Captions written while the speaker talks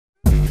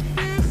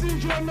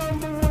is your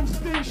number one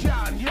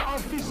station, your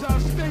official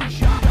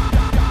station.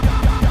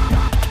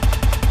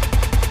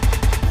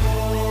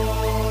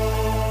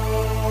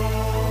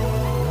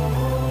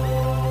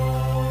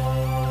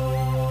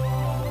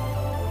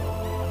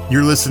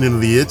 You're listening to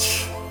The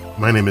Itch.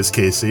 My name is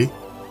Casey.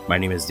 My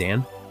name is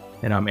Dan.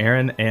 And I'm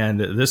Aaron, and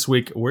this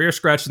week we're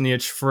scratching the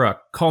itch for a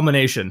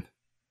culmination.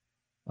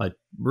 A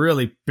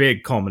really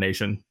big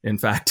culmination, in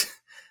fact.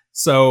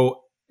 So,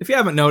 if you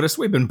haven't noticed,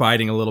 we've been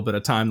biding a little bit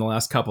of time the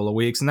last couple of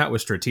weeks, and that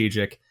was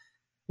strategic.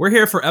 We're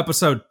here for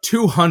episode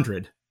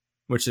 200,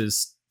 which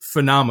is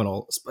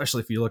phenomenal,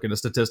 especially if you look at the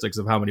statistics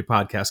of how many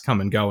podcasts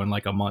come and go in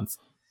like a month.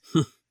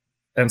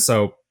 And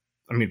so,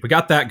 I mean, we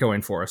got that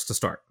going for us to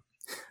start,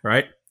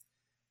 right?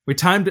 We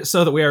timed it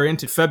so that we are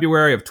into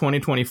February of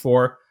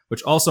 2024,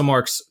 which also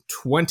marks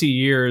 20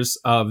 years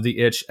of The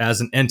Itch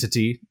as an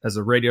entity, as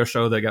a radio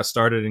show that got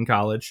started in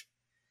college.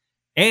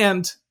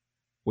 And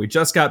we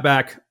just got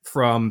back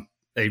from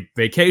a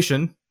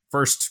vacation,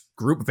 first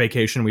group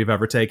vacation we've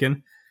ever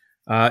taken,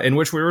 in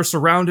which we were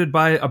surrounded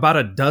by about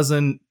a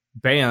dozen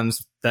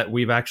bands that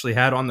we've actually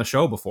had on the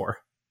show before,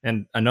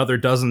 and another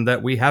dozen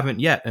that we haven't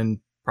yet and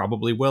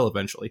probably will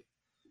eventually.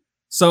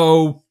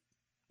 So,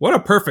 what a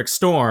perfect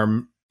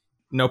storm,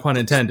 no pun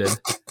intended,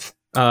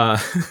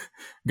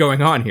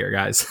 going on here,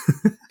 guys.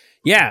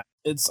 Yeah,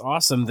 it's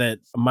awesome that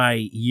my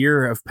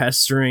year of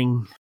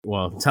pestering,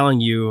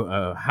 telling you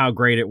how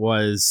great it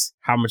was,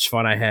 how much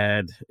fun I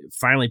had,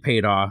 finally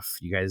paid off.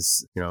 You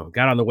guys,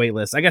 got on the wait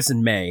list, I guess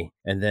in May,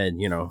 and then,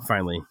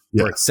 finally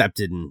were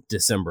accepted in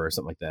December or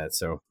something like that.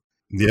 So,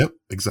 yep,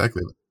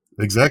 exactly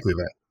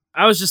that.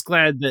 I was just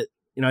glad that,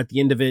 at the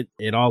end of it,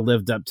 it all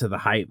lived up to the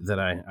hype that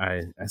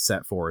I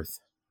set forth.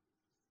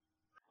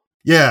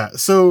 Yeah,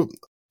 so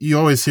you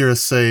always hear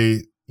us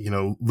say,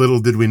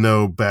 little did we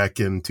know back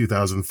in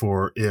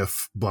 2004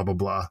 if blah, blah,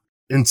 blah.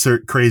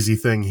 Insert crazy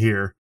thing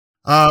here.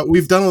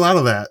 We've done a lot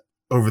of that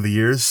over the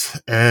years,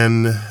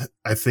 and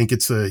I think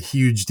it's a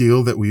huge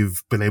deal that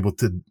we've been able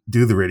to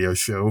do the radio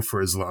show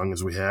for as long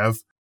as we have,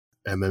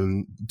 and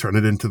then turn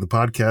it into the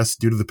podcast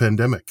due to the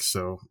pandemic.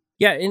 So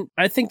yeah, and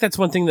I think that's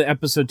one thing that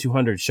episode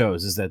 200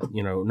 shows is that,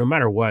 no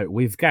matter what,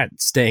 we've got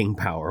staying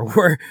power.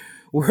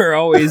 We're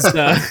always,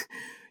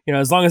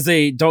 as long as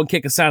they don't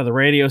kick us out of the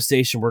radio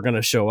station, we're going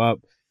to show up.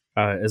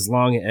 As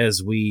long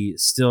as we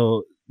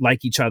still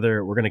like each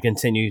other, we're going to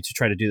continue to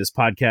try to do this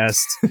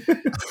podcast.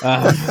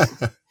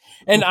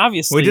 And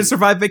obviously, we did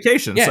survive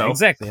vacation. Yeah, so.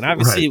 Exactly. And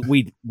obviously,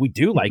 we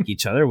do like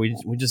each other. We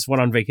just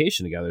went on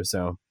vacation together,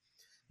 so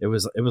it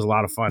was a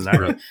lot of fun.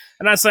 And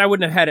honestly, I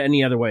wouldn't have had it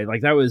any other way.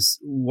 Like, that was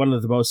one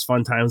of the most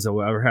fun times I've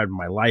ever had in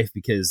my life,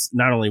 because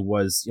not only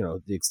was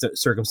the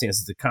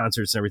circumstances, the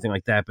concerts and everything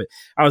like that, but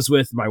I was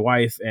with my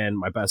wife and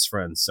my best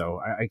friend.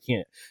 So I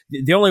can't.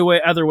 The only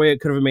other way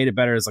it could have made it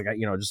better is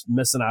just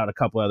missing out a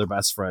couple other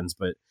best friends.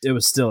 But it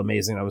was still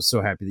amazing. I was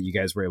so happy that you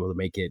guys were able to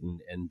make it,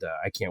 and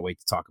I can't wait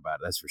to talk about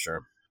it. That's for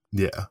sure.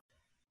 Yeah.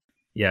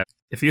 Yeah.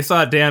 If you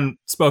thought Dan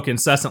spoke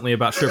incessantly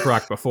about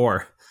Shiprocked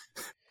before,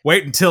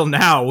 wait until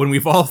now when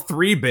we've all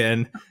three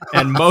been,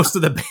 and most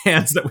of the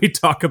bands that we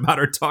talk about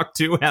or talk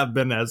to have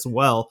been as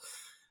well.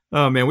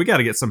 Oh man, we got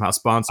to get somehow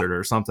sponsored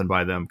or something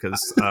by them,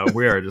 because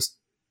we are just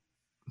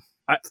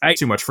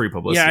too much free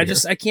publicity.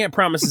 Yeah, I can't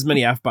promise as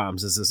many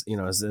F-bombs as this,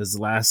 as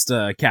the last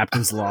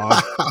Captain's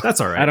Log.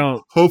 That's all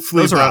right.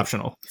 Hopefully those are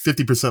optional.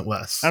 50%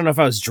 less. I don't know if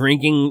I was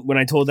drinking when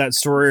I told that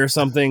story or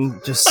something,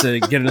 just to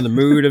get into the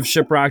mood of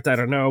Shiprocked. I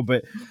don't know,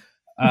 but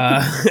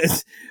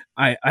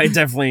I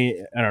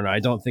definitely, I don't know. I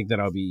don't think that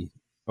I'll be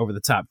over the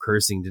top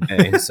cursing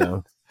today.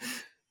 So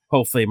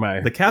hopefully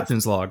the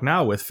Captain's Log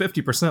now with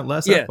 50%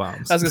 less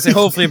F-bombs. I was going to say,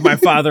 hopefully if my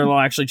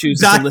father-in-law actually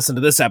chooses to listen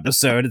to this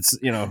episode, it's,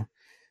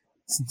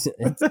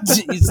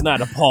 he's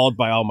not appalled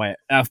by all my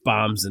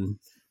F-bombs and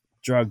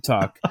drug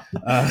talk.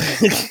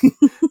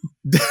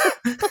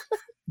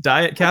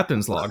 Diet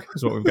Captain's Log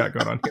is what we've got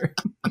going on here.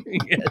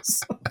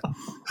 Yes.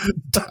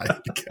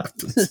 Diet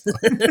Captain's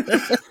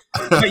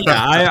Log.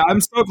 Yeah, I'm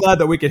so glad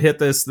that we could hit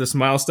this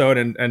milestone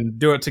and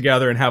do it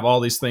together and have all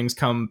these things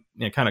come,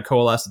 kind of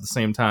coalesce at the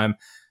same time.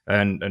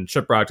 And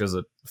Shiprocked is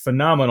a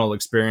phenomenal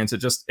experience.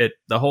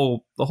 The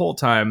whole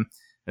time,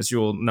 as you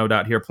will no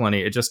doubt hear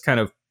plenty, it just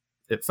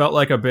it felt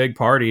like a big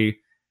party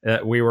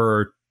that we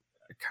were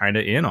kind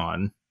of in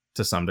on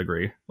to some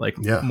degree,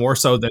 more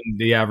so than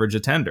the average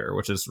attender,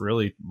 which is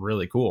really,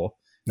 really cool.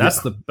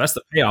 That's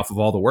the payoff of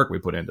all the work we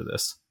put into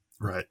this.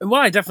 Right. Well,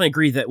 I definitely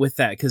agree with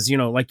that, because,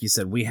 like you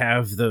said, we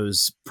have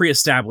those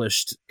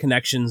pre-established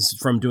connections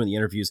from doing the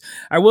interviews.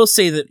 I will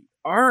say that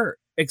our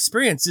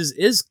experience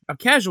is a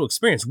casual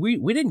experience. We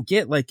didn't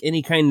get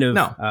any kind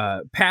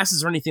of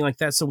passes or anything like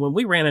that. So when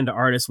we ran into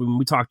artists, when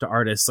we talked to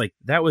artists,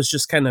 that was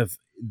just kind of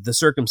the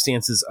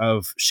circumstances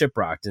of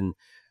Shiprocked.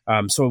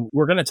 And so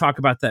we're going to talk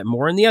about that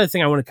more. And the other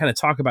thing I want to kind of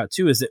talk about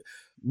too is that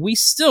we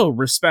still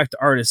respect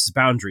artists'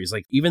 boundaries.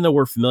 Like, even though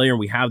we're familiar and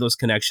we have those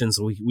connections,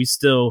 we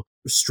still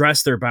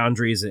stress their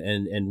boundaries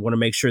and want to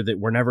make sure that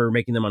we're never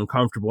making them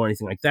uncomfortable or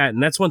anything like that.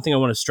 And that's one thing I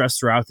want to stress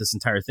throughout this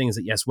entire thing is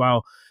that, yes,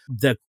 while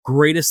the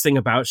greatest thing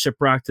about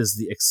Shiprocked is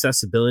the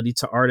accessibility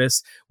to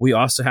artists, we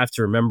also have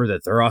to remember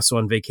that they're also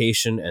on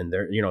vacation, and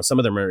they're, some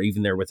of them are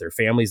even there with their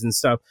families and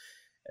stuff.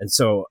 And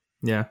so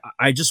yeah,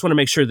 I just want to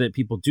make sure that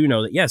people do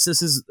know that, yes,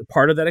 this is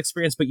part of that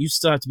experience, but you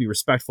still have to be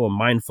respectful and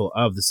mindful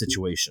of the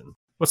situation.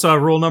 What's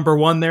rule number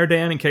 1 there,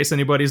 Dan, in case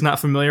anybody's not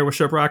familiar with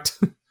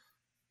Shiprocked?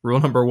 Rule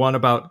number 1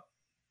 about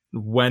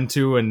when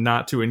to and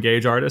not to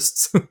engage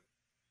artists.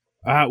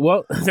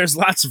 Well, there's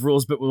lots of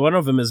rules, but one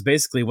of them is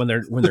basically when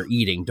they're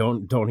eating.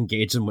 Don't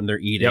engage them when they're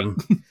eating.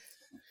 Yep.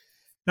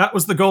 That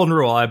was the golden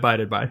rule I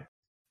abided by.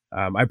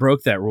 I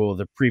broke that rule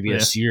the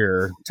previous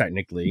year,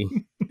 technically.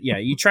 Yeah,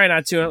 you try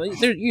not to.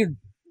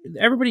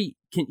 Everybody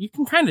can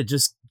kind of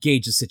just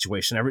gauge the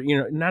situation.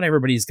 Not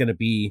everybody's going to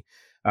be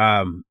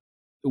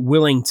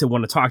willing to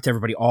want to talk to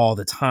everybody all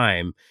the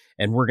time,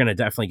 and we're going to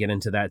definitely get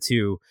into that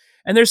too.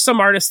 And there's some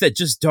artists that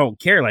just don't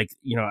care. Like,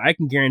 I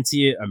can guarantee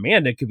you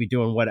Amanda could be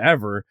doing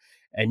whatever,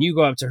 and you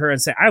go up to her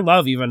and say, "I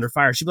love Eve Under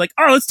Fire." She'd be like,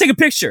 "Oh, let's take a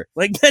picture."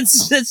 Like,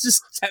 that's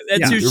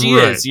who she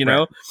is,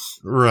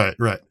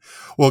 Right.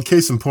 Well,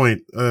 case in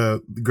point,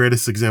 the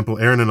greatest example,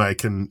 Aaron and I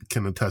can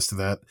attest to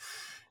that,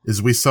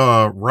 is we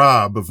saw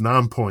Rob of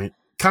Nonpoint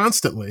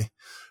constantly,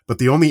 but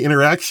the only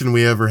interaction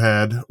we ever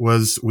had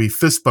was we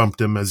fist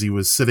bumped him as he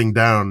was sitting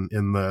down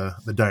in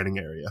the dining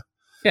area.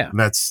 Yeah. And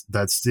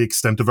that's the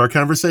extent of our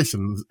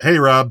conversation. Hey,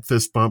 Rob,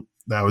 fist bump.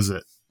 That was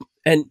it.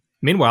 And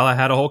meanwhile, I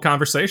had a whole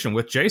conversation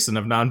with Jason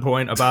of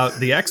Nonpoint about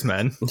the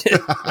X-Men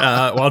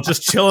while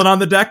just chilling on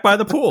the deck by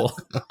the pool.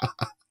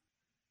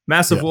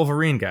 Massive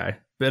Wolverine guy.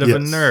 Bit of a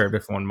nerd,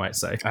 if one might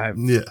say.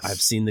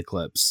 I've seen the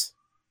clips.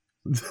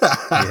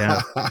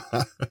 Yeah.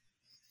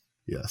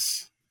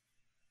 Yes.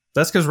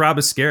 That's because Rob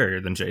is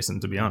scarier than Jason,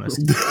 to be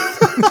honest.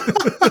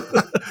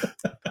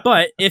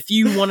 But if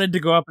you wanted to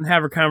go up and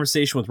have a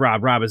conversation with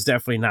Rob is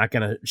definitely not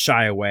going to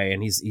shy away,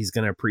 and he's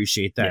going to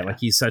appreciate that. Yeah. Like,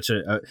 he's such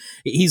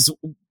he's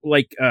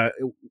like,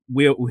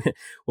 when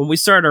we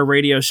started our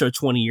radio show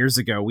 20 years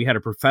ago, we had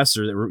a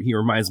professor that he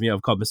reminds me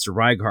of called Mr.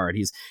 Reigard.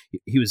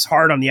 He was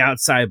hard on the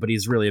outside, but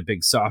he's really a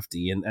big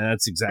softie. And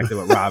that's exactly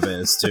what Rob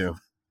is too.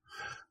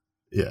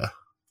 Yeah.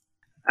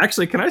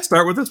 Actually, can I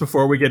start with this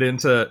before we get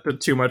into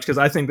too much? Because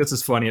I think this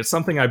is funny. It's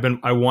something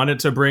I wanted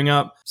to bring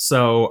up.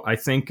 So I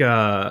think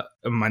I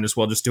might as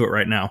well just do it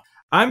right now.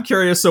 I'm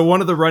curious. So one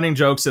of the running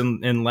jokes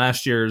in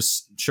last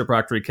year's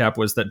Shiprocked recap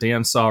was that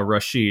Dan saw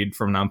Rashid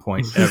from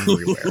Nonpoint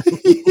everywhere.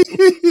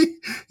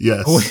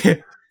 Yes.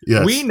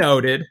 Yes. We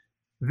noted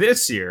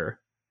this year.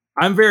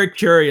 I'm very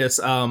curious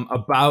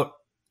about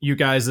you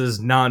guys'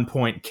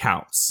 Nonpoint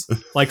counts.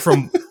 Like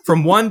from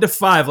 1 to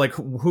 5, like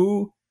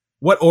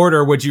what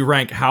order would you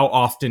rank how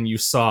often you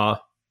saw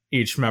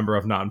each member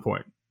of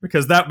Nonpoint?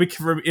 Because that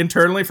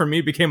internally for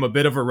me became a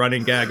bit of a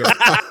running gag of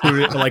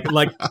like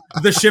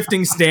the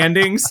shifting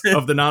standings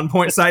of the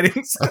Nonpoint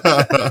sightings.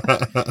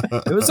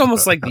 It was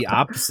almost like the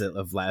opposite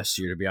of last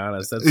year, to be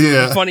honest.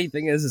 The funny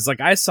thing is like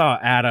I saw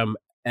Adam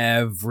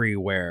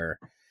everywhere.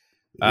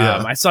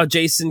 I saw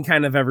Jason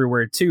kind of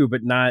everywhere too,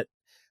 but not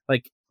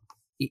like,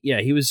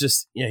 he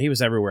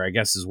was everywhere, I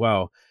guess, as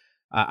well.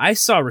 I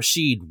saw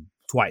Rashid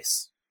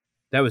twice.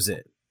 That was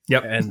it.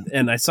 Yep.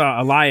 And I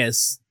saw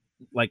Elias,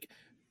 like,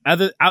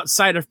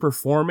 outside of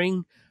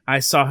performing, I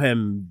saw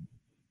him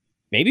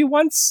maybe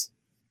once.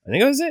 I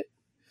think that was it.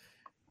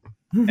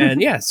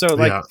 And so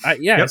like,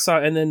 I saw,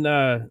 and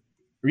then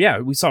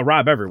we saw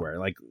Rob everywhere.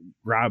 Like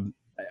Rob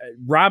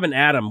and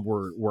Adam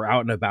were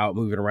out and about,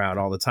 moving around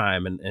all the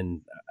time,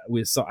 and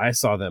I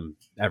saw them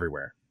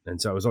everywhere.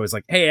 And so I was always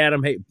like, "Hey,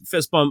 Adam, hey,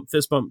 fist bump,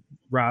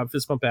 Rob,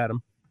 fist bump,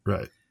 Adam."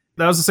 Right.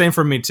 That was the same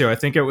for me too. I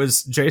think it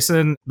was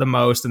Jason the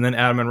most, and then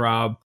Adam and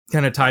Rob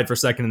kind of tied for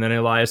second, and then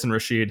Elias and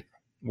Rashid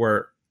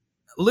were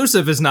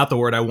elusive is not the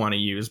word I want to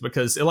use,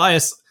 because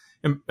Elias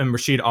and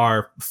Rashid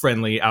are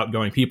friendly,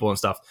 outgoing people and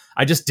stuff.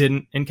 I just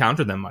didn't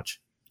encounter them much.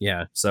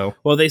 Yeah. So,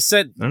 well, they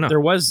said there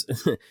was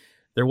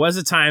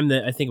a time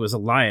that I think it was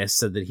Elias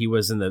said that he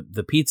was in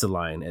the pizza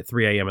line at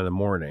 3 a.m. in the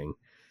morning.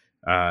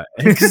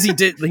 Because he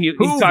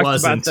talked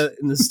about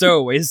in the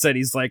stowaway. He said,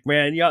 he's like,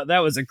 "Man, that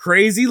was a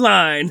crazy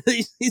line."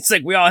 He's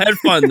like, "We all had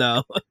fun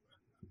though."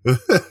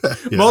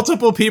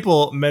 Multiple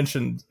people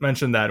mentioned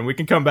that, and we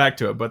can come back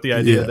to it. But the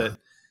idea that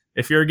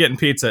if you're getting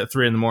pizza at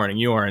 3 a.m,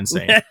 you are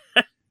insane.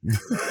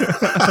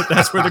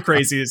 That's where the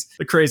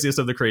craziest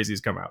of the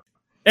crazies come out.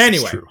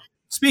 Anyway,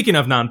 speaking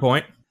of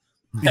Nonpoint.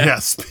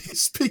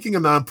 Speaking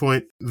of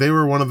Nonpoint, they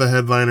were one of the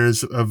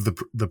headliners of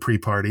the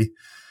pre-party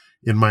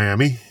in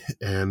Miami,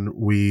 and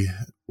we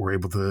were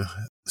able to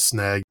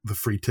snag the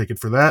free ticket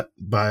for that,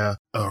 buy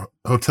a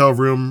hotel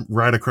room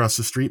right across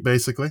the street,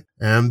 basically.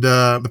 And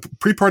the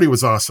pre-party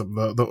was awesome.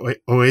 The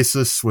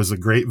Oasis was a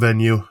great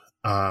venue.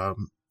 It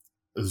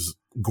was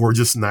a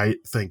gorgeous night,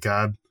 thank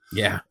God.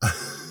 Yeah.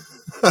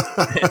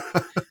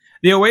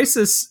 The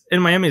Oasis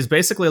in Miami is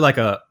basically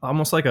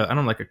almost like a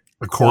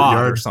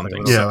courtyard or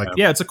something.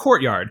 Yeah, it's a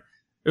courtyard.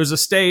 It was a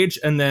stage,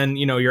 and then,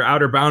 your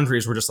outer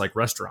boundaries were just like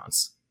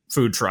restaurants,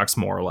 food trucks,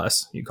 more or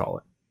less, you call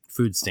it.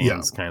 Food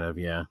stands, kind of,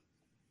 yeah.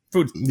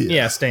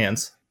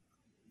 Stands.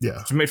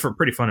 Yeah. It's made for a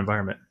pretty fun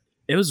environment.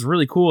 It was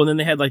really cool. And then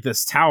they had like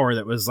this tower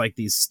that was like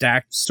these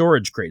stacked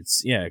storage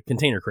crates. Yeah,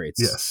 container crates.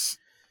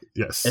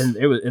 Yes. And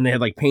they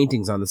had like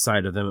paintings on the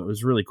side of them. It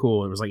was really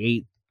cool. It was like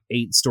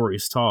eight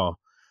stories tall.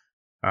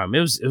 It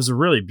was a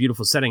really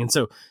beautiful setting. And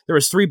so there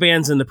was 3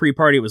 bands in the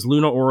pre-party. It was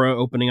Luna Aura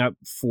opening up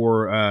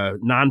for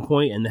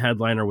Nonpoint, and the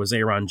headliner was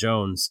Aaron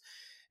Jones.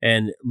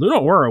 And Luna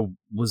Aura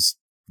was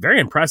very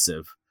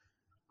impressive.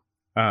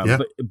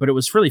 But it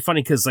was really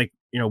funny because, like,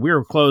 we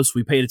were close.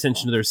 We paid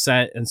attention to their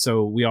set, and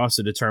so we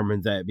also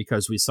determined that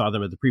because we saw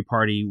them at the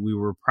pre-party, we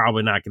were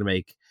probably not going to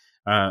make,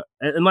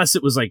 unless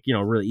it was like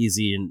really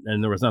easy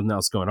and there was nothing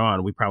else going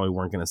on. We probably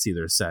weren't going to see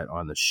their set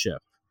on the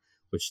ship,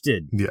 which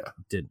it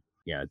did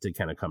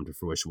kind of come to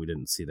fruition. We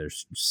didn't see their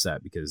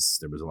set because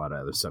there was a lot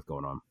of other stuff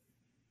going on.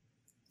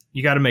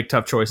 You got to make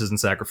tough choices and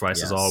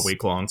sacrifices all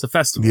week long. It's a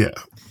festival. Yeah,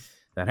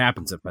 that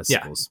happens at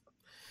festivals. Yeah.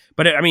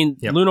 But I mean,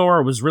 Luna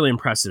Aura was really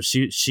impressive.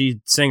 She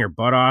sang her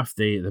butt off.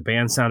 The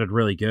band sounded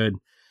really good.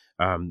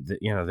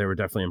 They were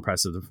definitely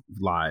impressive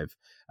live.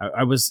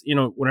 I was,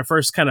 when I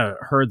first kind of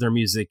heard their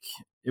music,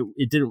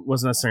 it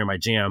wasn't necessarily my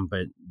jam,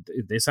 but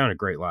they sounded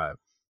great live.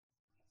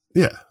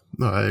 Yeah,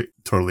 no, I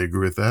totally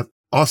agree with that.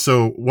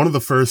 Also, one of the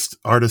first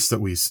artists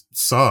that we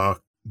saw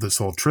this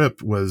whole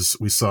trip was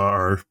we saw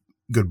our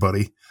good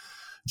buddy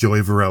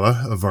Joey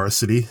Varela of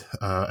Varsity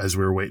as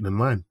we were waiting in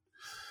line.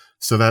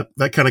 So that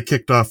kind of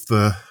kicked off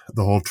the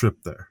whole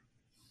trip there.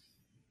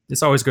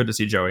 It's always good to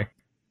see Joey.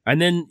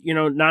 And then,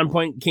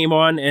 Nonpoint came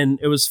on, and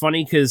it was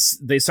funny because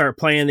they start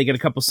playing, they get a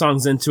couple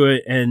songs into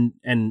it, and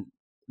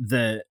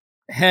the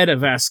head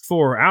of Ask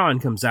 4, Alan,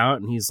 comes out,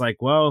 and he's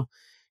like, well,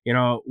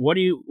 what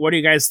do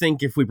you guys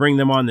think if we bring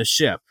them on the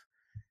ship?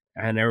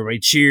 And everybody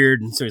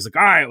cheered, and so he's like,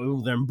 all right,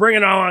 well, then bring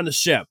it on the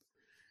ship.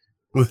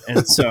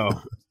 And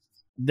so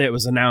that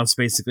was announced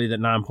basically that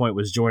Nonpoint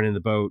was joining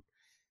the boat.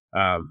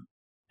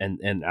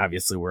 And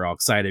obviously we're all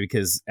excited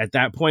because at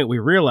that point we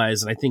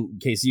realized, and I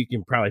think, Casey, you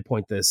can probably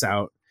point this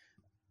out.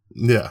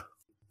 Yeah.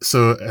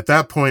 So at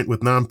that point,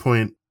 with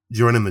Nonpoint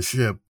joining the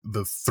ship,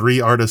 the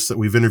 3 artists that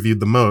we've interviewed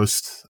the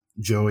most,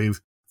 Joey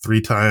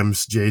 3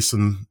 times,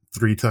 Jason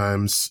 3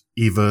 times,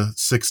 Eva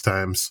 6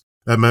 times,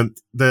 that meant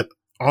that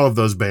all of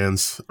those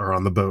bands are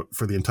on the boat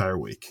for the entire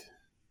week.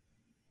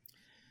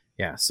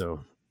 Yeah.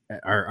 So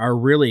our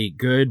really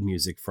good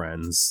music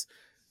friends,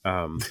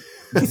 we're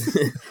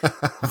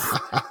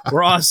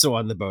also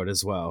on the boat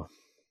as well.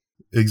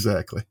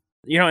 Exactly.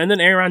 And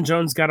then Aaron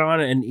Jones got on,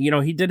 and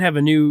he did have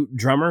a new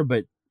drummer,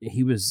 but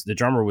the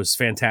drummer was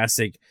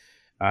fantastic.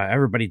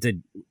 Everybody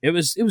did. It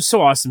was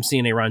so awesome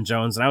seeing Aaron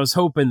Jones, and I was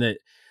hoping that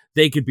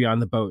they could be on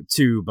the boat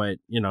too, but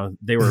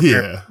they were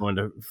going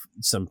to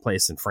some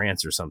place in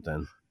France or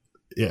something.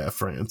 Yeah,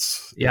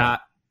 France. Yeah,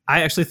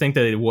 I actually think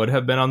that they would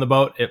have been on the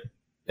boat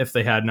if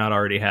they had not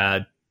already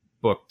had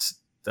booked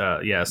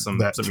some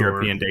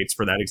European dates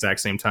for that exact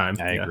same time.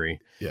 I agree.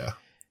 Yeah.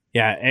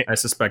 I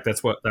suspect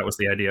that was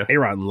the idea.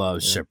 Aaron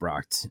loves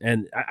Shiprocked,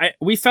 and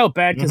we felt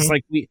bad because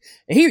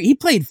he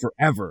played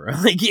forever.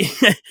 Like he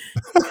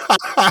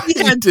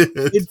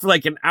did for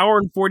like an hour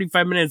and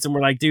 45 minutes, and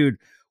we're like, dude,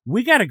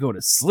 we got to go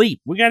to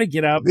sleep. We got to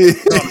get up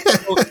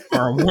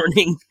tomorrow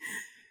morning.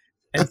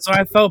 And so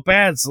I felt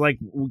bad,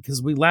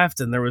 because we left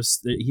and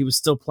he was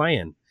still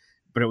playing,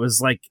 but it was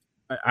like,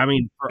 I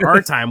mean, for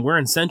our time, we're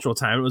in Central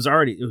Time. It was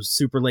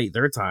super late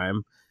their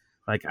time.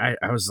 Like I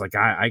was like,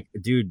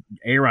 dude,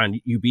 Aaron,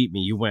 you beat me.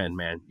 You win,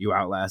 man. You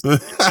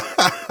outlasted.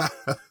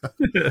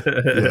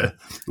 Yeah.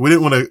 We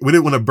didn't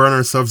want to burn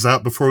ourselves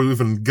out before we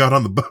even got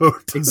on the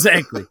boat.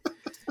 Exactly.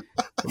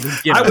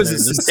 I was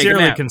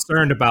sincerely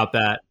concerned about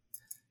that.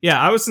 Yeah,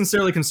 I was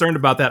sincerely concerned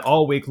about that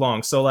all week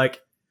long. So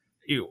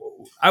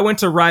I went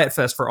to Riot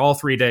Fest for all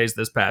 3 days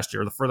this past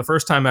year. For the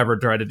first time ever,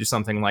 tried to do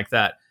something like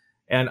that.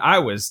 And I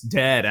was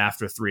dead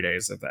after 3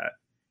 days of that.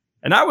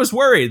 And I was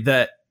worried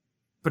that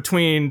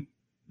between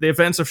the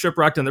events of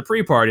Shiprocked and the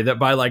pre-party, that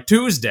by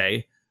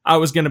Tuesday, I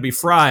was going to be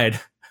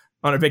fried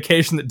on a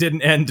vacation that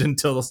didn't end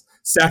until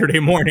Saturday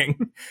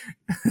morning.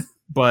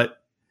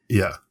 But,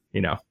 yeah,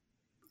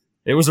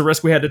 it was a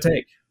risk we had to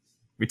take.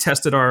 We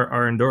tested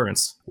our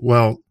endurance.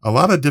 Well, a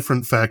lot of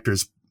different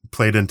factors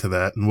played into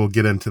that, and we'll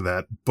get into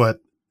that. But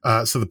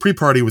so the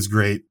pre-party was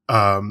great.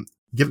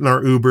 Getting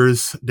our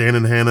Ubers, Dan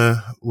and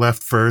Hannah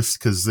left first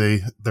because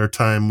their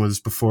time was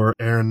before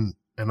Aaron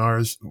and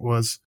ours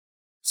was.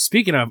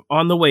 Speaking of,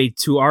 on the way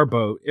to our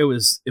boat, it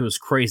was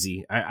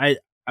crazy.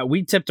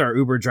 We tipped our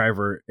Uber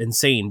driver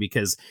insane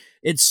because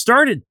it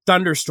started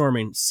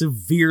thunderstorming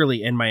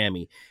severely in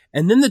Miami.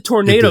 And then the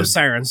tornado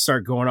sirens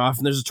start going off,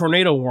 and there's a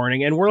tornado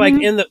warning. And we're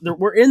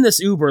we're in this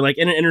Uber,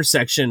 in an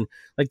intersection,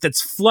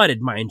 that's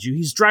flooded, mind you.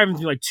 He's driving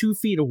through 2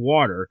 feet of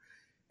water.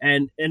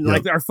 And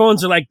our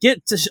phones are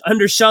get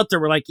under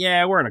shelter. We're like,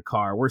 yeah, we're in a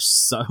car. We're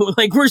stuck.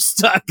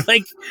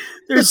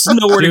 There's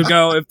nowhere to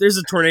go. If there's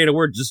a tornado,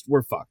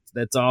 we're fucked.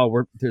 That's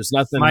all. There's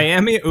nothing.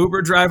 Miami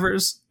Uber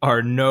drivers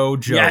are no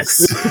joke.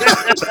 Yes.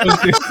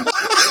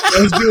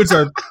 Those dudes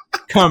are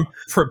come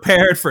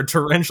prepared for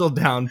torrential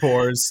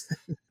downpours,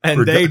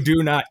 and they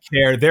do not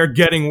care. They're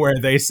getting where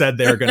they said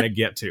they're going to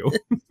get to.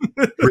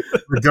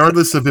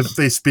 Regardless of if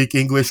they speak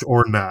English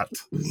or not.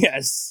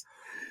 Yes.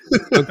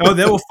 Oh,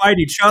 they will fight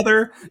each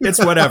other.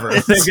 It's whatever.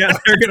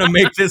 They're going to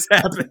make this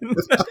happen.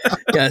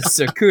 Yes.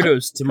 So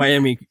kudos to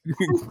Miami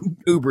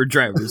Uber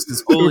drivers.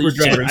 Because holy Uber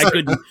shit,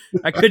 drivers.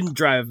 I couldn't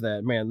drive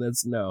that, man.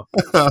 That's a no.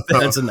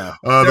 That's a no.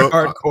 They're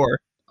hardcore.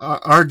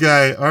 Our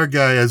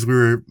guy, as we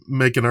were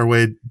making our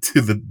way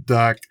to the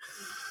dock,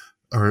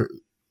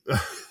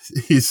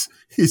 he's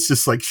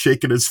just like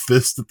shaking his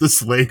fist at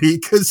this lady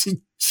because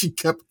she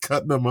kept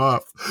cutting him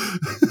off.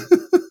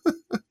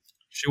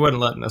 She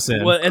wasn't letting us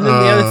in. Well, and then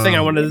the other thing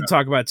I wanted to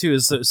talk about too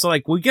is so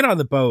like we get on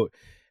the boat,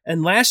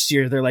 and last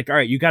year they're like, all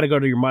right, you got to go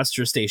to your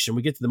muster station.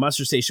 We get to the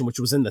muster station, which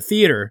was in the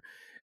theater,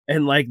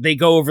 and like they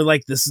go over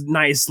like this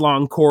nice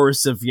long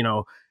course of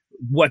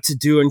what to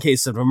do in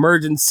case of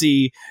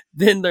emergency.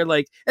 Then they're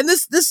like, and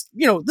this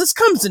this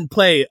comes in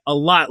play a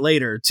lot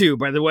later too.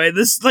 By the way,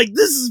 this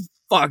is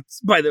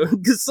fucked. By the way,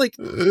 because like.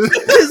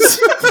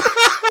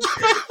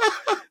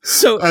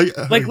 So,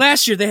 like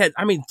last year, they had,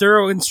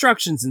 thorough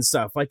instructions and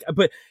stuff. Like,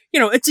 but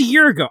it's a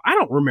year ago. I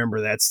don't remember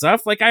that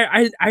stuff. Like,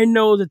 I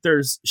know that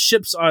there's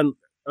ships on,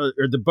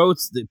 or the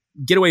boats, the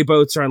getaway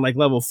boats are on like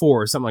level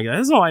 4 or something like that.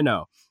 That's all I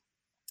know.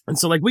 And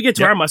so, like, we get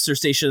to our muster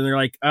station, and they're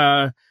like,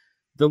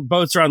 the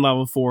boats are on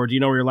level 4. Do you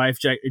know where your life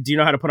jacket? Do you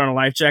know how to put on a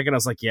life jacket? I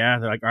was like, yeah.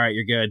 They're like, all right,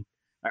 you're good.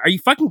 Are you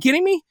fucking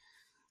kidding me?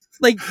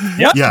 Like,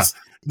 what? Yeah.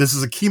 This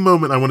is a key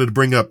moment I wanted to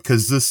bring up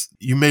because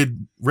you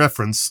made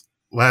reference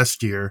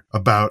last year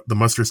about the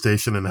muster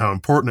station and how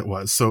important it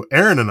was. So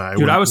Aaron and I,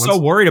 I was so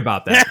worried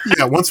about that.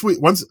 Yeah, once we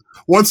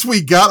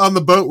got on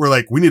the boat, we're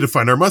like, we need to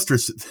find our muster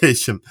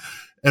station.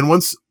 And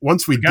once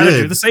we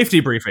did do the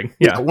safety briefing.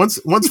 Yeah. Once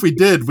we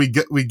did, we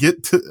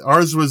get to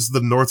ours was the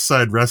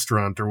Northside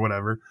restaurant or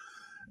whatever.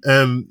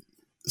 And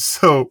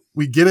so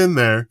we get in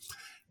there.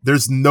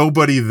 There's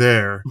nobody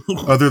there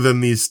other than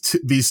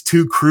these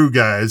two crew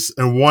guys,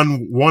 and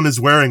one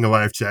is wearing a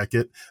life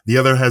jacket. The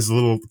other has a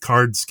little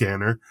card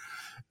scanner.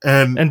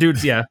 And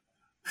dude's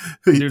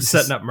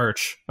setting up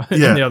merch in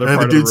the other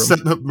part of the room.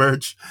 Setting up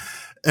merch.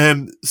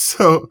 And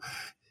so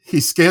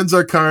he scans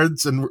our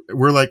cards, and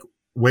we're like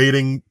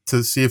waiting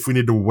to see if we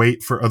need to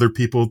wait for other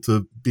people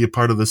to be a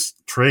part of this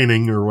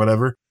training or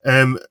whatever.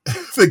 And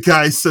the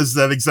guy says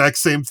that exact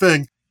same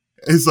thing.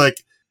 He's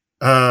like,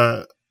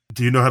 do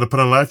you know how to put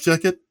on a life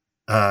jacket?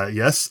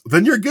 Yes.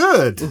 Then you're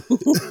good.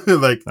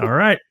 Like, all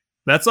right.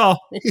 That's all.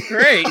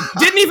 Great.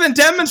 Didn't even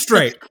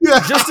demonstrate.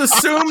 Yeah.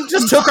 Just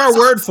took our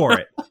word for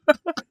it.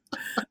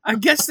 I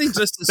guess they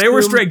just assumed they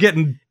were straight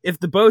getting. If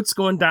the boat's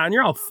going down,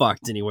 you're all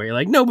fucked anyway.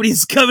 Like,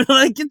 nobody's coming.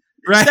 Like,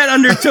 that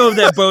undertow of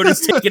that boat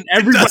is taking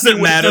everybody. It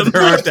doesn't matter. Them.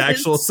 There aren't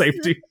actual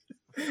safety.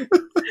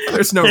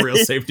 There's no real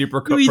safety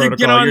protocol. You either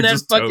get on you're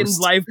that fucking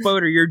toast.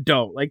 lifeboat or you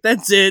don't. Like,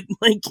 that's it.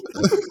 Like.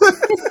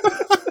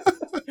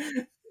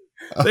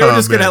 They were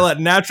just going to let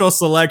natural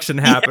selection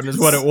happen is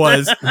what it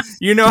was.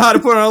 You know how to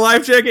put on a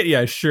life jacket?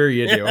 Yeah, sure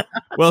you do.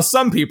 Well,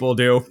 some people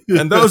do,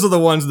 and those are the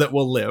ones that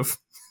will live.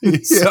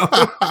 So.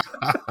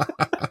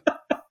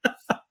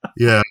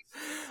 Yeah.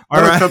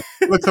 All right.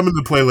 We'll come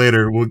into play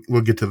later.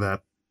 We'll get to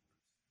that.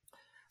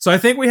 So I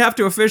think we have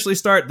to officially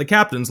start the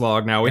captain's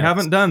log now. We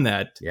haven't done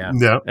that. Yeah.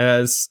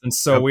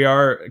 We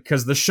are,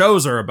 because the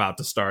shows are about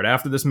to start.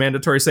 After this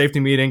mandatory safety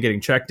meeting,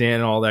 getting checked in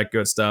and all that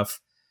good stuff.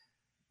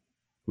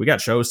 We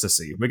got shows to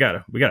see. We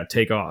gotta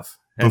take off.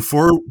 And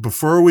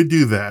before we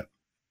do that,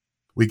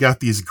 we got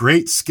these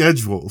great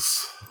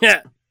schedules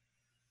that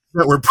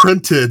were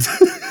printed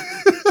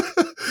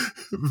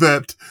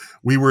that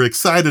we were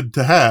excited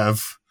to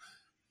have,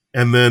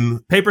 and then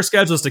paper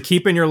schedules to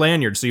keep in your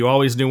lanyard so you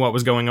always knew what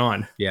was going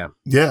on. Yeah.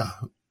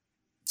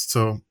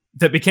 So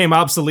that became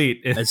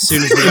obsolete as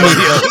soon as we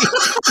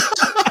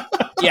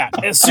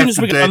as soon as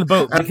we got on the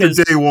boat because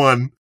after day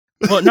one.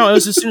 Well, no, it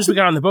was as soon as we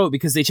got on the boat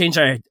because they changed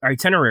our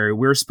itinerary.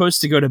 We were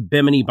supposed to go to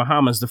Bimini,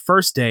 Bahamas the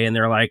first day, and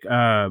they're like,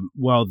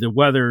 well, the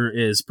weather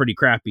is pretty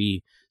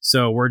crappy,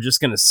 so we're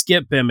just going to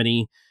skip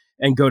Bimini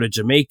and go to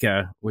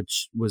Jamaica,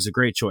 which was a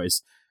great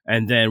choice.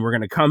 And then we're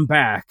going to come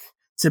back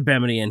to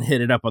Bimini and hit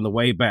it up on the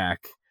way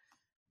back.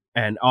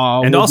 And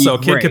also,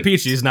 Kid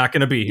Capichi's not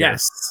going to be here.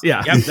 Yes.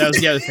 Yeah. Yep, that was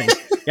the other thing.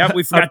 Yep,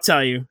 we forgot to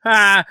tell you.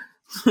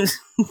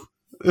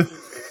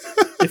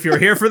 If you're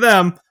here for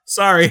them,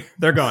 sorry,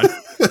 they're gone.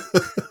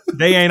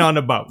 They ain't on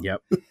the boat.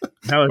 Yep.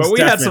 But we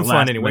had some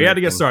fun anyway. We had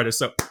to get started.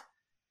 So,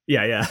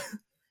 yeah.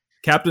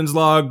 Captain's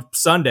log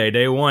Sunday,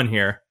 day 1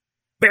 here.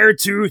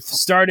 Beartooth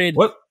started.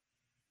 What?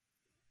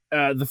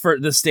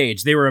 The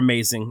stage. They were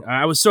amazing.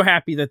 I was so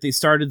happy that they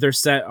started their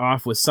set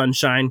off with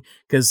Sunshine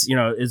because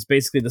it's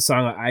basically the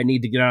song I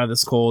need to get out of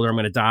this cold or I'm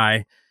going to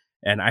die,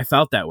 and I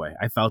felt that way.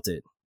 I felt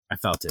it.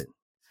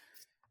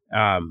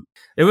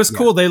 It was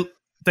cool.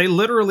 They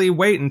literally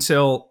wait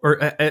until, or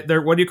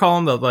what do you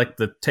call them?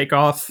 The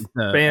takeoff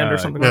band or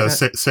something like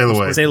that? Sail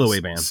Away. Sail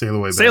Away band.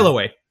 Sail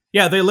Away.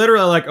 Yeah, they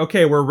literally like,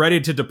 okay, we're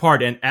ready to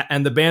depart,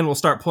 and the band will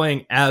start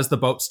playing as the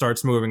boat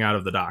starts moving out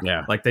of the dock.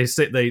 Yeah. Like they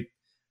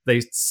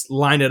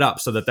line it up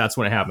so that's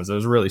when it happens. It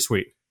was really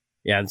sweet.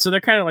 Yeah, and so they're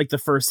kind of like the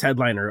first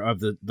headliner of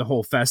the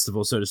whole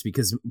festival, so to speak,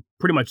 because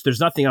pretty much there's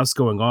nothing else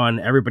going on.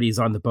 Everybody's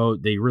on the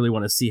boat. They really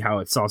want to see how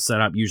it's all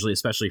set up, usually,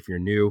 especially if you're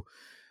new.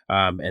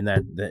 And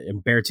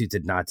Beartooth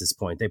did not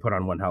disappoint. They put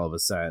on one hell of a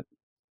set.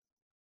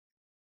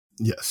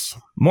 Yes.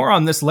 More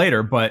on this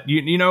later, but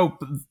you know,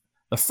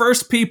 the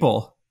first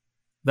people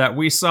that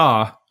we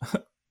saw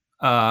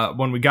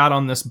when we got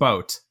on this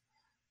boat,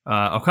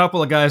 a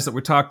couple of guys that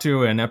we talked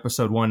to in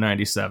episode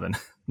 197,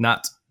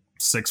 not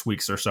 6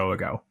 weeks or so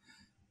ago.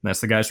 And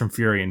that's the guys from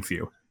Fury and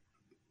Few.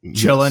 Yes.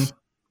 Chilling,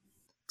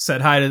 said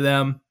hi to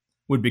them,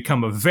 would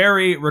become a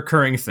very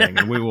recurring thing,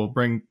 and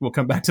we'll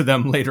come back to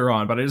them later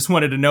on. But I just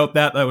wanted to note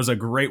that was a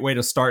great way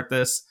to start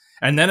this.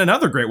 And then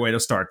another great way to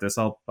start this,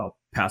 I'll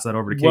pass that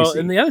over to Casey. Well,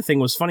 and the other thing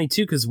was funny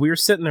too, because we were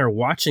sitting there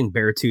watching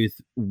Beartooth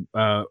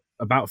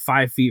about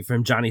 5 feet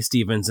from Johnny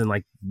Stevens and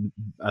like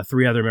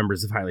 3 other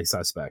members of Highly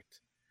Suspect.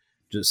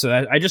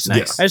 I just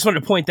wanted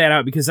to point that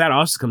out because that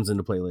also comes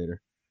into play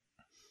later.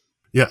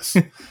 Yes.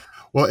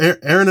 Well,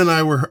 Aaron and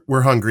I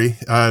were hungry.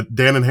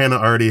 Dan and Hannah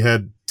already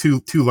had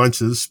two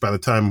lunches by the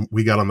time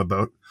we got on the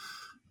boat.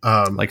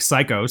 Like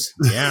psychos.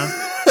 Yeah.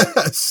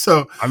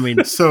 So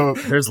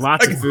there's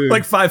lots of food.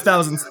 Like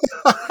 5,000.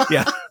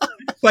 Yeah.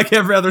 Like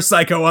every other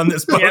psycho on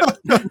this boat.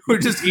 Yep. We're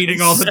just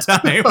eating all the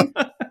time.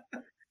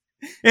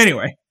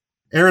 Anyway.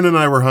 Aaron and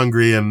I were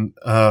hungry, and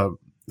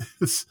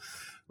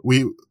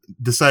we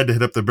decided to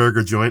hit up the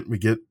burger joint. We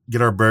get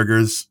our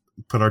burgers,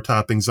 put our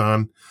toppings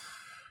on.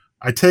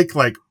 I take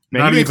like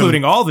you're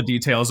including all the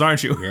details,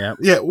 aren't you? Yeah.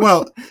 Yeah.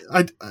 Well,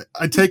 I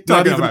take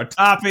not talking even about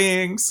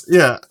toppings.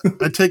 Yeah,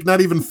 I take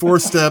not even 4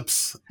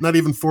 steps,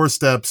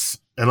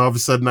 and all of a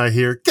sudden I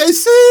hear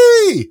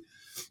Casey,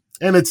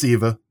 and it's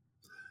Eva.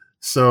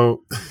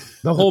 So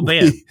the whole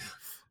band.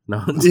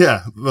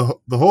 Yeah,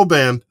 the whole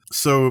band.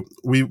 So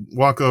we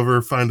walk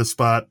over, find a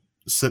spot,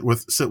 sit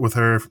with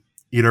her,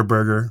 eat our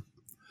burger,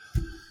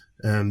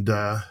 and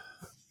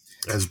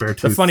as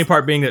Beartooth. The funny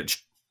part being that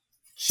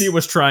she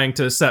was trying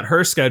to set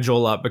her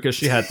schedule up because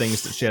she had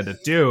things that she had to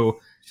do,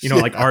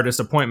 like artist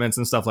appointments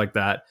and stuff like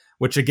that,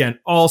 which again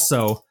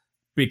also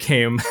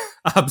became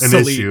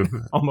obsolete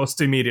almost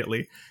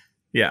immediately.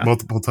 Yeah,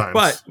 multiple times.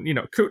 But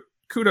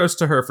kudos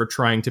to her for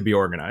trying to be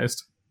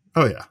organized.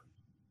 Oh yeah.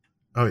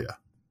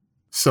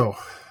 So,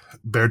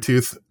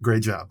 Beartooth,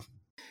 great job.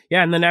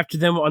 Yeah, and then after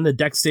them on the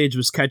deck stage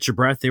was Catch Your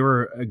Breath. They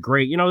were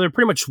great. They're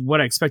pretty much what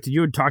I expected.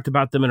 You had talked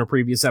about them in a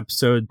previous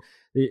episode.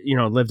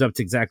 Lived up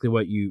to exactly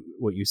what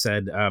you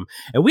said.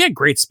 And we had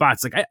great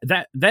spots. Like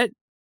that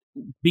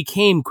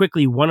became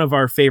quickly one of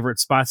our favorite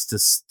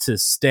spots to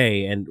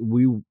stay, and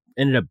we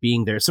ended up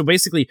being there. So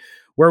basically,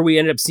 where we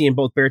ended up seeing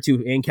both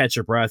Beartooth and Catch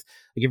Your Breath,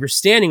 like if you're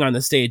standing on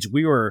the stage,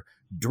 we were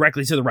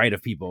directly to the right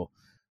of people.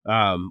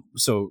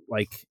 So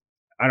like,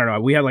 I don't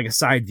know, we had like a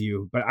side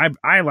view, but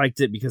I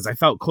liked it because I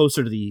felt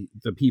closer to the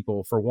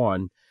people for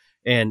one,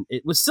 and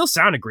it was still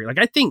sounded great. Like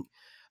I think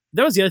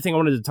that was the other thing I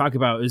wanted to talk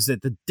about is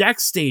that the deck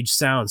stage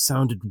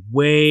sounded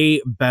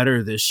way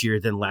better this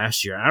year than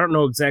last year. I don't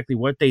know exactly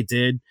what they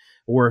did,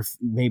 or if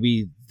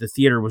maybe the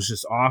theater was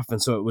just off,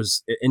 and so it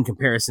was in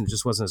comparison, it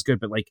just wasn't as good.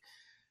 But like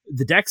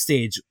the deck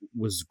stage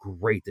was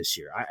great this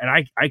year,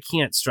 I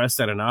can't stress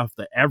that enough.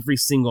 That every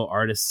single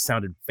artist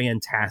sounded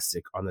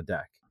fantastic on the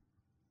deck.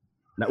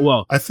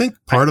 Well, I think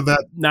part of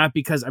that, not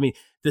because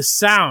the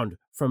sound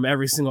from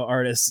every single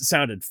artist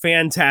sounded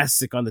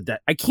fantastic on the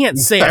deck. I can't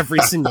say every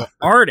single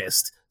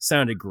artist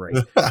sounded great,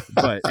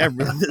 but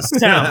the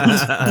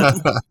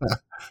sound.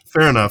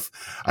 Fair enough.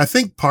 I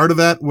think part of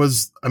that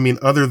was,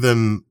 other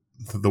than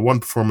the one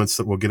performance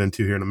that we'll get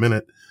into here in a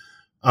minute,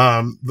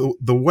 the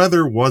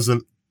weather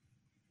wasn't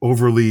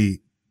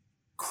overly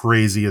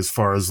crazy as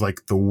far as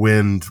like the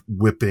wind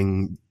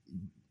whipping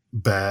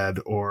bad,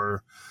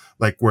 or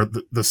like where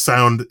the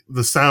sound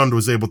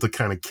was able to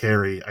kind of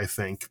carry, I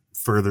think,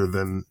 further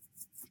than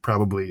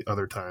probably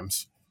other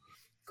times.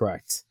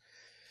 Correct.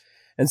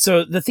 And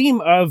so the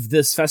theme of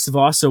this festival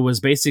also was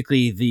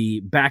basically the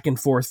back and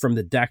forth from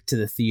the deck to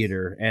the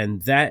theater.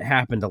 And that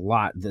happened a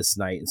lot this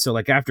night. And so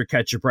like after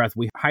Catch Your Breath,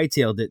 we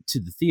hightailed it to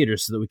the theater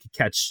so that we could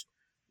catch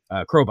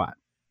Crowbot.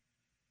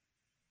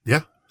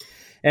 Yeah.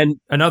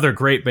 And another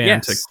great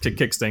band yes. to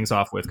kick things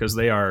off with, because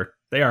they are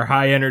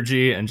high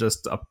energy and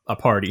just a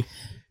party.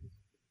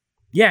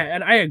 Yeah,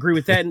 and I agree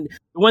with that. And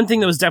one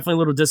thing that was definitely a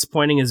little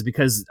disappointing is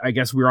because I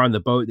guess we were on the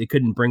boat, they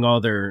couldn't bring all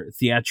their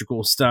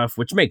theatrical stuff,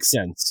 which makes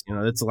sense.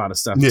 That's a lot of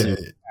stuff to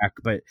pack.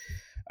 But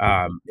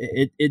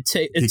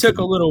it took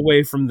a little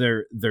away from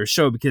their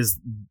show, because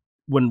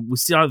when we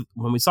saw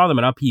them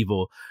in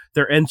Upheaval,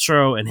 their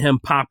intro and him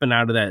popping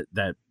out of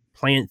that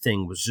plant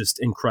thing was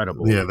just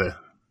incredible. Yeah,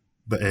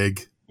 the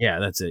egg. Yeah,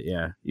 that's it.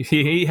 Yeah,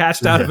 he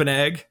hatched out of an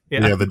egg.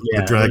 Yeah,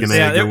 the dragon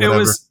egg. Or whatever. It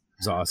was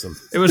awesome.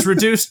 It was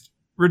reduced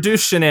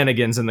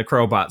shenanigans in the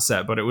Crowbot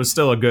set, but it was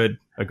still a good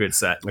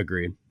set.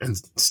 Agreed.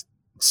 And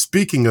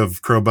speaking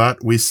of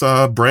Crowbot, we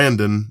saw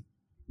Brandon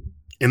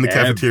in the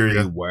cafeteria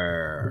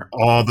everywhere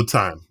all the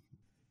time.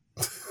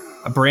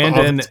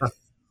 Brandon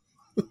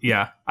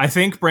Yeah, I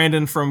think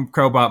Brandon from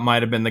Crowbot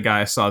might have been the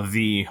guy I saw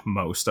the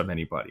most of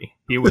anybody.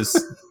 He was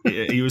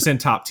in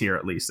top tier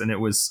at least, and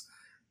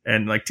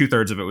like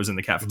 2/3 of it was in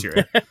the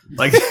cafeteria.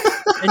 Like,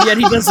 and yet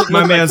he doesn't.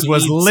 My look man's like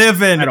was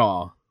living at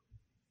all.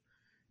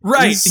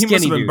 Right, He's he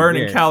must have been dude,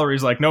 burning yeah.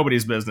 calories like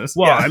nobody's business.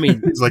 Well, Yeah. I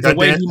mean, He's like, the I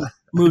way did. he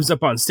moves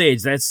up on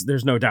stage,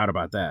 there's no doubt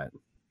about that.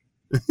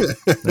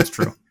 That's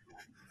true.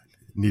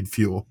 Need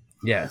fuel.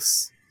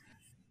 Yes.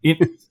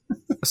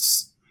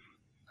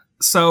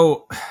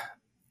 So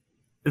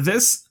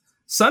this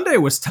Sunday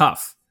was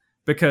tough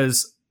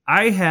because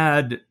I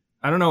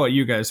don't know what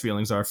you guys'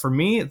 feelings are. For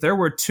me, there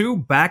were 2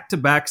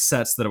 back-to-back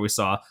sets that we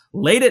saw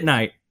late at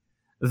night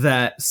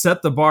that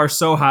set the bar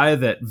so high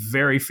that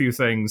very few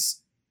things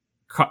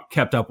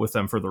kept up with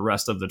them for the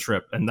rest of the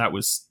trip, and that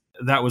was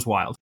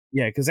wild.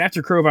 Yeah, because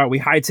after Crowbot, we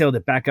hightailed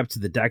it back up to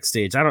the deck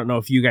stage. I don't know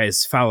if you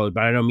guys followed,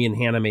 but I know me and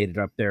Hannah made it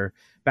up there,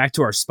 back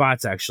to our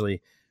spots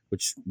actually,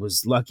 which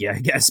was lucky, I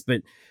guess.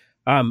 But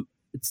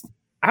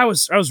I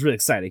was really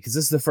excited because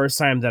this is the first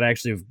time that I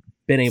actually have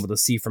been able to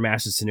see From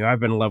Ashes to New. I've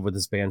been in love with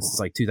this band since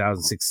like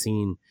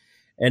 2016,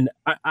 and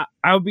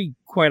I'll be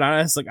quite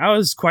honest, like I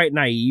was quite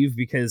naive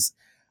because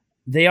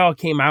they all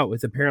came out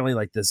with apparently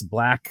like this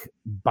black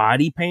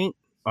body paint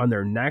on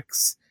their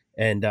necks,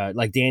 and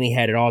like Danny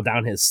had it all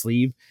down his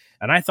sleeve.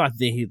 And I thought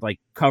they like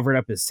covered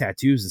up his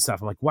tattoos and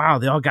stuff. I'm like, wow,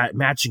 they all got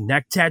matching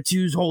neck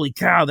tattoos. Holy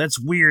cow, that's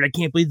weird. I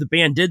can't believe the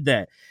band did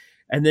that.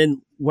 And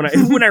then when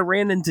I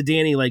ran into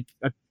Danny, like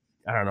I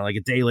don't know, like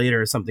a day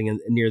later or something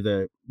near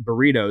the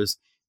burritos,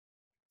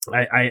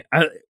 I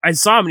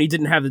saw him and he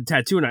didn't have the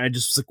tattoo, and I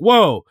just was like,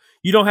 whoa,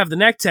 you don't have the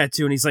neck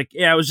tattoo? And he's like,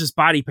 yeah, it was just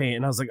body paint.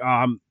 And I was like,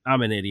 oh,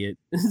 I'm an idiot.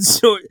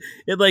 So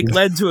it like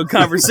led to a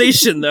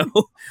conversation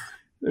though.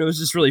 It was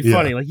just really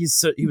funny. Yeah. Like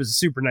he was a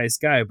super nice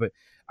guy, but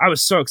I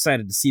was so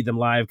excited to see them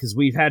live because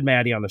we've had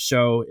Maddie on the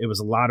show. It was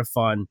a lot of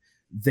fun.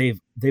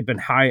 They've been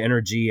high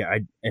energy.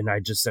 I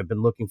just have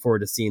been looking forward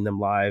to seeing them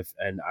live,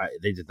 and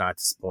they did not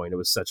disappoint. It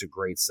was such a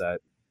great set.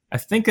 I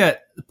think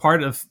that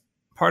part of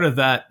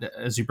that,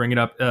 as you bring it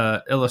up,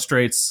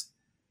 illustrates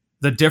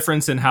the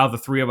difference in how the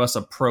three of us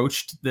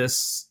approached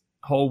this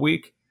whole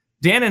week.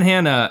 Dan and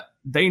Hannah,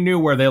 they knew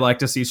where they like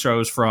to see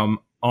shows from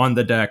on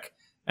the deck,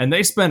 and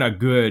they spent a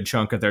good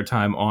chunk of their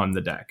time on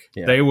the deck.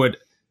 Yeah. They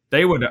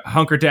would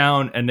hunker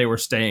down, and they were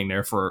staying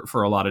there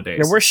for a lot of days.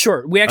 Yeah, we're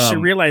short. We actually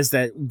realized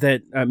that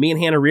me and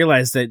Hannah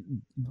realized that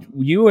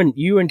you and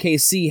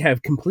KC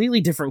have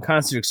completely different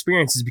concert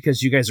experiences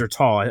because you guys are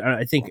tall.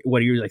 I think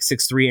you're like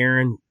 6'3",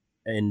 Aaron,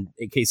 and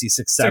KC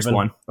 6'7".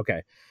 6'1".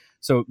 Okay,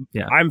 so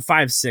yeah. I'm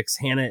 5'6",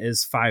 Hannah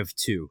is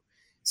 5'2".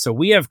 So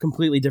we have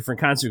completely different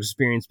concert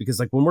experience because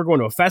like when we're going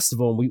to a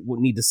festival and we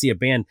need to see a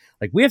band,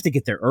 like we have to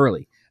get there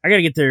early. I got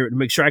to get there to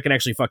make sure I can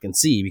actually fucking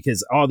see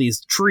because all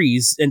these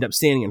trees end up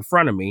standing in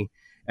front of me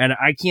and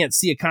I can't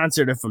see a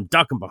concert if I'm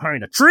ducking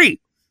behind a tree.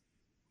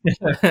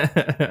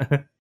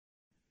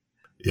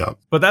 Yeah.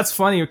 But that's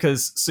funny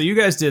because, so you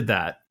guys did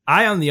that.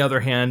 I, on the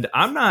other hand,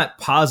 I'm not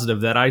positive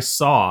that I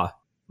saw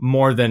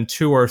more than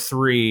 2 or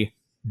 3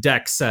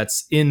 deck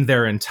sets in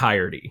their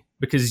entirety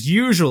because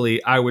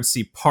usually I would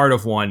see part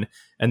of one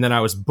and then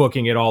I was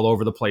booking it all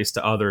over the place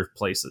to other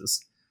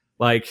places.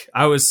 Like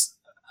I was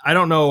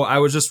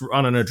just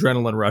on an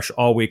adrenaline rush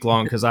all week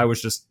long because I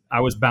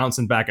was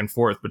bouncing back and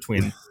forth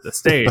between the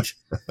stage,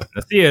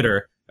 the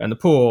theater, and the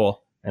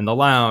pool, and the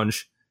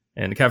lounge,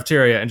 and the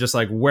cafeteria, and just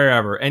like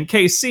wherever. And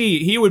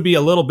KC, he would be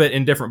a little bit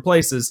in different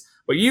places,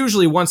 but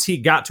usually once he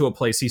got to a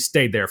place, he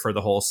stayed there for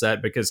the whole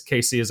set because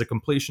KC is a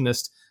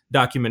completionist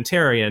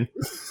documentarian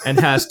and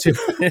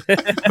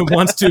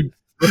wants to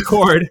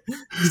record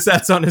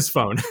sets on his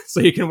phone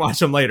so he can watch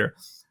them later.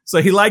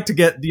 So he liked to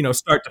get,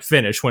 start to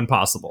finish when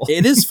possible.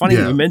 It is funny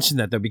that you mentioned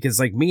that, though, because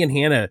like me and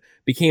Hannah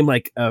became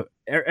like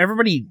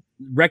everybody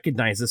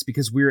recognized us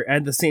because we were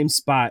at the same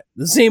spot,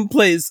 the same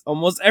place,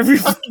 almost every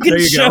fucking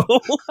show.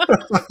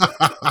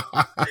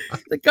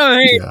 Like, oh,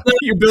 hey,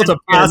 you built a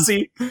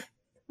posse,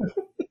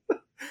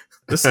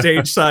 the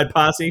stage side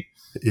posse.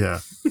 Yeah,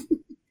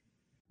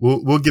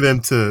 we'll get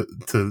into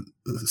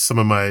some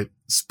of my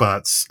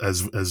spots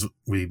as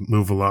we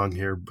move along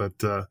here,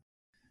 but.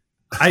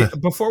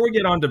 Before we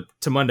get on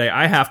to Monday,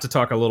 I have to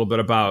talk a little bit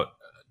about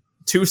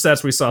 2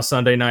 sets we saw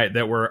Sunday night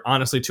that were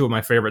honestly 2 of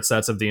my favorite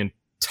sets of the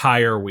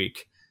entire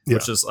week. Yeah.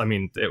 Which is, I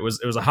mean, it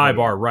was a high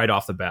bar right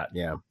off the bat.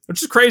 Yeah,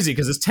 which is crazy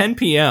because it's 10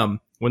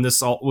 p.m. when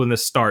this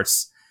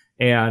starts,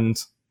 and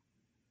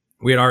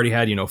we had already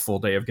had a full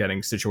day of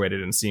getting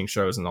situated and seeing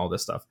shows and all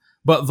this stuff.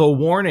 But The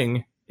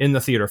Warning in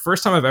the theater,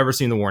 first time I've ever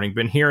seen The Warning.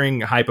 Been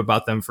hearing hype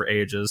about them for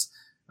ages.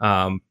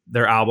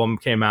 Their album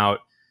came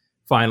out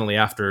finally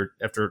after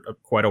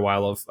quite a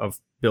while of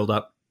build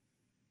up,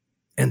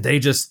 and they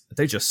just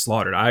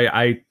slaughtered.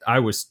 I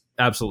was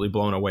absolutely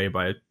blown away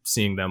by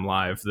seeing them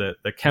live.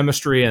 The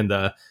chemistry and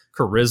the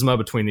charisma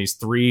between these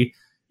 3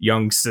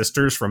 young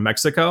sisters from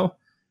Mexico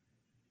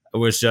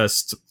was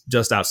just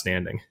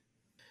outstanding.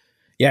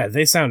 Yeah,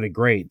 they sounded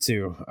great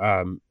too.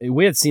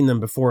 We had seen them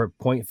before at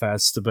Point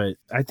Fest, but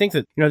I think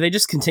that they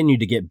just continue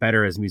to get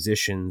better as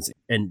musicians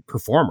and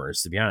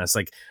performers. To be honest,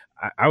 like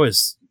I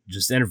was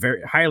just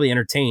very highly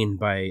entertained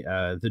by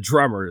the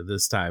drummer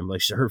this time.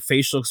 Like her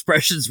facial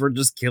expressions were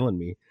just killing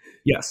me.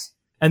 Yes.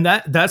 And I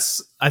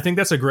think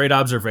that's a great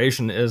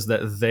observation, is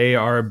that they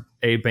are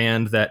a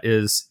band that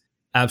is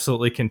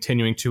absolutely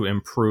continuing to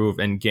improve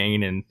and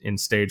gain in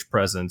stage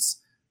presence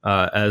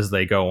as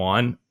they go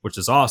on, which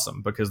is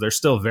awesome because they're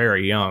still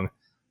very young.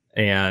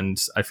 And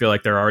I feel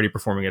like they're already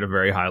performing at a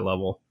very high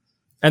level.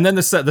 And then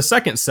the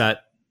second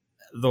set,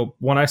 the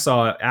one I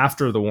saw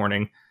after the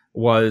warning,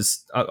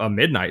 was a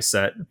midnight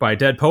set by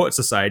Dead Poet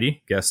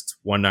Society, guest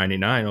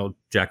 199, old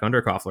Jack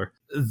Underkoffler.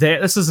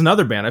 This is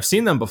another band. I've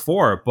seen them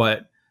before,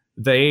 but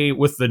they,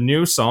 with the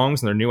new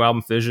songs and their new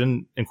album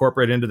Fission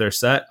incorporated into their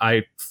set,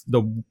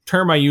 the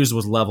term I used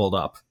was leveled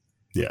up.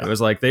 Yeah. It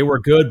was like they were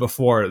good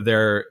before,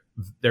 they're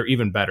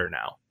even better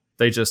now.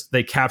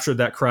 They captured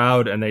that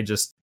crowd, and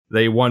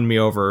they won me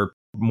over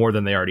more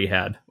than they already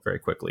had very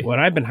quickly. Well,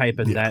 I've been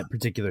hyping that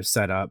particular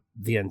setup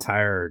the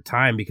entire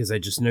time because I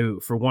just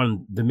knew, for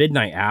one, the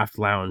Midnight Aft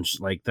Lounge,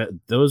 like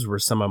those were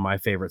some of my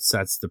favorite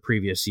sets the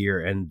previous year,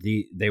 and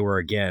they were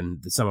again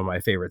some of my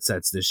favorite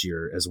sets this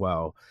year as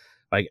well.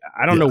 Like,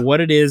 I don't know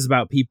what it is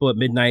about people at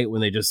midnight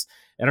when I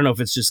don't know if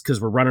it's just because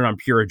we're running on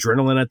pure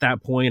adrenaline at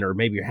that point, or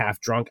maybe you're half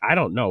drunk. I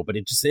don't know, but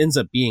it just ends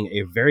up being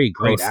a very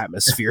great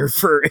atmosphere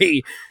for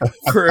a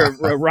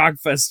rock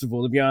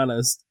festival, to be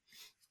honest.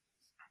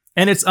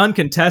 And it's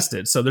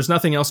uncontested, so there's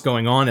nothing else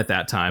going on at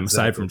that time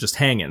aside from just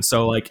hanging.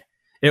 So like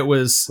it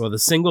was. Well, the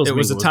singles. It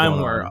was a time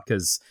where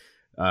because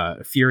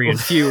Fury and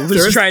Few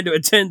was trying to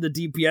attend the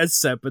DPS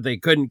set, but they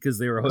couldn't because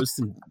they were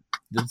hosting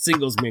the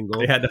singles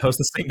mingle. They had to host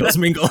the singles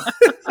mingle.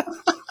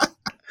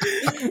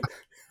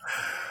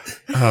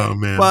 Oh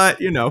man! But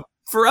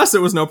for us, it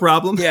was no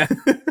problem. Yeah.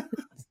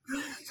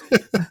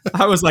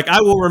 I was like,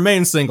 I will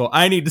remain single.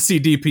 I need to see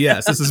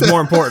DPS. This is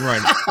more important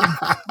right now.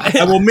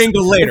 I will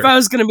mingle later. If I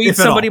was going to meet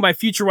somebody, my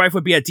future wife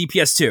would be at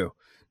DPS too.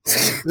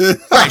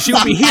 Right, she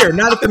would be here,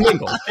 not at the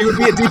mingle. She would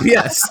be at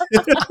DPS.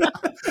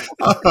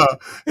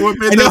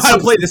 I know how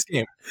to play this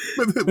game.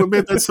 What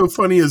made that so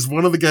funny is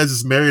one of the guys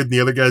is married and the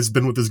other guy's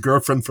been with his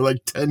girlfriend for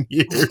like 10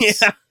 years.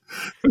 Yeah.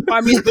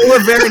 I mean, they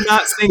were very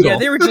not single. Yeah,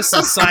 they were just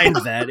assigned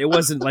that. It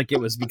wasn't like it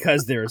was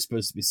because they were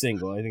supposed to be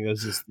single. I think it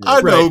was just. I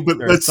know, but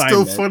that's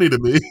still funny to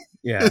me.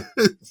 Yeah.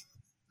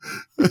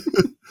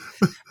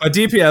 But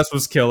DPS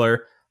was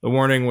killer. The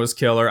warning was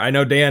killer. I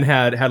know Dan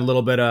had a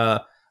little bit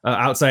of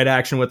outside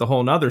action with a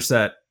whole nother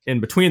set in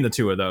between the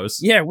two of those.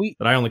 Yeah,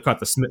 that I only caught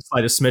the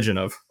slightest smidgen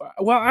of.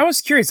 Well, I was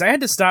curious. I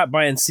had to stop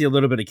by and see a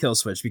little bit of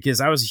Killswitch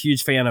because I was a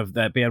huge fan of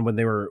that band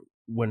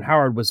when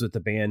Howard was with the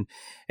band,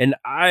 and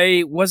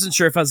I wasn't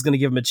sure if I was going to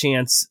give him a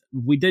chance.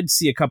 We did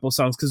see a couple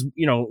songs because,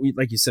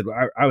 like you said,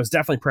 I was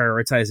definitely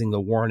prioritizing The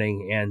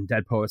Warning and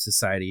Dead Poet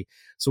Society.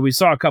 So we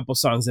saw a couple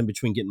songs in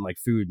between getting like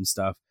food and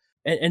stuff.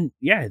 And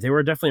yeah, they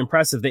were definitely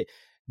impressive.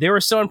 They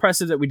were so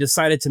impressive that we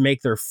decided to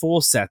make their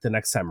full set the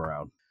next time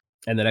around.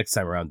 And the next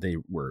time around, they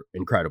were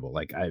incredible.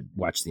 Like, I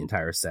watched the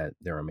entire set.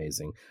 They're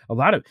amazing. A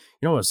lot of,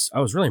 I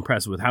was really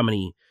impressed with how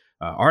many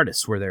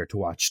artists were there to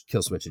watch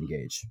Killswitch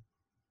engage.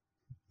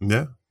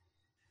 Yeah.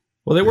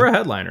 Well, they were a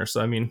headliner,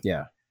 so I mean,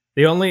 yeah.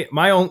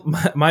 My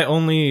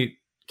only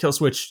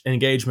Killswitch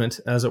engagement,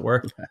 as it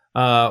were,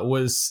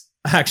 was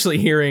actually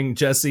hearing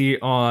Jesse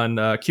on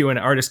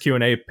artist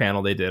Q&A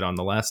panel they did on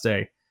the last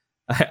day.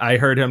 I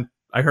heard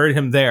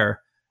him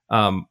there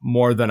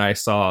more than I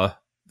saw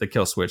the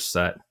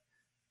Killswitch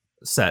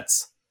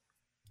sets.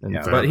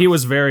 But he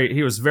was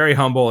very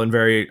humble and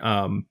very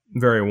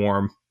very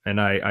warm,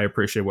 and I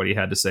appreciate what he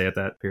had to say at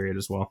that period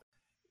as well.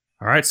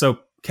 All right, so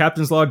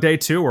Captain's Log Day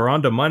 2, we're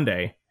on to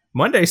Monday.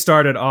 Monday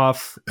started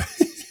off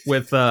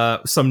with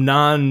some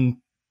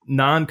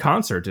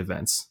non-concert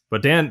events,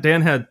 but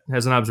Dan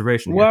has an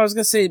observation. Well, I was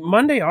gonna say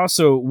Monday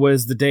also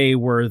was the day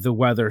where the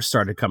weather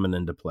started coming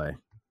into play.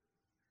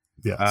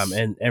 Yes.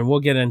 And we'll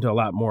get into a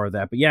lot more of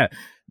that, but yeah,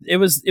 it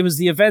was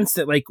the events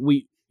that like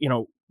we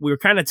were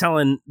kind of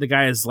telling the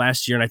guys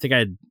last year, and I think I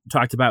had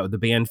talked about with the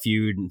band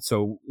feud, and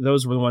so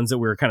those were the ones that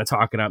we were kind of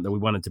talking about that we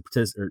wanted to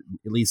participate, or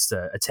at least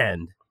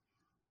attend,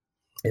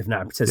 if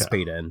not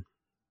participate in.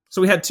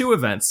 So we had two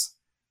events,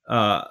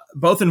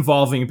 both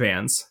involving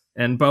bands,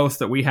 and both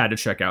that we had to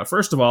check out.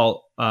 First of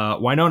all,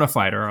 Winona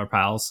Fighter, our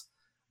pals,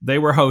 they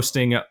were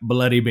hosting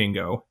Bloody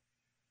Bingo.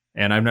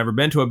 And I've never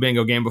been to a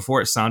bingo game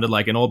before. It sounded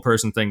like an old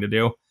person thing to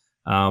do.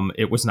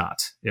 It was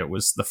not. It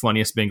was the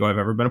funniest bingo I've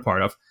ever been a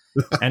part of.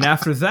 And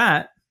after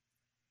that,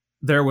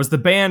 there was the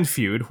band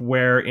feud,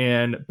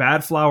 wherein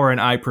Bad Flower and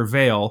I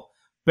Prevail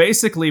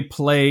basically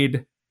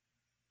played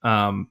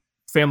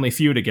Family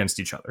Feud against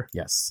each other.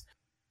 Yes.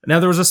 Now,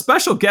 there was a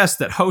special guest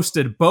that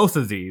hosted both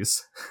of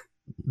these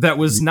that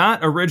was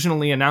not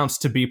originally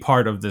announced to be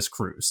part of this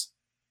cruise.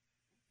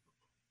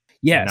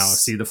 Yes. And now I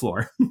see the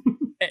floor.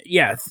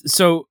 Yeah.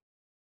 So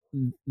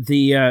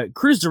the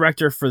cruise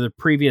director for the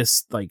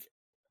previous, like,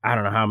 I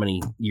don't know how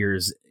many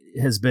years,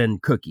 has been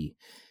Cookie.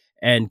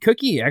 And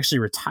Cookie actually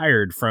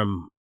retired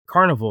from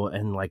Carnival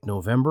in like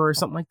November or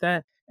something like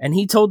that. And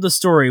he told the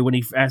story when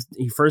he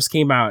first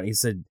came out. He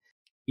said,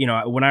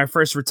 when I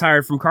first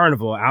retired from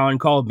Carnival, Alan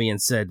called me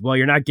and said, well,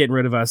 you're not getting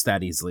rid of us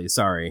that easily.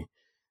 Sorry.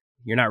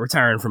 You're not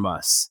retiring from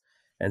us.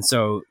 And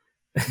so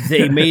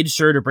they made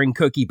sure to bring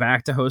Cookie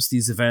back to host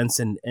these events.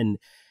 And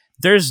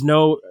there's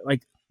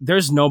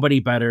nobody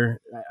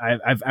better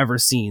I've ever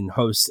seen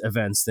host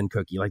events than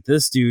Cookie. Like,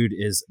 this dude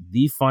is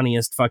the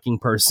funniest fucking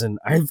person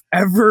I've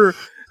ever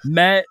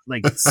met,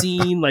 like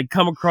seen, like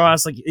come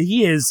across. Like,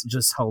 he is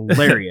just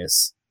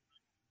hilarious.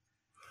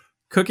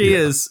 Cookie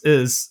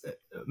is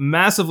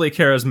massively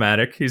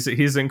charismatic.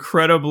 He's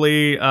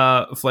incredibly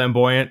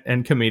flamboyant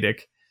and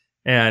comedic,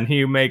 and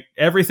he make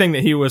everything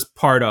that he was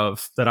part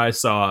of that I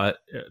saw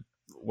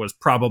was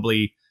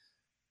probably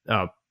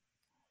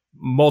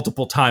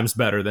multiple times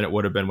better than it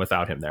would have been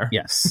without him there.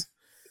 Yes,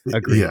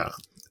 agreed. Yeah,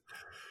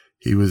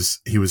 he was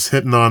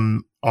hitting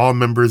on all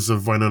members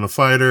of Winona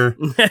Fighter.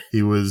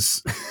 he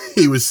was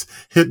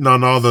hitting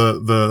on all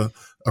the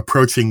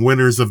approaching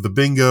winners of the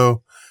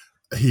bingo.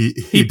 He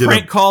did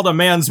prank called a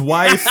man's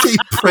wife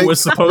who was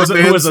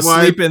supposedly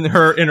asleep in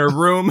her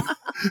room.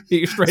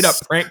 He straight up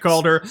prank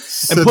called her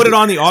and put it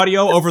on the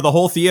audio over the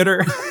whole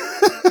theater.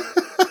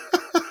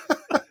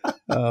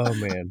 Oh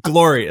man,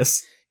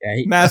 glorious!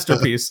 Yeah,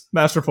 masterpiece,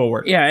 masterful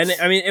work. Yeah, and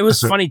I mean, it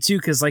was funny too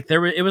because like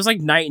it was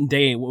like night and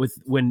day with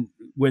when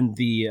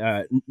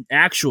the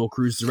actual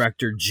cruise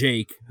director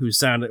Jake,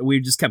 we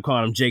just kept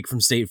calling him Jake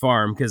from State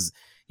Farm because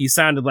he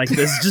sounded like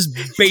this just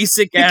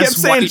basic ass. He kept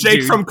saying Jake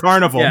dude. From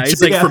Carnival. Yeah, he's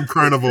Jake like from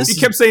Carnival. He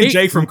kept saying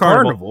Jake from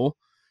Carnival.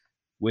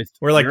 We're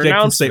like Jake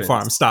from State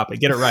Farm. Stop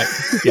it. Get it right.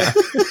 Yeah.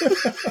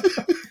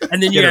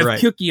 And then you have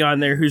Cookie on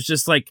there who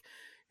just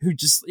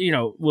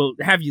will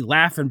have you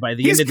laughing by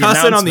the end of the announcement.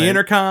 He's cussing on the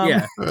intercom.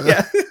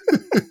 Yeah.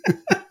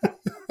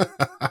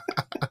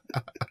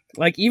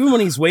 Like, even when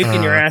he's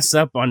waking your ass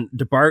up on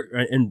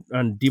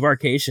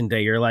debarkation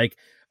day, you're like,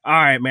 all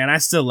right, man, I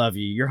still love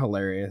you. You're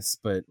hilarious,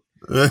 but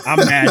I'm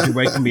mad you're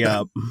waking me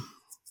up.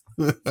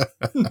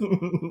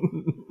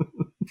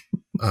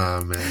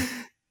 Oh man.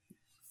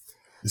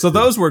 So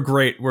those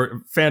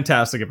were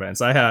fantastic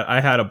events.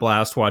 I had a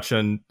blast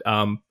watching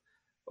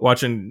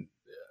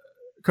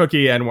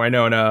Cookie and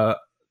Winona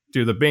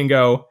do the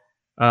bingo,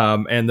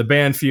 and the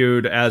band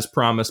feud, as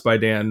promised by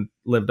Dan,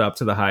 lived up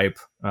to the hype.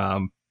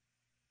 Yeah,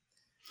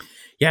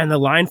 and the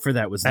line for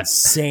that was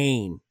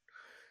insane.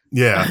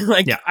 Yeah.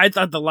 I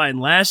thought the line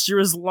last year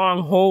was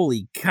long.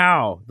 Holy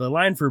cow. The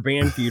line for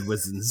band feud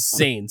was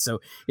insane. So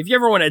if you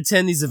ever want to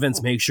attend these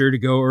events, make sure to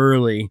go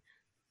early.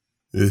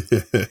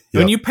 Yep.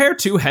 When you pair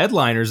two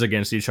headliners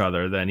against each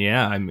other, then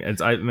I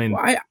mean,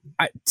 well,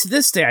 I to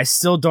this day I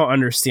still don't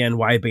understand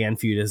why Band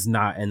Feud is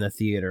not in the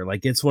theater.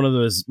 Like, it's one of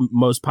those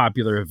most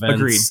popular events.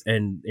 Agreed.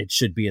 And it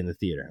should be in the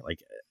theater.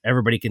 Like,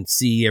 everybody can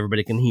see,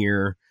 everybody can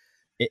hear.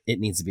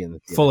 It needs to be in the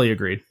theater. Fully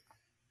agreed.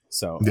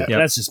 So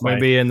that's just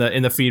maybe in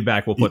the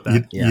feedback we'll put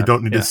that. You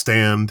don't need to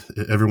stand.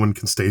 Everyone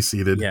can stay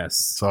seated.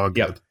 Yes, it's all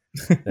good.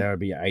 That would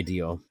be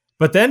ideal.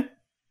 But then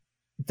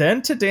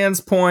to Dan's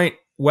point,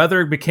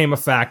 weather became a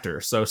factor.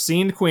 So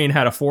Scene Queen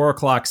had a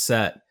 4:00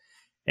 set,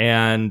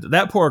 and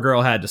that poor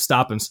girl had to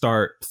stop and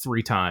start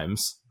 3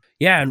 times.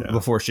 Yeah,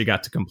 before she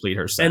got to complete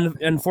her set. And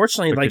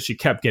unfortunately, because she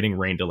kept getting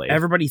rain delayed.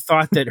 Everybody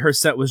thought that her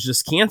set was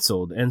just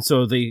canceled, and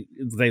so they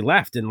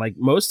left. And like,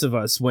 most of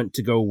us went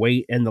to go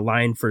wait in the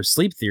line for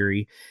Sleep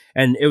Theory,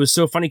 and it was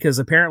so funny because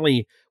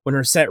apparently when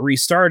her set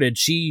restarted,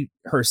 she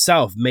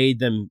herself made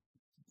them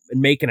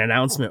make an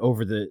announcement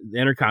over the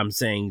intercom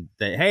saying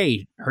that,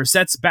 hey, her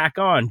set's back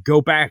on,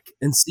 go back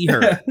and see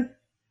her.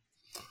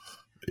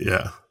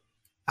 Yeah.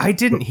 I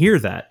didn't hear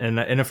that, and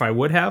if I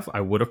would have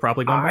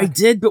probably gone back. I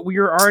did, but we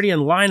were already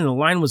in line, and the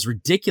line was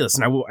ridiculous,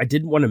 and I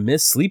didn't want to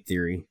miss Sleep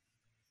Theory.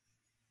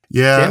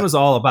 Yeah, Dan was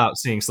all about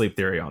seeing Sleep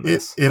Theory on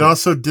this. It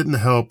also didn't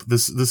help.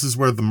 This is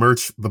where the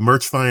merch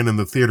line and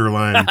the theater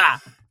line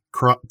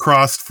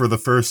crossed for the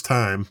first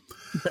time,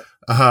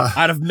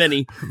 out of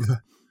many.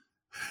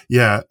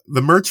 Yeah,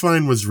 the merch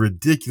line was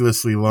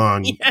ridiculously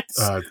long. Yes.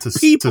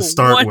 To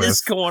start with. What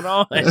is going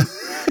on?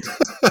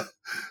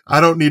 I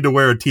don't need to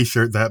wear a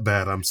t-shirt that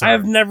bad. I'm sorry.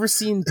 I've never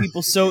seen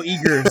people so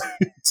eager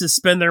to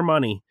spend their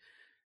money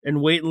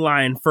and wait in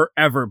line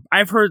forever.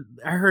 I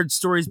heard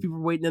stories of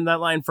people waiting in that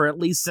line for at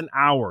least an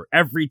hour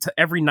every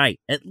night,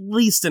 at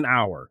least an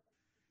hour.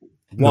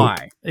 Why?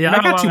 Nope. Yeah,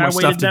 I got too much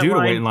stuff to do to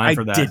wait in line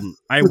for that. I didn't.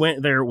 I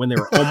went there when they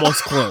were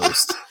almost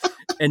closed,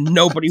 and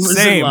nobody was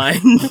in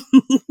line.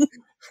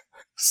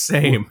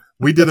 Same.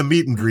 We did a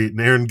meet and greet,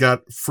 and Aaron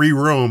got free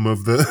roam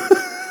of the.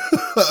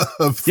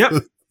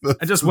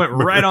 I just went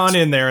right on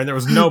in there, and there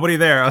was nobody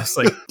there. I was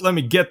like, let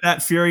me get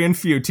that Fury and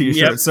Feud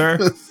t-shirt, sir.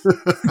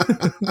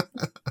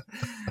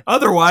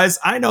 Otherwise,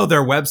 I know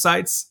their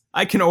websites.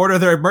 I can order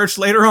their merch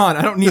later on.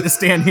 I don't need to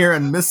stand here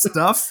and miss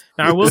stuff.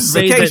 Now, I will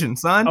say vacation, that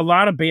son. A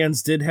lot of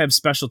bands did have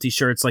specialty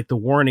shirts. Like The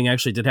Warning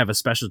actually did have a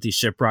specialty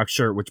Shiprocked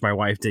shirt, which my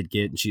wife did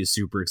get, and she is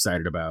super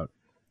excited about.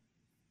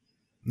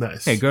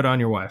 Nice. Hey, good on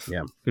your wife.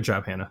 Yeah. Good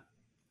job, Hannah.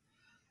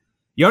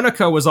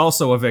 Yonika was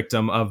also a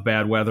victim of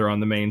bad weather on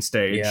the main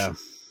stage. Yeah.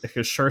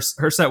 Because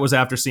her set was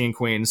after Seeing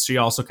Queens. She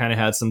also kind of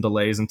had some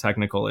delays and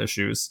technical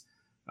issues.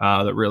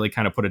 that really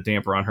kind of put a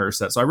damper on her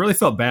set. So I really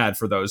felt bad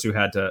for those who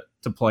had to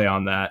play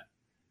on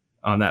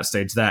that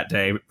stage that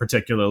day,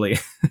 particularly.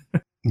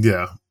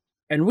 Yeah.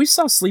 And we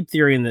saw Sleep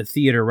Theory in the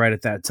theater right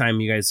at that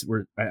time. You guys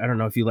were, I don't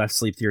know if you left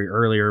Sleep Theory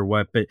earlier or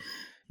what, but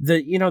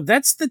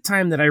that's the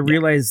time that I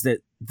realized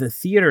that the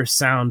theater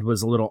sound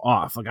was a little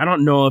off. Like, I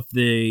don't know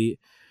if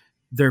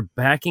their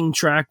backing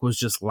track was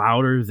just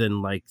louder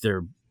than like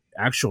their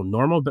actual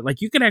normal, but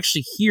like you could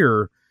actually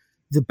hear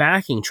the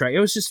backing track. It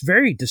was just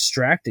very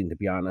distracting, to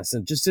be honest,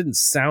 and just didn't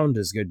sound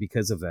as good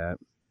because of that.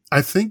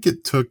 I think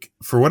it took,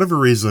 for whatever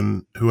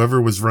reason,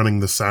 whoever was running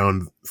the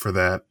sound for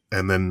that,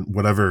 and then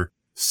whatever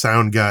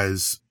sound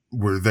guys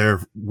were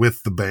there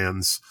with the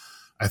bands,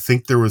 I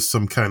think there was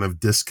some kind of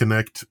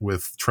disconnect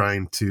with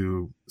trying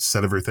to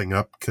set everything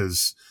up,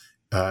 because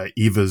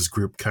Eva's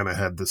group kind of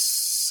had the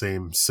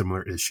same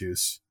similar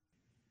issues.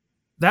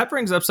 That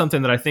brings up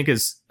something that I think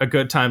is a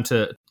good time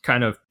to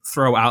kind of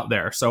throw out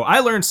there. So I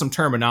learned some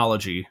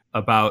terminology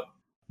about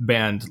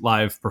band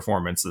live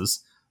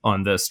performances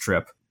on this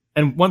trip.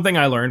 And one thing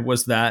I learned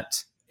was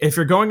that if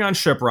you're going on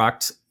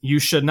Shiprocked, you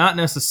should not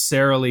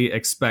necessarily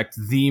expect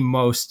the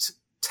most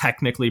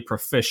technically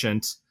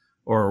proficient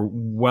or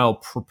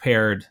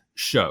well-prepared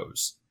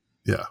shows.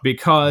 Yeah.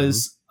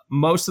 Because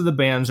most of the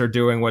bands are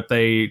doing what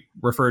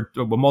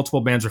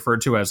multiple bands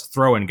referred to as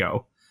throw and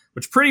go,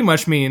 which pretty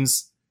much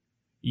means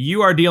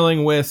you are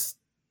dealing with,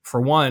 for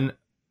one,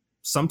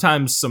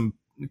 sometimes some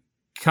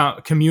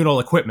communal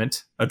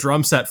equipment. A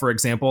drum set, for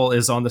example,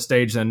 is on the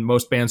stage, and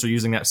most bands are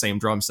using that same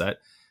drum set.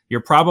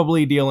 You're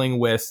probably dealing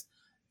with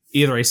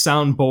either a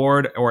sound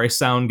board or a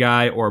sound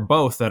guy or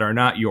both that are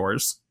not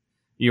yours.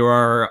 You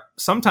are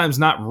sometimes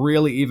not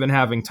really even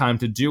having time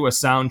to do a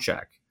sound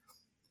check.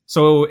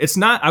 So it's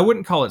not, I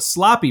wouldn't call it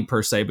sloppy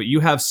per se, but you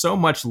have so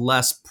much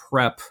less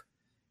prep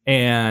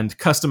and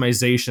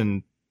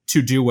customization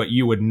to do what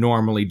you would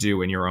normally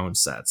do in your own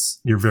sets.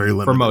 You're very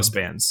limited. For most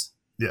bands.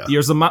 Yeah.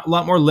 There's a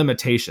lot more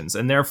limitations,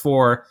 and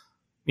therefore,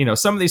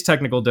 some of these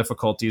technical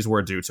difficulties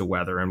were due to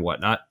weather and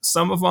whatnot.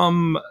 Some of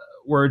them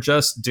were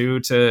just due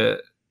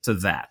to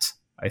that,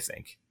 I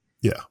think.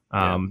 Yeah.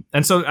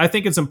 And so I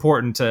think it's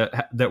important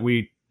that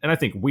we, and I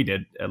think we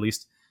did at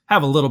least,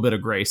 have a little bit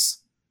of grace.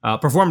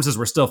 Performances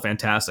were still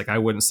fantastic. I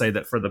wouldn't say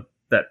that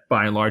that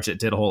by and large it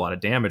did a whole lot of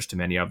damage to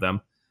many of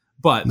them,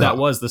 but that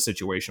was the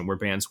situation where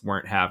bands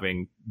weren't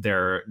having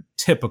their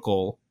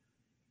typical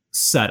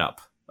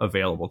setup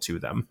available to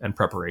them and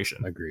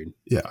preparation. Agreed.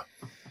 Yeah.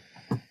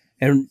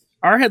 And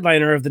our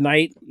headliner of the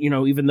night,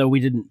 even though we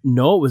didn't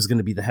know it was going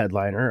to be the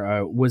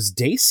headliner, was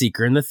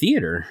Dayseeker in the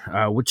theater,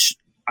 which,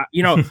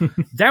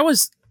 that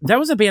was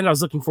a band I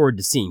was looking forward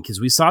to seeing, because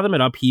we saw them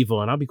at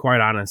Upheaval, and I'll be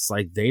quite honest,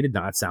 like, they did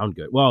not sound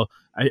good. Well,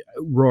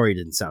 Rory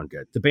didn't sound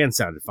good. The band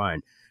sounded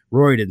fine.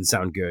 Rory didn't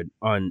sound good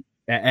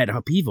at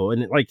Upheaval,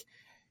 and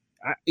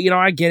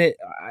I get it.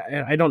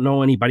 I don't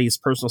know anybody's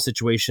personal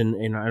situation,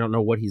 and I don't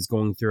know what he's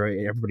going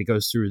through. Everybody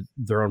goes through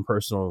their own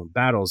personal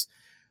battles.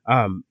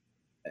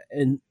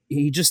 And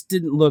he just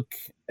didn't look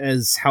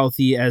as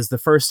healthy as the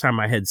first time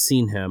I had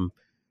seen him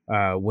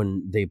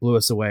when they blew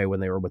us away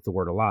when they were with the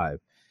Word Alive.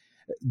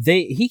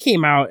 He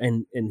came out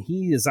and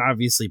he is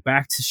obviously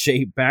back to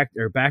shape, back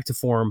to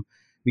form,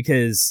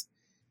 because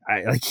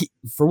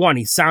for one,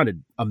 he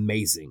sounded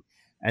amazing.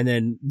 And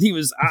then he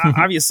was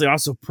obviously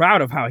also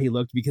proud of how he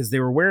looked, because they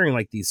were wearing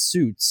like these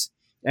suits.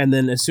 And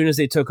then as soon as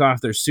they took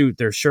off their suit,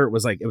 their shirt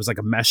was it was like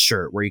a mesh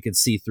shirt where you could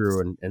see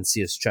through and see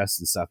his chest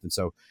and stuff. And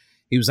so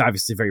he was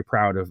obviously very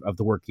proud of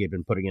the work he had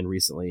been putting in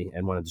recently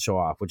and wanted to show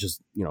off, which is,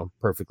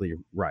 perfectly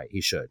right.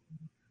 He should.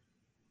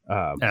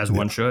 As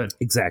one should.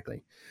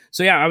 Exactly.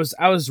 So yeah,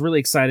 I was really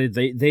excited.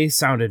 They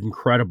sounded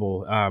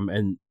incredible.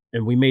 And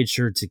we made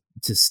sure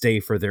to stay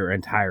for their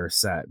entire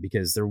set,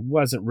 because there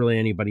wasn't really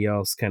anybody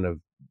else kind of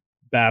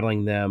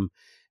battling them,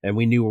 and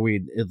we knew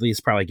we'd at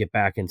least probably get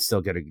back and still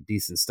get a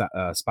decent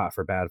spot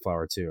for Bad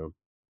Flower too.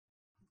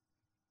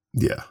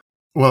 Yeah.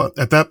 Well,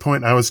 at that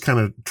point, I was kind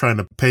of trying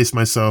to pace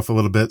myself a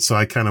little bit, so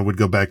I kind of would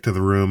go back to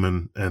the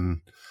room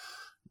and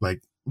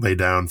like lay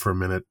down for a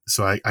minute.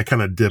 So I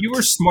kind of dipped. You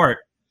were smart.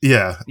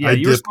 Yeah. Yeah,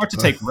 you were smart to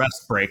take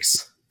rest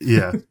breaks.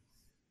 Yeah.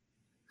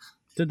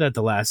 Did that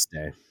the last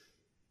day.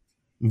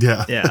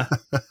 Yeah. Yeah.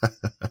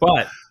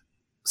 But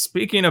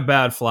speaking of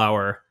Bad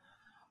Flower,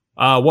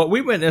 what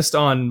we witnessed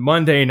on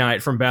Monday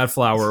night from Bad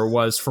Flower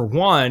was, for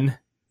one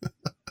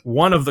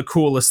of the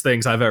coolest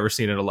things I've ever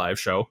seen at a live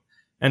show.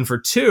 And for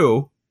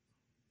two,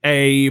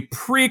 a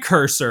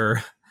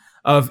precursor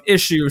of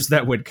issues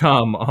that would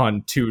come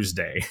on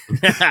Tuesday.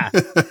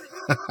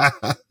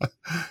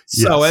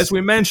 So, as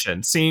we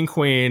mentioned, Scene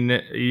Queen,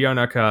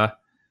 Yonaka,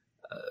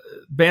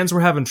 bands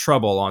were having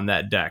trouble on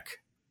that deck.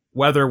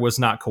 Weather was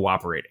not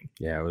cooperating.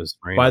 Yeah, it was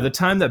raining. By the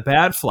time that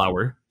Bad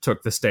Flower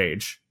took the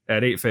stage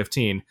at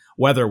 8:15,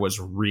 weather was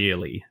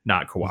really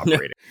not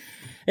cooperating.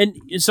 And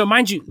so,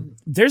 mind you,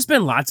 there's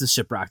been lots of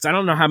Shiprocked. I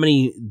don't know how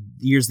many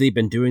years they've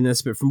been doing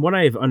this, but from what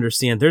I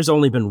understand, there's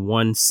only been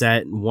one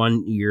set,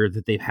 1 year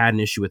that they've had an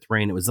issue with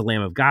rain. It was the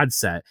Lamb of God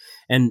set.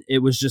 And it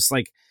was just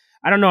like,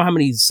 I don't know how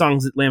many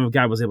songs that Lamb of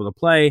God was able to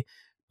play,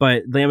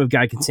 But the Lamb of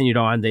God continued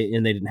on. They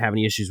didn't have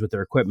any issues with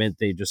their equipment.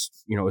 They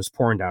just, it was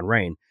pouring down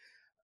rain.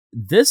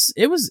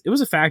 It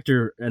was a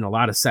factor in a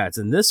lot of sets,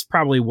 and this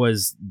probably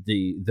was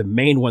the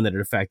main one that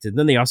it affected.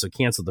 Then they also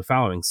canceled the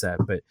following set,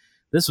 but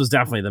this was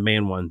definitely the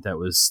main one that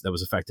was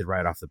affected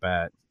right off the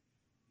bat.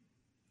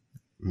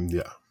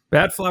 Yeah.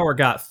 Bad Flower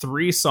got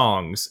 3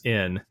 songs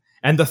in,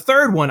 and the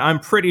third one, I'm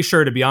pretty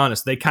sure, to be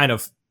honest, they kind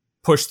of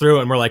pushed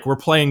through and were like, we're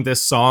playing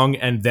this song,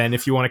 and then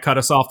if you want to cut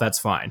us off, that's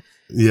fine.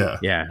 Yeah.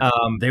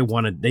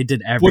 They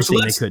did everything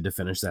they could to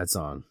finish that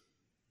song.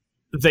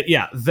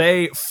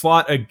 They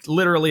fought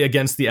literally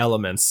against the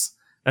elements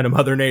and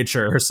Mother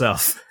Nature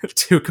herself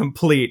to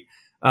complete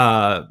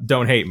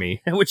Don't Hate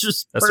Me. Which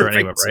was That's perfect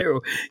name, right?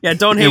 too. Yeah,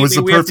 Don't Hate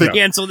Me. We have to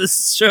cancel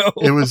this show.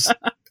 It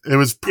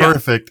was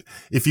perfect.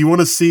 Yeah. If you want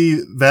to see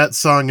that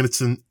song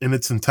in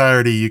its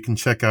entirety, you can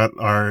check out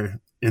our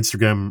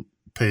Instagram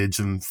page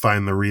and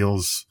find the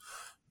reels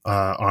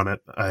on it.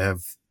 I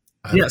have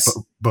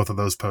both of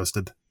those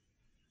posted.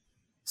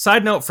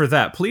 Side note for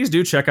that, please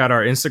do check out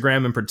our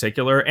Instagram in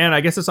particular, and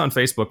I guess it's on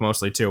Facebook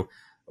mostly too.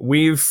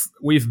 We've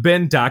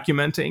been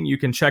documenting. You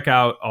can check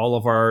out all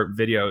of our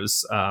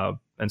videos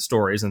and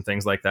stories and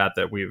things like that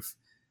we've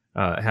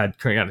had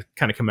kind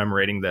of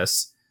commemorating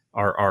this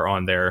are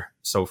on there.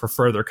 So for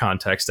further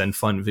context and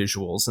fun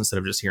visuals instead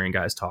of just hearing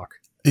guys talk.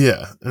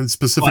 Yeah, and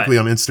specifically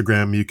on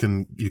Instagram,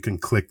 you can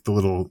click the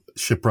little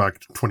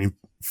Shiprocked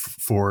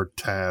 24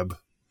 tab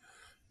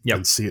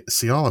and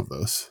see all of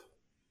those.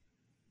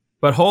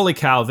 But holy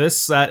cow, this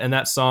set and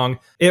that song,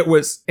 it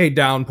was a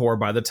downpour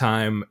by the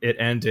time it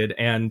ended.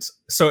 And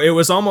so it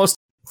was almost,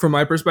 from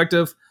my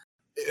perspective,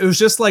 it was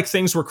just like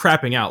things were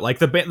crapping out. Like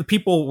the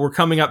people were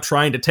coming up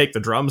trying to take the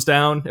drums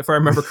down, if I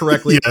remember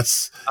correctly.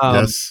 Yes.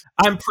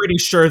 I'm pretty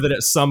sure that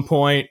at some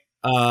point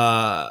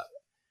the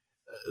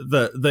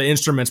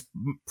instruments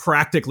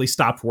practically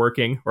stopped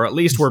working, or at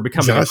least were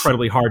becoming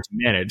incredibly hard to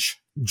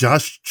manage.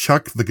 Josh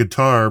chucked the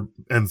guitar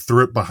and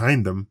threw it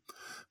behind him.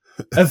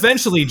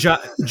 Eventually,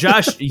 Josh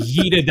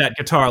yeeted that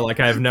guitar like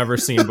I've never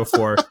seen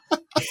before.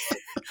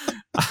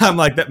 I'm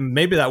like, that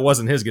maybe that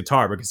wasn't his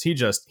guitar, because he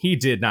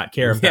did not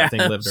care if that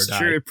thing lived or died.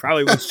 True, it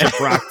probably was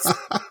Shiprocked.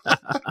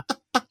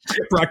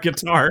 Shiprocked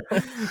guitar,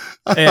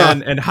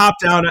 and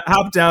hopped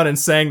down and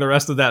sang the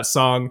rest of that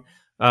song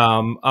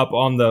up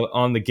on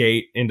the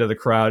gate into the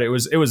crowd. It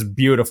was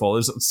beautiful. It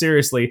was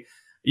seriously.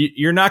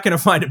 You're not going to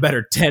find a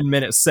better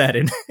 10-minute set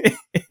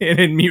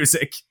in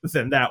music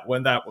than that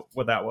what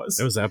that was.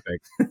 It was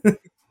epic.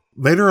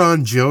 Later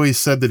on, Joey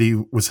said that he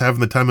was having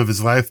the time of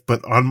his life,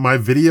 but on my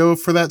video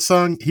for that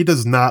song, he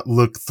does not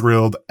look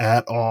thrilled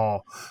at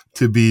all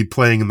to be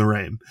playing in the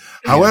rain.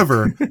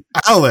 However,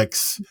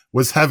 Alex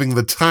was having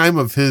the time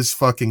of his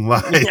fucking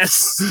life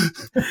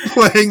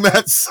playing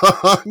that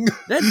song.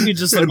 That dude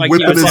just looked like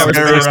he was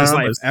having his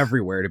life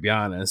everywhere, to be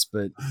honest.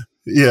 But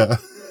yeah,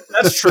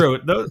 that's true.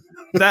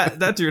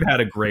 That dude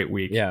had a great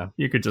week. Yeah,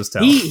 you could just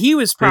tell. He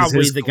was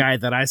probably the guy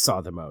that I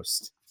saw the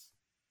most.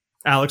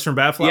 Alex from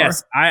Bad Flower?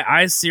 Yes,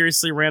 I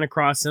seriously ran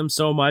across him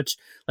so much.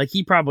 Like,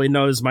 he probably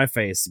knows my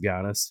face, to be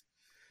honest.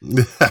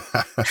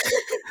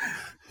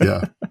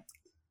 Yeah.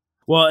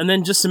 Well, and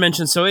then just to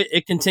mention, so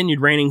it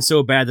continued raining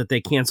so bad that they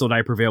canceled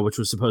I Prevail, which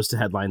was supposed to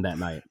headline that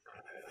night.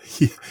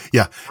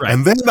 Yeah. Right.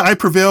 And then I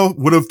Prevail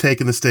would have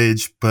taken the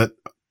stage, but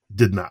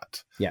did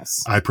not.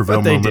 Yes. I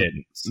Prevail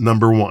moment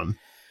number 1.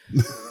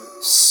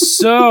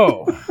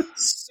 So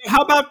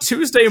how about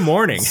Tuesday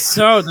morning?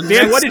 So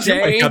Dan, what did you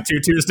wake up to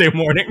Tuesday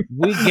morning?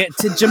 We get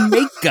to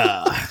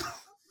Jamaica.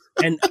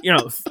 And,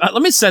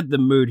 let me set the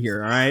mood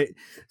here, all right?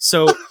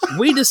 So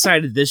we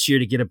decided this year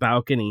to get a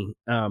balcony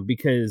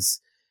because,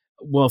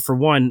 well, for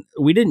one,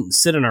 we didn't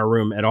sit in our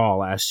room at all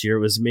last year.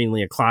 It was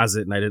mainly a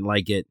closet, and I didn't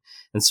like it.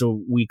 And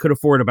so we could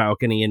afford a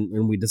balcony,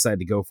 and we decided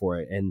to go for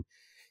it. And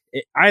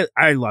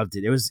I loved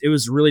it. It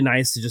was really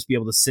nice to just be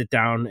able to sit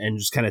down and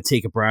just kind of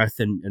take a breath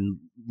and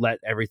let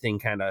everything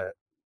kind of,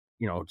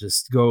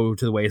 just go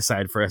to the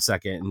wayside for a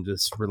second and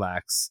just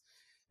relax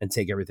and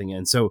take everything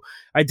in. So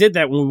I did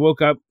that when we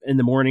woke up in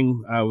the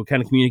morning. We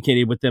kind of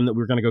communicated with them that we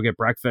were going to go get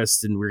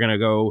breakfast, and we we're going to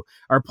go.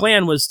 Our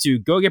plan was to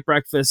go get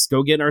breakfast,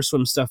 go get our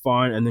swim stuff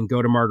on, and then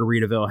go to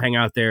Margaritaville, hang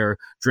out there,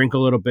 drink a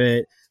little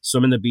bit,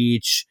 swim in the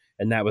beach,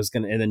 and that was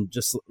and then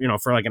just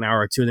for like an hour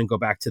or two, and then go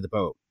back to the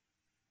boat.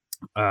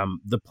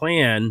 The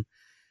plan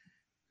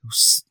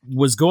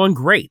was going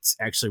great.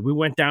 Actually, we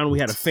went down. We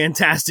had a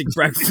fantastic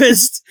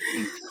breakfast.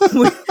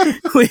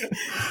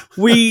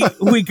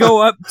 we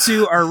go up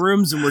to our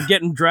rooms and we're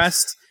getting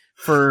dressed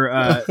for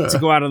to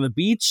go out on the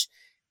beach.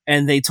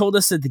 And they told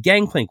us that the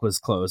gangplank was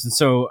closed, and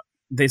so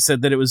they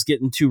said that it was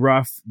getting too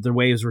rough. The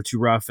waves were too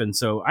rough, and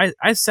so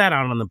I sat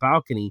out on the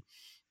balcony.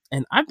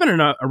 And I've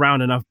been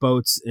around enough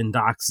boats and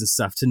docks and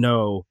stuff to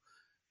know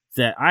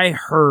that I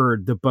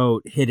heard the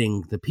boat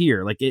hitting the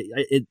pier. Like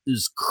it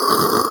is,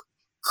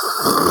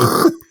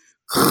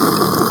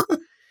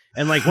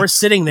 and like we're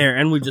sitting there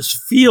and we just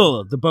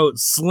feel the boat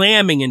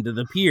slamming into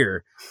the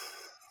pier.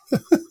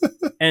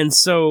 And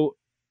so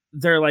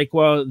they're like,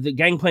 well, the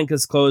gangplank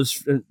is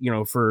closed,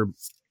 for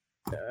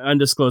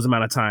undisclosed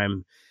amount of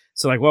time.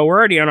 So like, well, we're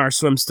already on our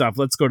swim stuff.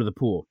 Let's go to the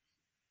pool.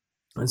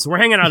 And so we're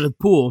hanging out at the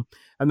pool,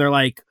 and they're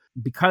like,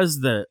 because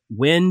the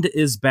wind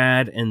is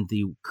bad and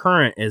the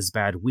current is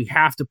bad, we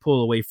have to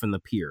pull away from the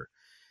pier.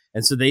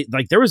 And so they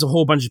like, there was a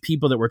whole bunch of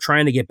people that were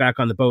trying to get back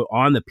on the boat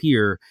on the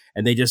pier,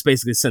 and they just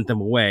basically sent them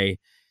away.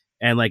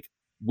 And like,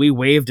 we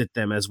waved at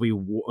them as we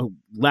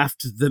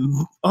left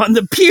them on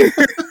the pier.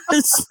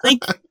 It's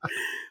like,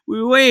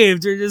 we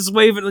waved or just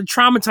waving, like,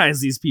 traumatized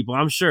these people,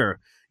 I'm sure.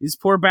 These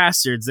poor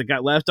bastards that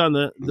got left on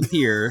the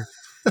pier.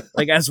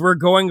 Like, as we're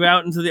going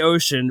out into the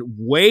ocean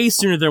way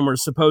sooner than we're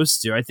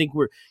supposed to. I think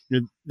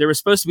they were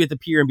supposed to be at the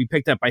pier and be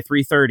picked up by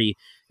 3:30.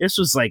 This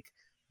was like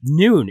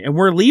noon, and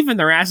we're leaving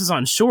their asses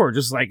on shore,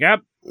 just like,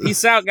 up,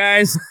 peace out,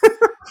 guys.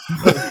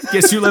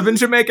 Guess you live in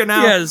Jamaica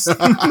now. Yes.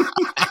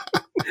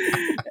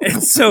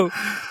 And so,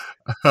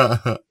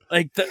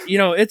 like,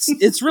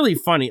 it's really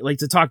funny, like,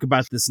 to talk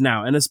about this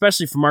now, and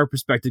especially from our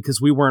perspective, because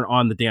we weren't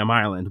on the damn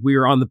island. We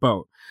were on the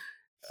boat.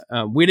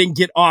 We didn't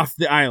get off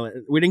the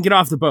island. We didn't get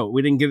off the boat.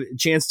 We didn't get a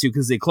chance to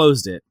because they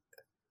closed it.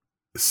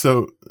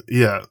 So,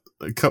 yeah,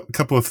 a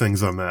couple of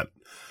things on that.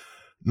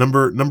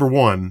 Number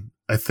one,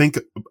 I think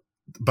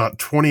about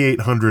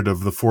 2,800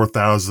 of the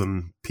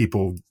 4,000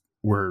 people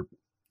were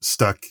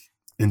stuck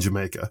in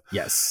Jamaica.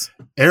 Yes.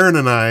 Aaron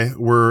and I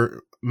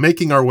were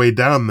making our way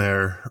down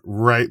there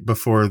right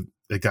before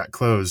it got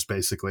closed,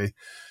 basically.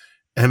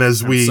 And I'm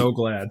so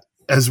glad.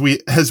 As we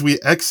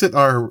exit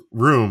our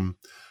room,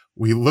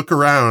 we look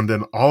around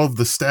and all of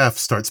the staff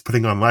starts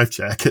putting on life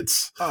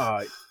jackets.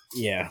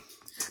 Yeah.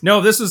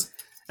 No, this was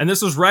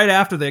right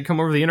after they had come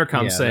over the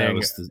intercom saying,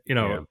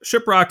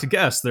 Shiprocked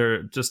guests.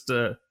 They're just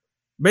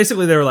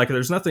basically they were like,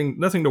 there's nothing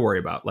to worry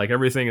about. Like,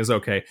 everything is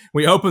okay.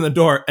 We open the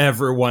door,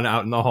 everyone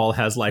out in the hall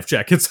has life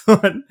jackets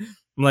on.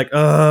 I'm like,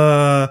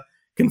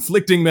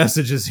 conflicting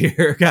messages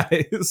here,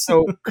 guys.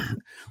 So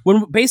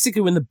when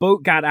the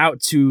boat got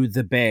out to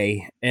the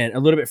bay and a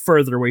little bit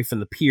further away from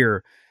the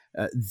pier,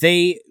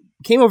 they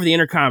came over the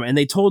intercom and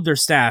they told their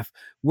staff,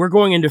 we're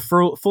going into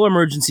full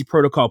emergency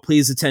protocol.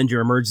 Please attend your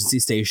emergency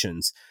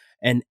stations.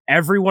 And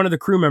every one of the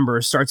crew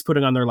members starts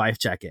putting on their life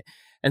jacket.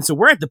 And so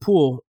we're at the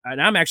pool, and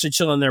I'm actually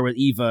chilling there with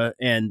Eva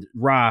and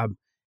Rob.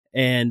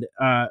 And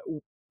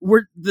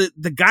we're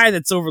the guy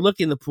that's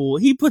overlooking the pool.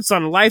 He puts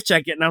on a life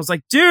jacket, and I was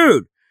like,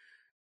 dude,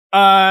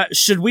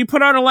 should we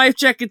put on a life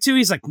jacket too?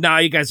 He's like, nah,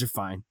 you guys are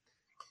fine.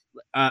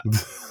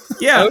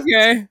 Yeah.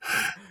 Okay.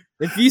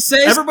 If you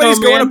say everybody's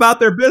so, going man. about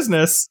their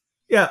business.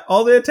 Yeah,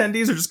 all the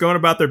attendees are just going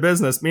about their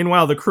business.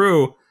 Meanwhile, the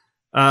crew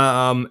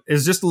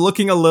is just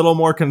looking a little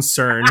more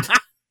concerned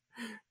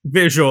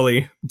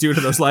visually due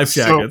to those life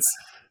jackets.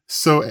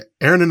 So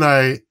Aaron and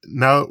I,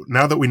 now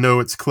that we know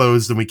it's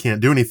closed and we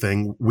can't do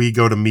anything, we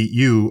go to meet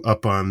you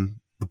up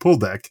on the pool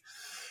deck.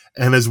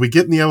 And as we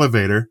get in the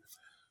elevator,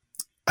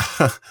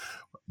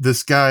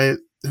 this guy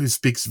who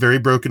speaks very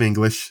broken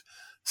English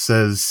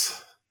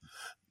says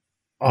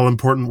all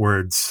important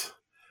words.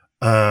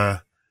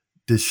 The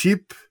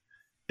ship,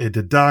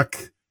 the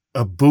dock,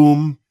 a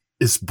boom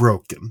is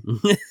broken.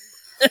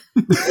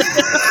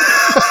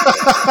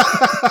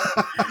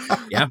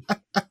 Yeah,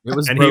 it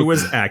was, and broken. He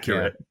was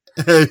accurate.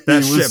 Yeah.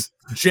 That ship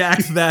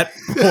jacked that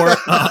port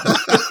up.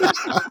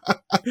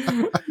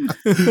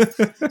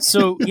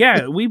 So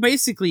yeah, we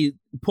basically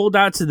pulled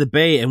out to the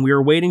bay, and we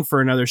were waiting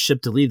for another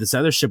ship to leave. This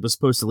other ship was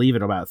supposed to leave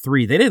at about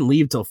 3. They didn't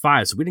leave till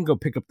 5, so we didn't go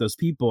pick up those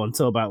people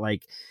until about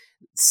like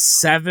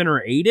 7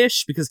 or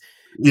 8ish, because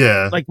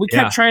like we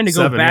kept trying to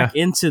go 7, back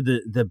into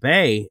the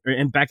bay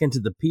and back into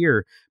the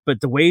pier, but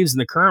the waves and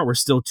the current were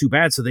still too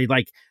bad, so they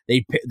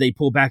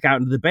pulled back out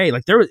into the bay.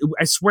 Like,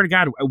 I swear to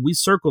God, we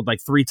circled like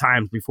 3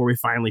 times before we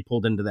finally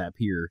pulled into that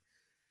pier.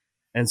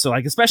 And so,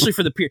 like, especially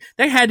for the pier,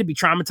 that had to be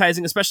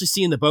traumatizing, especially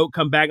seeing the boat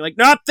come back, like,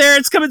 no, there,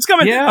 it's coming.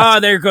 Yeah. Oh,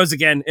 there it goes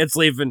again. It's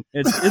leaving.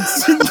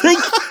 It's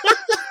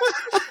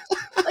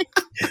like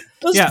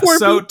those poor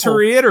people. To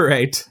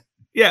reiterate,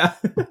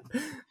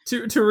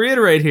 to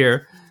reiterate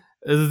here,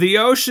 the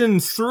ocean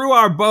threw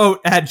our boat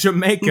at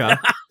Jamaica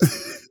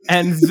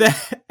and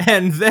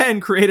then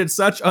created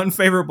such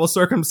unfavorable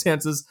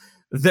circumstances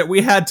that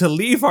we had to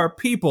leave our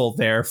people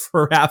there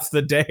for half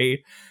the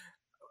day.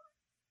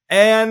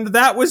 And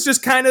that was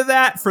just kind of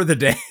that for the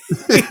day.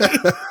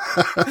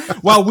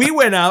 While we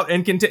went out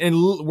and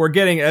we're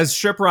getting as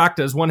shipwrecked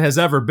as one has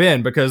ever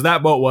been, because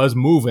that boat was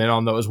moving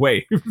on those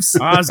waves.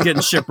 I was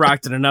getting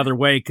shipwrecked in another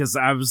way because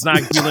I was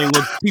not dealing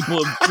with people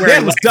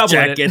wearing life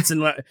jackets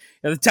and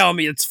telling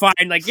me it's fine.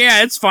 Like,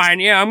 yeah, it's fine.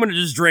 Yeah, I'm going to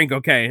just drink.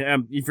 Okay.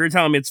 If you're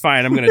telling me it's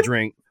fine, I'm going to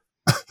drink.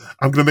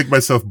 I'm going to make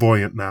myself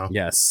buoyant now.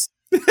 Yes.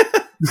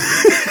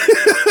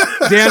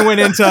 Dan went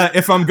into,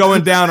 if I'm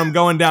going down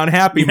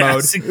happy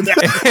mode.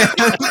 Exactly.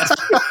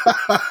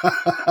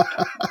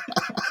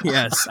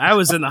 Yes, I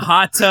was in the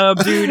hot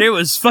tub, dude. It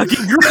was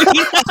fucking great.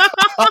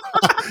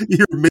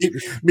 You're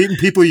meeting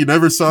people you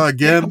never saw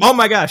again. Oh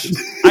my gosh.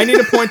 I need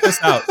to point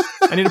this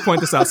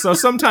out. So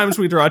sometimes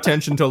we draw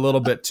attention to a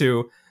little bit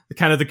to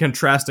the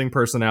contrasting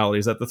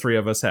personalities that the three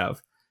of us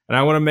have. And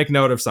I want to make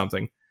note of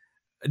something.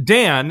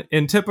 Dan,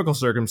 in typical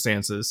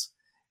circumstances,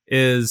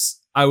 is,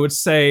 I would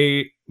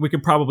say, we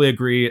could probably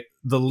agree,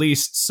 the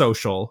least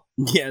social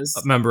Yes.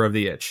 member of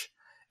the Itch.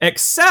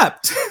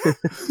 Except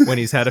when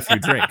he's had a few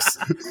drinks.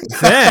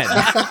 Then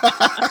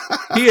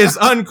he is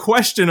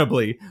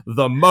unquestionably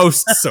the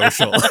most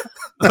social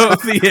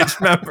of the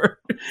Itch members.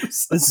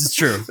 This is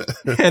true.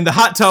 And the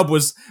hot tub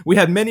we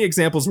had many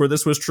examples where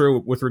this was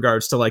true with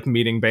regards to like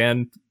meeting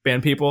band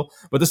people,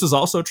 but this was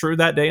also true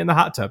that day in the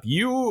hot tub.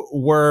 You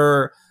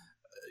were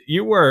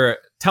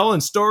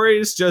telling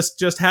stories, just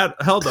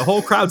held the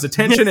whole crowd's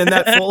attention in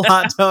that full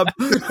hot tub.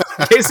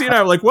 Casey and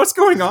I were like, what's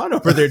going on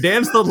over there?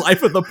 Dan's the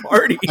life of the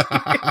party.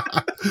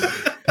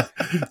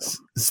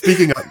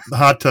 Speaking of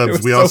hot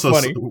tubs, we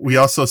funny.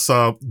 also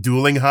saw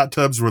dueling hot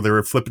tubs where they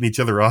were flipping each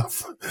other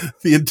off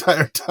the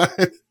entire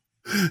time.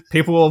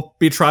 People will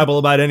be tribal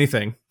about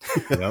anything.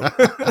 Yep.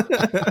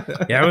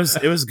 Yeah, it was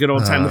a good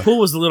old time. The pool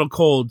was a little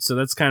cold, so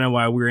that's kind of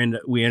why we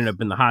ended up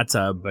in the hot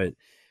tub, but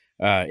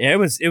yeah, it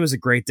was a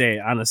great day,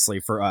 honestly,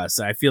 for us.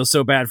 I feel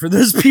so bad for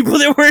those people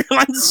that were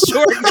on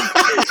shore.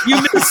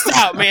 You missed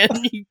out, man.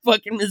 You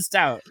fucking missed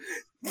out.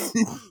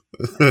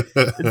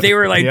 They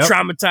were like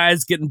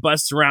traumatized, getting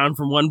bussed around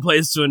from one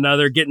place to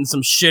another, getting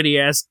some shitty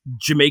ass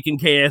Jamaican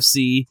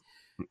KFC.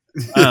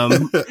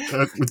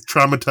 With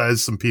traumatized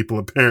some people,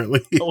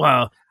 apparently.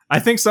 Wow. I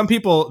think some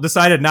people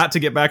decided not to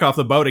get back off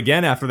the boat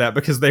again after that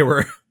because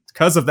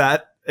of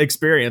that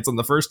experience on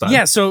the first time.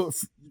 Yeah, so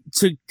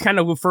to kind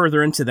of go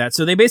further into that,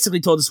 so they basically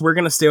told us we're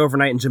going to stay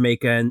overnight in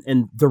Jamaica,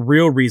 and the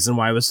real reason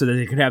why was so that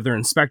they could have their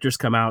inspectors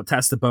come out,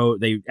 test the boat.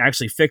 They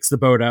actually fixed the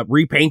boat up,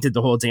 repainted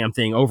the whole damn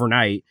thing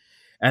overnight,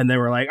 and they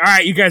were like, all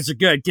right, you guys are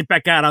good. Get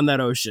back out on that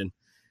ocean.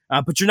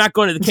 But you're not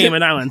going to the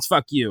Cayman Islands.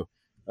 Fuck you.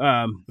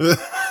 Well,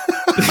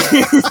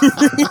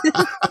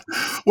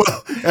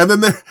 and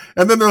then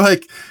they're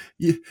like,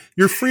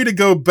 you're free to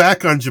go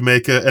back on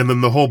Jamaica, and then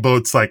the whole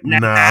boat's like,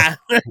 nah,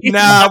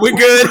 we're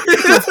good.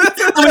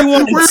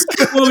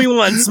 Fool me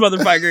once,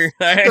 motherfucker.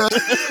 All right.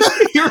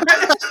 You're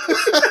right.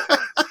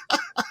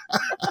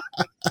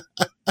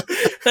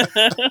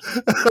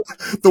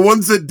 The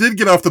ones that did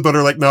get off the boat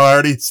are like, no, I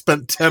already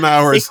spent 10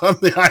 hours on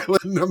the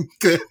island.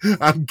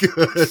 I'm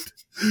good.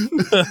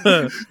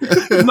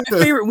 My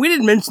favorite, we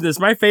didn't mention this,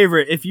 my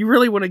favorite, if you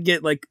really want to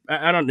get like,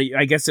 I don't know,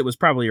 I guess it was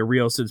probably a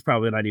reel, so it's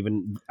probably not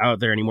even out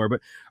there anymore,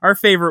 but our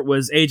favorite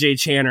was AJ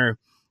Channer.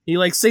 He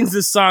like sings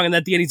this song, and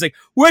at the end he's like,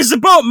 where's the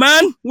boat,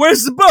 man?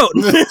 Where's the boat?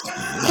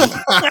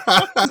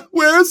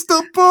 Where's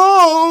the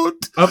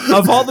boat?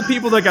 Of all the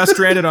people that got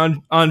stranded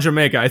on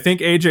Jamaica, I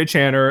think AJ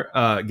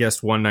Channer,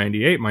 guessed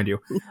 198, mind you,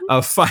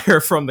 of Fire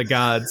from the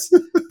Gods,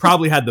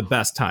 probably had the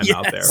best time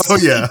out there. Oh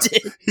yeah,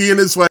 he and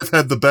his wife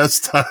had the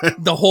best time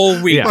the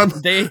whole week. Yeah.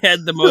 They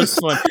had the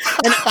most fun.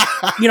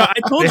 And I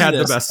told They you had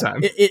this. the best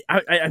time.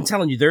 I'm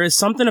telling you, there is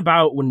something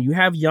about when you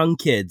have young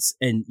kids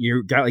and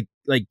you got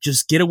like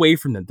just get away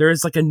from them. There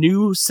is like a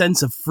new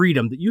sense of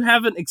freedom that you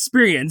haven't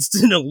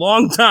experienced in a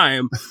long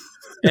time.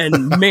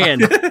 And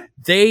man,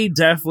 they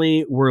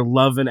definitely were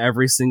loving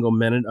every single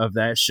minute of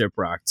that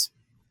Shiprocked.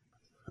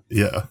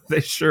 Yeah,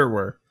 They sure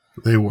were.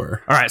 they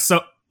were. All right,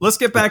 so let's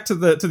get back to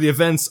the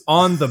events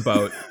on the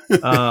boat.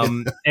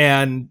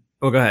 And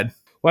go ahead.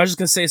 Well, I was just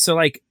gonna say, so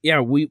like, yeah,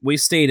 we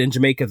stayed in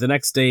Jamaica. The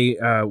next day,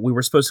 we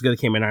were supposed to go to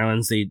the Cayman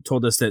Islands. They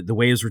told us that the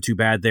waves were too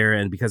bad there,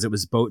 and because it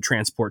was boat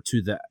transport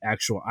to the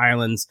actual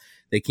islands,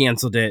 they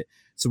canceled it.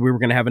 So we were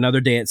gonna have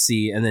another day at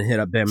sea and then hit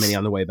up Bimini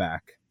on the way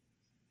back.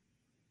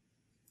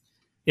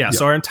 Yeah,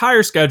 so our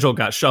entire schedule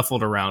got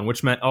shuffled around,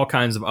 which meant all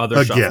kinds of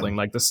other shuffling,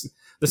 like the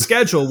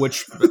schedule,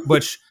 which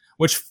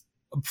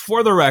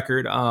for the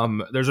record,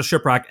 there's a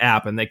Shiprock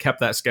app, and they kept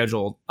that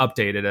schedule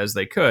updated as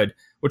they could,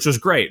 which was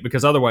great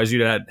because otherwise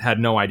you'd had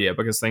no idea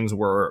because things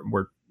were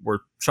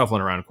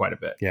shuffling around quite a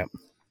bit. Yeah,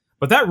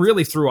 but that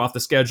really threw off the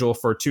schedule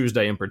for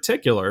Tuesday in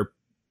particular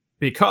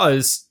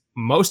because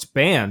most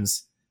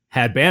bands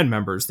had band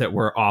members that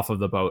were off of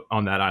the boat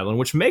on that island,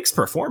 which makes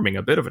performing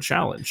a bit of a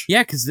challenge.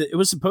 Yeah, because it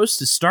was supposed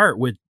to start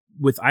with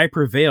I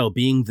Prevail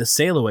being the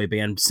sail away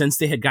band since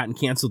they had gotten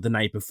canceled the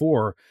night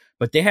before,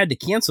 but they had to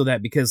cancel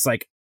that because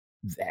like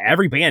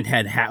every band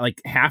had like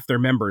half their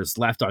members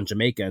left on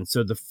Jamaica, and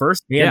so the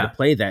first band to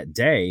play that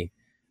day,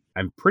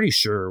 I'm pretty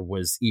sure,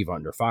 was Eve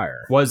Under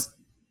Fire. Was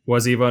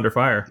Eve Under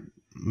Fire?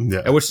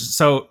 Yeah. Which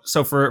so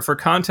for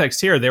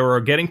context here, they were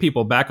getting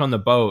people back on the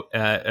boat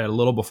at a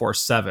little before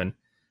 7.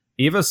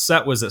 Eva's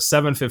set was at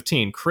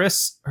 7:15.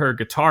 Chris, her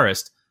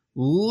guitarist,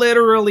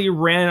 literally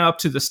ran up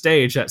to the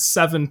stage at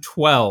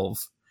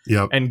 7:12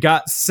 and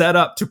got set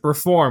up to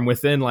perform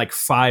within like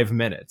 5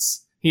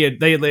 minutes.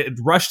 They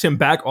rushed him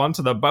back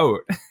onto the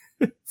boat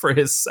for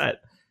his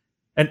set,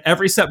 and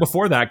every set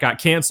before that got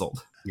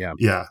canceled.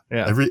 Yeah.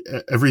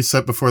 Every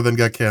set before then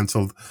got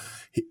canceled.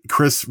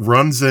 Chris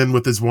runs in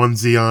with his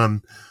onesie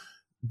on,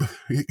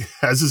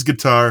 has his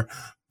guitar,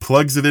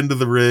 plugs it into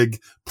the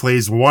rig,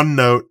 plays one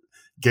note,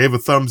 gave a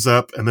thumbs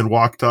up, and then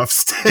walked off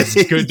stage.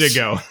 It's good to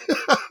go.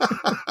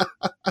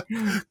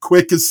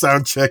 Quickest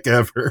sound check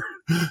ever.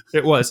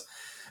 It was.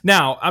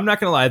 Now, I'm not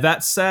going to lie,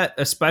 that set,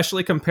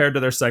 especially compared to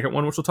their second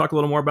one, which we'll talk a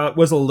little more about,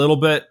 was a little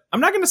bit, I'm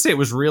not going to say it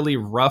was really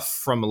rough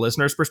from a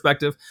listener's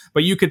perspective,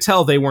 but you could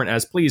tell they weren't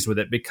as pleased with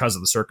it because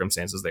of the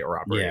circumstances they were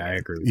operating. Yeah, I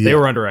agree. They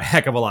were under a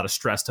heck of a lot of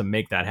stress to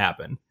make that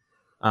happen.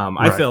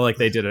 I feel like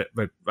they did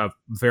a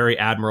very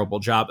admirable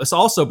job. It's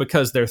also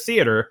because their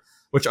theater,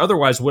 which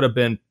otherwise would have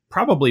been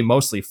probably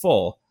mostly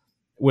full,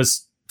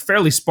 was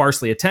fairly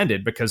sparsely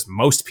attended because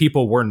most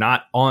people were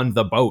not on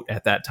the boat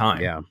at that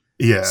time. Yeah.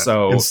 Yeah.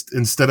 So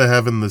instead of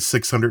having the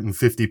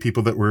 650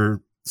 people that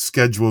were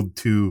scheduled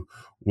to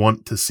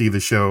want to see the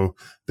show,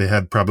 they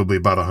had probably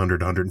about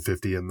 100,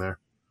 150 in there.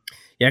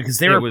 Yeah, because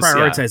they were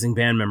prioritizing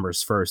band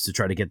members first to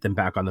try to get them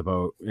back on the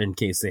boat in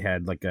case they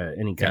had like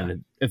any kind of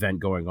event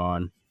going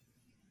on.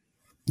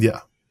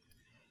 Yeah.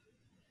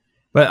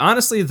 But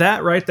honestly,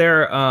 that right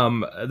there,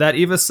 that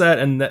Eva set,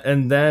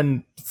 and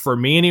then for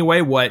me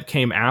anyway, what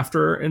came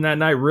after in that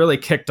night really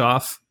kicked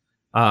off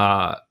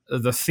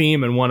the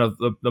theme and one of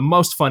the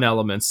most fun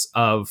elements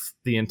of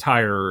the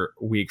entire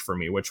week for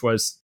me, which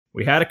was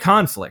we had a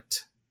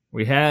conflict.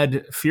 We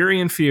had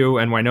Fury and Few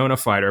and Winona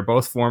Fighter,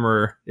 both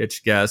former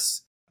Itch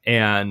guests,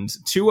 and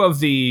two of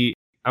the,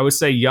 I would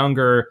say,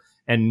 younger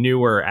and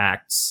newer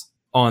acts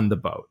on the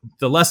boat,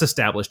 the less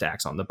established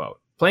acts on the boat,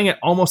 playing at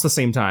almost the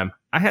same time.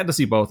 I had to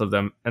see both of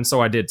them, and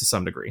so I did to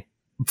some degree.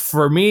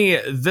 For me,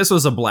 this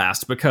was a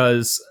blast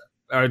because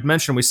I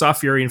mentioned we saw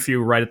Fury and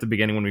Few right at the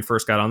beginning when we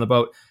first got on the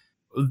boat.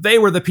 They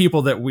were the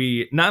people that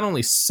we not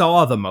only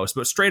saw the most,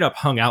 but straight up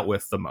hung out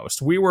with the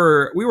most. We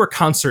were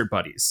concert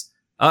buddies.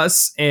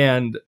 Us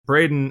and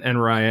Braden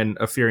and Ryan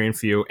of Fury and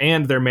Few,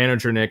 and their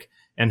manager Nick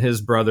and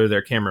his brother,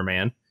 their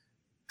cameraman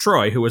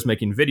Troy, who was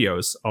making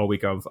videos all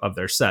week of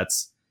their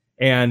sets.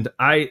 And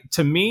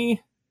to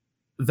me,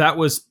 that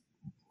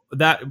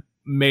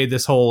made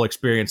this whole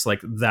experience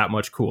like that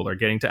much cooler,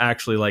 getting to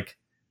actually like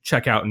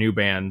check out new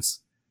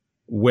bands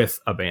with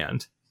a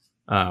band.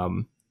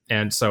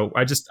 And so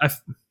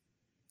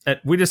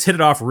we just hit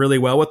it off really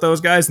well with those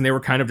guys, and they were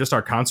kind of just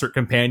our concert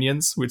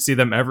companions. We'd see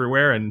them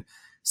everywhere and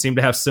seemed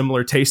to have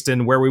similar taste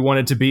in where we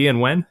wanted to be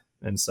and when.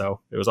 And so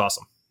it was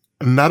awesome.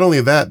 Not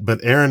only that, but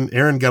Aaron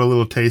got a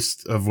little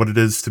taste of what it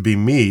is to be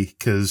me,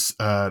 because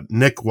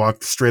Nick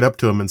walked straight up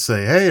to him and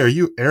say, "Hey, are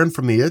you Aaron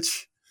from the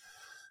Itch?"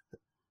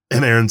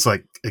 And Aaron's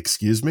like,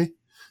 "Excuse me?"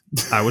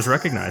 I was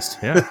recognized.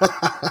 Yeah.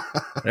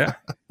 Yeah.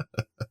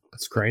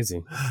 It's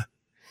crazy.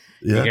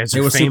 Yeah.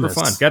 It was famous.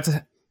 Super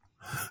fun.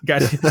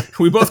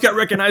 We both got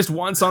recognized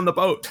once on the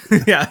boat.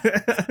 Yeah.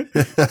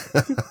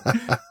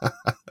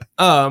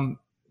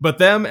 But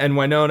them and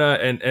Winona,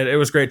 and it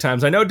was great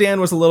times. I know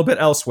Dan was a little bit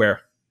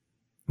elsewhere.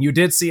 You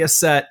did see a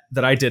set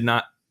that I did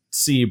not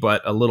see,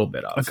 but a little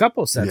bit of. A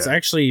couple sets. I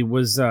actually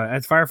was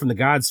at Fire from the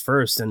Gods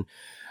first. And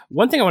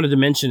one thing I wanted to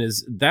mention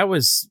is that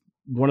was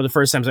one of the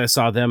first times I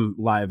saw them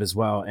live as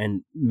well.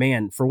 And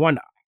man, for one,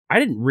 I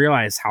didn't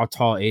realize how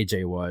tall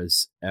AJ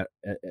was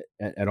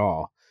at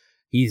all.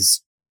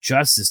 He's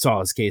just as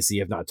tall as Casey,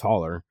 if not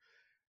taller.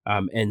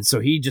 And so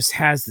he just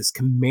has this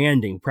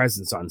commanding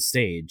presence on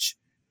stage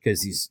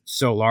because he's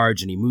so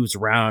large and he moves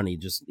around.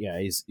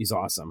 He's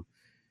awesome.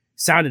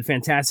 Sounded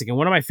fantastic. And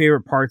one of my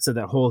favorite parts of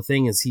that whole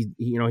thing is he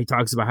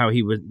talks about how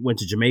he went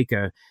to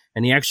Jamaica,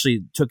 and he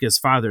actually took his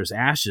father's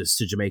ashes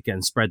to Jamaica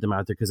and spread them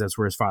out there because that's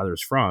where his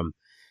father's from.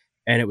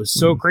 And it was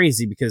so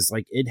crazy because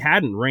like it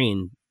hadn't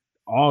rained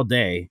all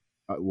day.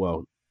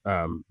 While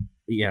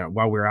we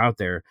were out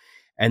there,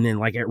 and then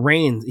like it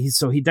rained.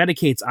 He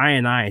dedicates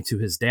I to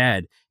his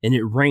dad, and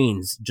it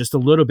rains just a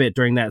little bit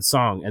during that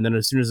song. And then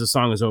as soon as the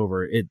song is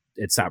over, it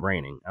stopped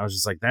raining. I was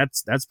just like,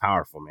 that's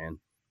powerful, man.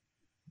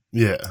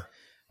 Yeah.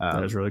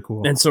 That is really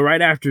cool. And so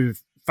right after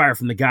Fire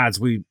from the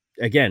Gods, we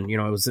again, it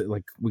was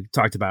like we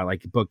talked about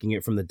like booking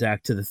it from the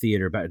deck to the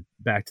theater,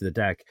 back to the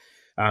deck.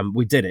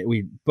 We did it.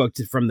 We booked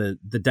it from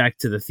the deck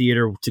to the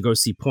theater to go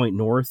see Point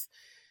North,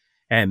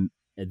 and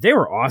they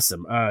were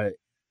awesome.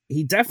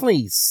 He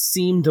definitely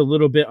seemed a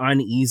little bit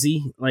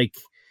uneasy. Like,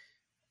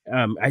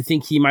 I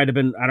think he might have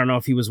been, I don't know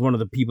if he was one of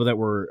the people that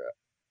were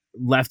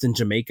left in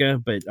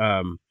Jamaica, but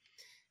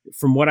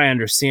from what I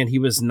understand, he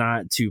was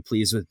not too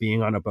pleased with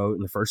being on a boat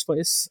in the first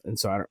place. And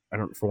so I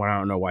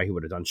don't know why he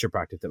would have done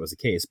Shiprocked if that was the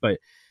case, but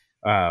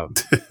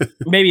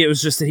maybe it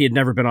was just that he had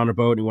never been on a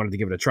boat and he wanted to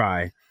give it a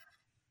try.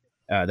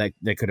 That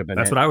could have been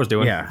That's what I was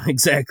doing. Yeah,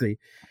 exactly.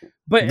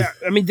 But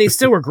I mean, they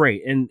still were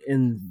great, and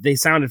they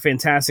sounded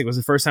fantastic. It was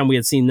the first time we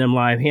had seen them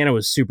live. Hannah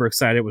was super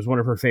excited. It was one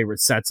of her favorite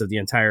sets of the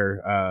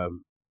entire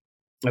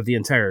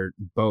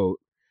boat,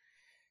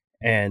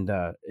 and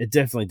it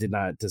definitely did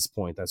not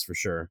disappoint. That's for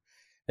sure.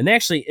 And they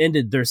actually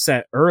ended their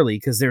set early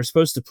because they were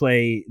supposed to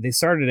play. They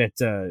started at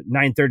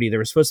 9:30. They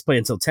were supposed to play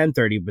until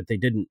 10:30, but they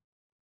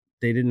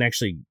didn't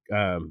actually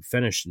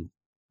finish.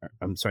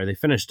 I'm sorry, they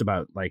finished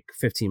about like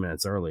 15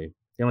 minutes early.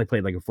 They only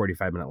played like a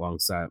 45-minute long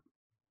set.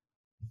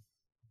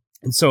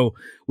 And so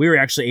we were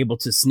actually able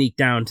to sneak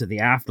down to the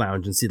aft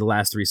lounge and see the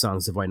last 3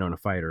 songs of Winona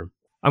Fighter.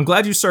 I'm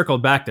glad you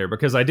circled back there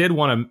because I did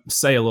want to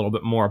say a little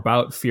bit more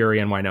about Fury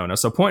and Winona.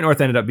 So Point North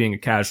ended up being a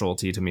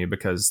casualty to me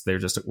because they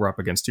were up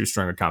against too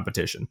strong a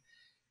competition.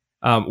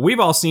 We've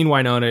all seen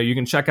Winona. You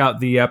can check out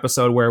the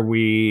episode where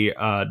we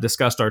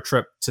discussed our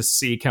trip to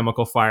see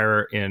Chemical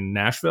Fire in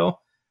Nashville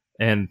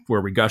and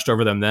where we gushed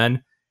over them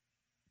then.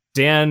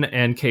 Dan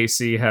and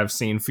Casey have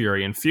seen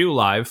Fury and Few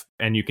live,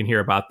 and you can hear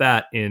about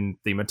that in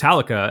the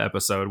Metallica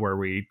episode where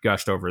we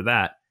gushed over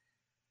that.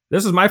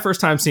 This is my first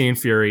time seeing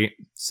Fury,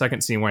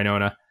 second seeing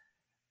Winona.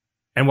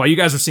 And while you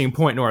guys were seeing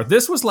Point North,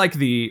 this was like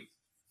the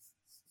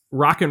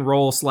rock and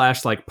roll /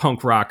 like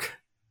punk rock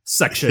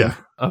section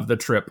of the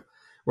trip,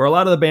 where a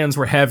lot of the bands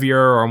were heavier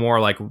or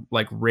more like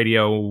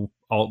radio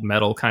alt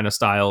metal kind of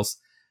styles.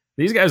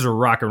 These guys are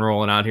rock and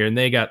rolling out here, and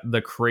they got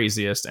the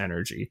craziest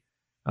energy.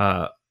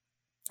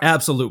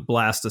 Absolute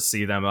blast to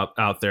see them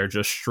out there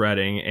just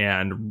shredding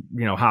and,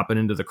 hopping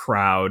into the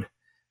crowd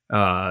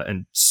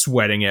and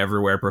sweating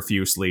everywhere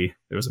profusely.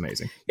 It was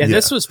amazing. Yeah,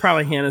 this was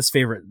probably Hannah's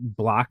favorite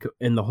block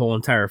in the whole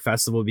entire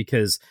festival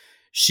because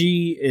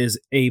she is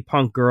a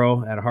punk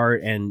girl at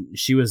heart, and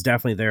she was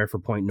definitely there for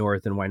Point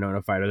North and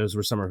Winona Fighter. Those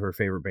were some of her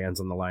favorite bands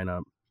on the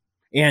lineup.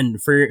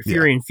 And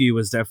Fury and Few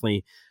was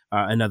definitely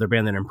another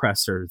band that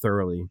impressed her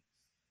thoroughly.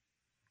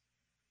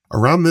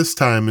 Around this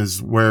time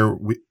is where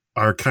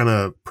our kind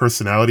of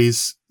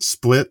personalities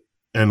split,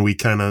 and we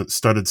kind of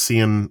started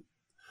seeing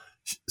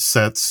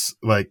sets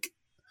like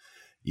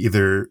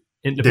either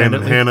Dan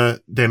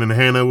and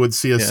Hannah would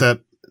see a set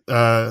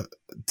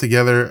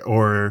together,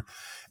 or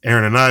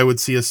Aaron and I would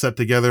see a set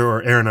together,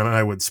 or Aaron and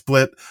I would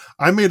split.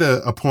 I made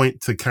a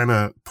point to kind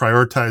of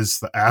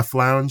prioritize the aft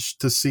lounge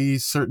to see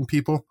certain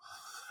people.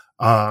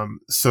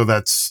 So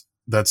that's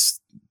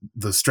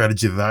the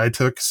strategy that I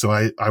took. So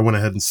I went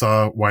ahead and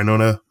saw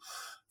Winona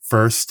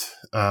first,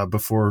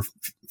 before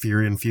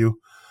Fury and Few.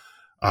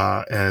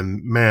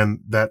 And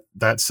man,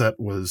 that set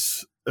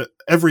was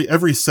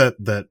every set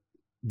that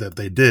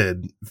they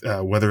did,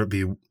 whether it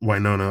be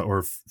Winona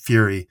or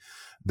Fury,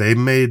 they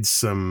made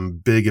some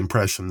big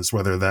impressions,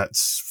 whether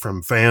that's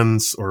from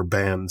fans or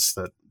bands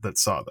that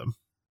saw them.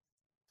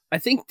 I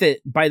think that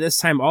by this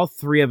time, all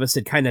three of us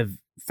had kind of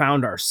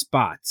found our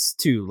spots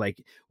too.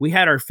 Like we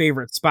had our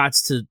favorite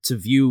spots to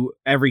view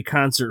every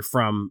concert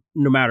from,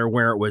 no matter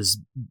where it was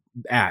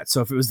at. So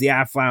if it was the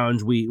aft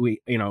lounge,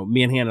 we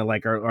me and Hannah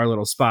like our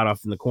little spot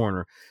off in the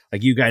corner.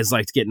 Like you guys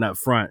liked getting up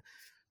front.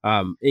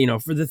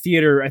 For the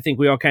theater, I think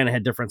we all kind of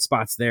had different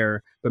spots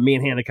there, but me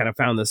and Hannah kind of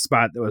found this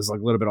spot that was like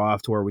a little bit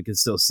off to where we could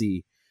still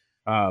see.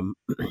 And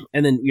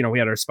then, we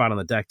had our spot on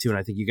the deck too. And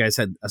I think you guys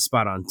had a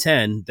spot on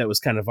 10 that was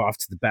kind of off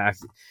to the back.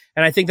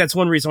 And I think that's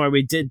one reason why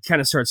we did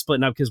kind of start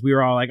splitting up, because we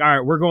were all like, all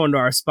right, we're going to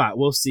our spot.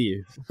 We'll see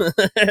you.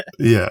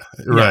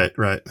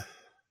 Right.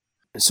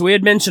 So we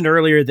had mentioned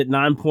earlier that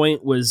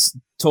Nonpoint was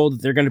told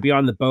that they're going to be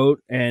on the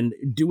boat, and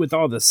due with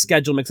all the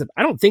schedule mix up,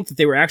 I don't think that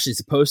they were actually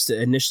supposed to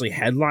initially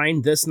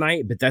headline this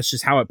night, but that's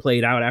just how it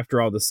played out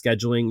after all the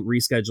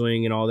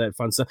rescheduling and all that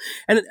fun stuff.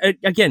 And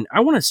again,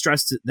 I want to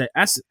stress that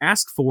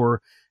Ask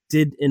For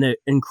did an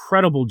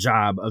incredible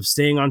job of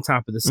staying on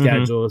top of the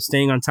schedule,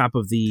 staying on top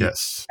of the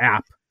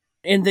app.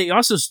 And they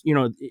also,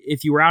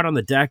 if you were out on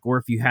the deck, or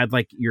if you had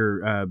like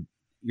your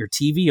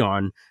TV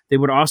on, they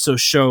would also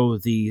show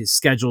the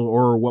schedule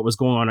or what was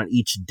going on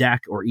each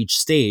deck or each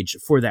stage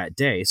for that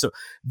day. So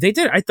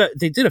I thought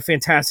they did a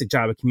fantastic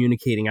job of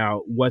communicating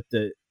out when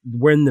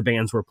the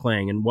bands were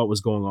playing and what was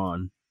going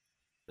on.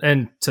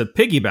 And to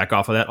piggyback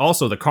off of that,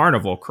 also the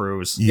Carnival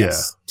Cruise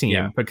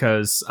team,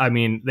 because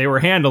they were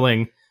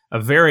handling a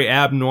very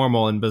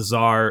abnormal and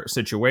bizarre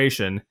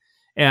situation.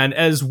 And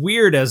as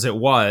weird as it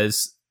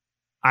was,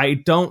 I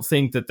don't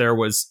think that there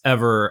was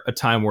ever a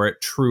time where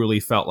it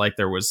truly felt like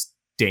there was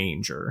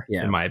danger,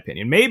 in my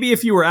opinion. Maybe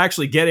if you were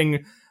actually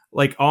getting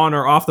like on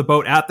or off the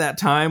boat at that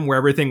time where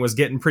everything was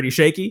getting pretty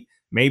shaky,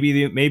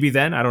 maybe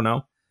then, I don't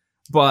know.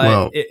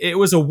 But it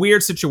was a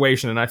weird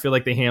situation, and I feel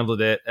like they handled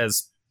it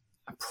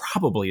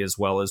probably as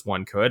well as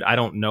one could. I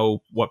don't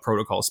know what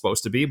protocol is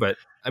supposed to be, but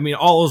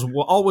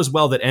all was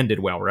well that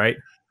ended well, right?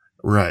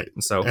 Right.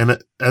 So, and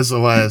as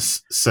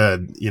Elias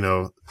said,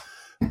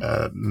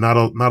 not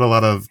a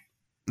lot of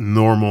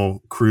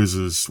normal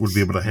cruises would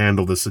be able to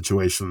handle the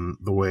situation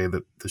the way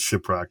that the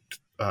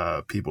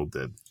Shiprocked people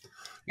did.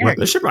 Yeah,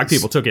 the Shiprocked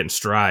people took it in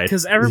stride,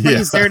 because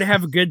everybody's there to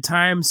have a good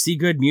time, see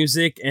good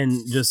music,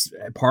 and just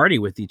party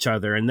with each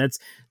other, and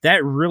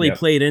that really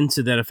played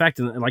into that effect.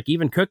 And like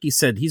even Cookie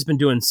said, he's been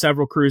doing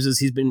several cruises.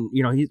 He's been,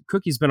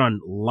 Cookie's been on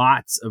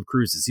lots of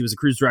cruises. He was a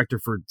cruise director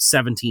for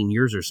 17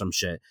 years or some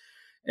shit.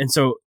 And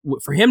so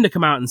for him to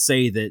come out and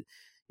say that,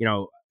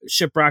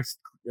 Shiprocked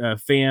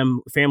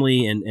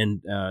family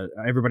and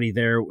everybody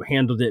there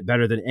handled it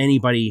better than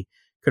anybody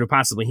could have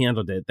possibly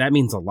handled it, that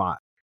means a lot.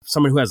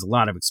 Someone who has a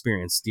lot of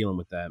experience dealing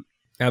with that.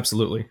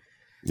 Absolutely.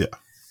 Yeah.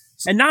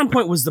 And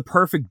Nonpoint was the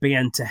perfect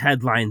band to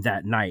headline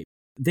that night.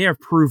 They have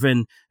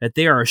proven that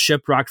they are a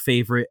Shiprocked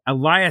favorite.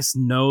 Elias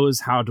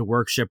knows how to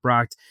work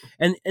Shiprocked.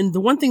 And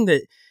the one thing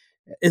that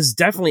is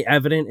definitely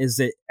evident is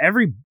that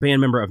every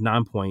band member of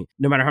Nonpoint,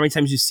 no matter how many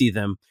times you see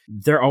them,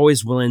 they're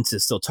always willing to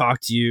still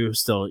talk to you,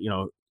 still,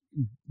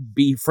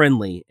 be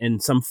friendly in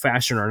some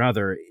fashion or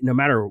another, no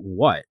matter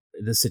what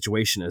the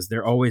situation is.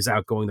 They're always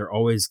outgoing. They're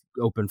always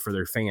open for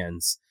their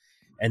fans.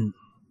 And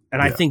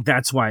I think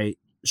that's why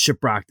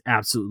Shiprocked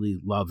absolutely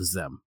loves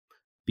them,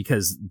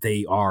 because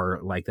they are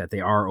like that.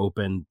 They are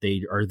open.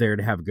 They are there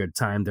to have a good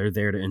time. They're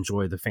there to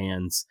enjoy the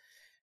fans.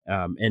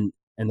 And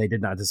they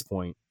did not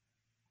disappoint.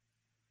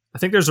 I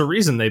think there's a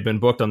reason they've been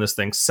booked on this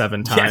thing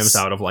 7 times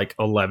out of like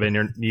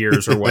 11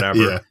 years or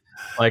whatever.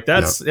 Like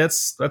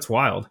that's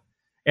wild.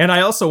 And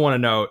I also want to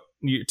note,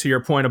 to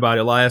your point about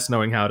Elias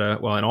knowing how to,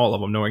 well, and all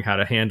of them knowing how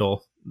to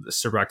handle the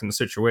Shiprocked in the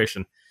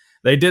situation,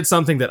 they did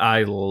something that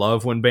I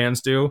love when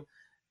bands do,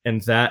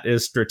 and that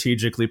is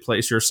strategically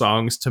place your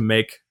songs to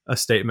make a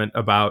statement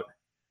about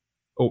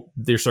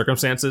their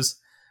circumstances.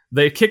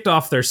 They kicked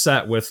off their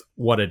set with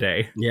 "What a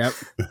Day." Yep.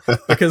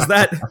 Because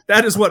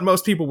that is what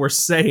most people were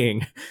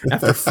saying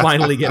after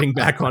finally getting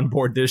back on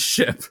board this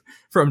ship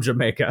from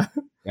Jamaica.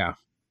 Yeah.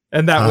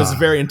 And that was a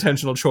very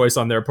intentional choice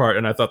on their part,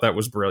 and I thought that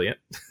was brilliant.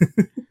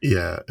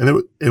 Yeah,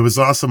 and it was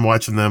awesome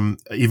watching them.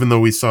 Even though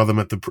we saw them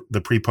at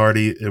the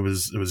pre-party, it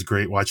was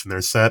great watching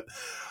their set.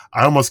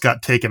 I almost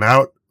got taken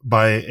out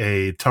by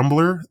a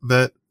tumbler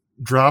that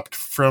dropped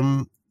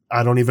from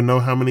I don't even know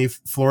how many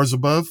floors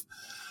above.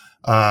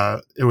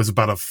 It was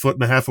about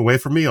 1.5 feet away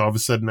from me. All of a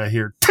sudden, I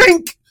hear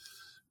tink,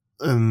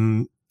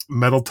 and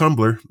metal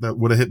tumbler that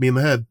would have hit me in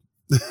the head.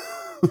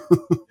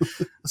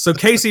 So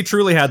Casey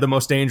truly had the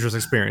most dangerous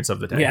experience of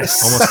the day.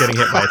 Yes. Almost getting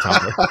hit by a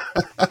tumbler.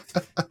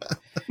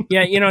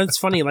 Yeah, it's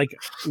funny. Like,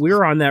 we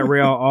were on that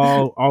rail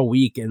all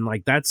week, and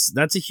like that's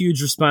a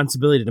huge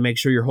responsibility to make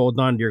sure you're holding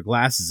on to your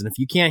glasses. And if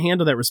you can't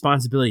handle that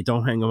responsibility,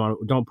 don't hang them on.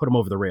 Don't put them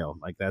over the rail.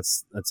 Like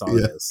that's all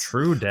it is.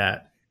 True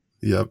dat.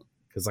 Yep.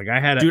 Because like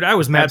I had I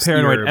was mad Pepsi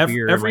paranoid or a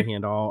beer in my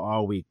hand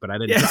all week, but I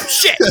didn't drop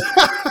shit.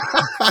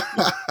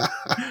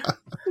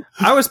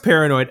 I was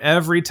paranoid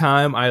every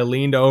time I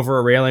leaned over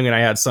a railing and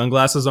I had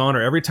sunglasses on,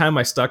 or every time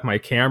I stuck my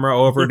camera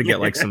over to get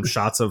like some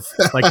shots of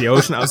like the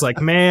ocean. I was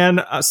like, man,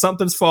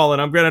 something's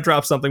falling. I'm going to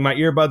drop something. My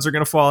earbuds are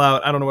going to fall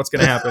out. I don't know what's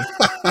going to happen.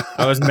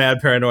 I was mad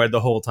paranoid the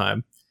whole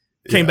time.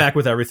 Came back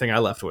with everything I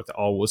left with.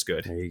 All was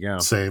good. There you go.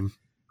 Same.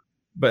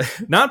 But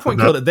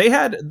Nonpoint killed it.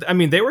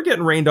 They were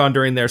getting rained on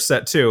during their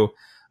set too.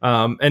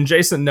 And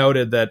Jason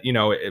noted that,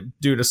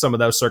 due to some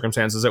of those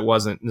circumstances, it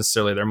wasn't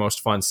necessarily their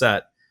most fun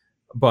set.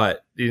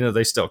 But,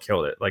 they still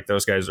killed it. Like,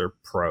 those guys are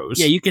pros.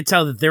 Yeah, you could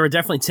tell that they were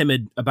definitely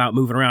timid about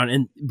moving around.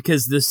 And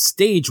because the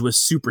stage was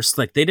super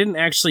slick, they didn't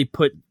actually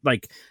put,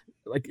 like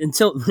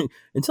until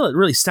it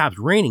really stopped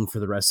raining for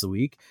the rest of the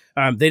week,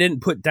 they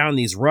didn't put down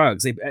these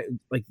rugs. They,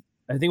 I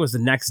think it was the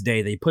next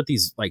day, they put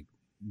these, like,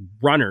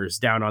 runners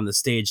down on the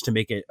stage to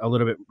make it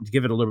to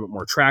give it a little bit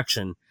more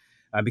traction.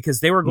 Because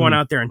they were going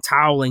out there and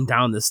toweling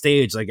down the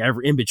stage, like,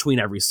 in between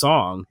every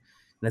song.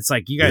 And it's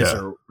like, you guys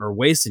are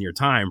wasting your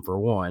time, for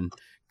one.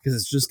 Because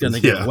it's just going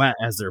to get wet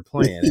as they're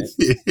playing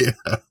it.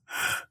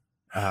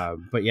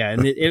 But yeah,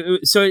 and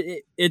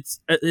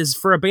it's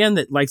for a band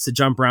that likes to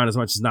jump around as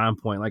much as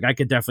Nonpoint. Like, I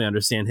could definitely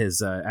understand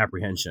his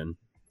apprehension.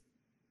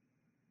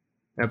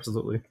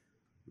 Absolutely.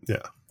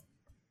 Yeah.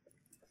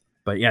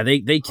 But yeah,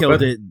 they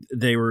killed it.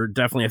 They were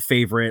definitely a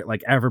favorite.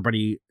 Like,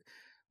 everybody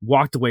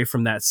walked away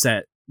from that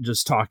set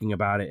just talking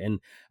about it.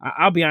 And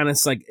I'll be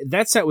honest, like,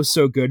 that set was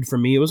so good for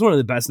me. It was one of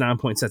the best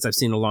Nonpoint sets I've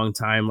seen in a long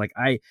time. Like,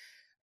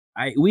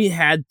 we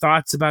had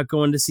thoughts about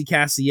going to see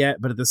Cassie yet,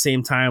 but at the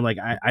same time, like,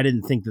 I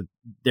didn't think that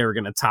they were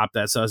going to top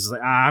that. So I was just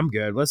like, I'm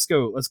good. Let's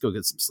go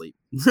get some sleep.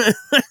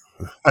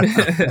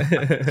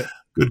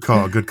 Good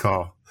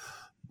call.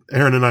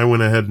 Aaron and I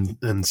went ahead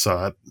and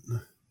saw it.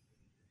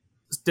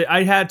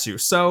 I had to.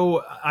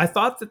 So I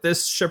thought that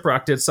this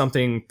Shiprock did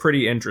something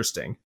pretty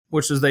interesting,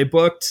 which is they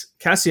booked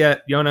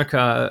Cassiette,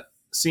 Yonica,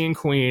 Scene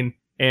Queen,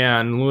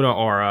 and Luna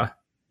Aura,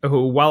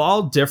 who, while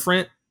all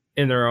different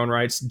in their own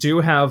rights, do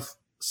have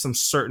some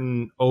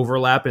certain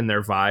overlap in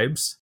their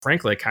vibes.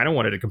 Frankly, I kind of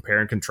wanted to compare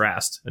and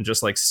contrast and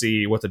just like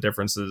see what the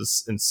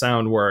differences in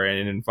sound were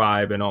and in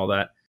vibe and all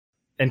that.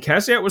 And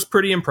Cassiette was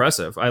pretty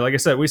impressive. Like I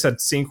said, we said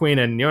Scene Queen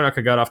and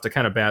Yonica got off to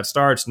kind of bad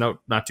starts,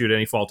 not due to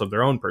any fault of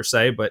their own per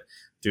se, but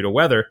due to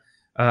weather.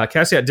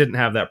 Cassiette didn't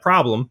have that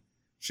problem.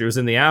 She was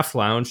in the aft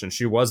lounge and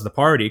she was the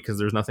party because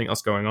there's nothing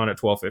else going on at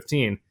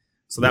 12:15.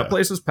 So that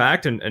place was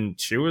packed and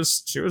she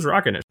was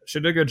rocking it.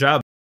 She did a good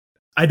job.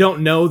 I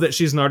don't know that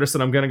she's an artist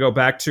that I'm going to go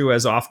back to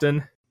as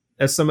often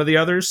as some of the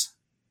others.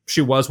 She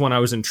was one I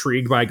was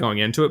intrigued by going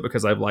into it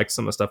because I've liked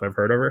some of the stuff I've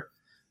heard of her.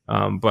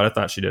 But I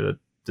thought she did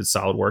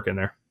solid work in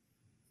there.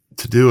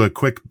 To do a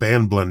quick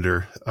band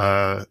blender,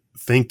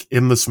 think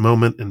In This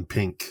Moment in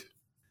Pink.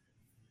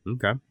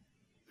 Okay.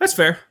 That's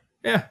fair.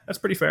 Yeah, that's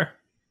pretty fair.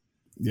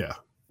 Yeah.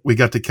 We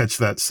got to catch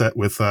that set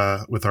with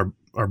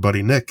our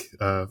buddy Nick,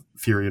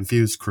 Fury and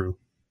Fuse crew.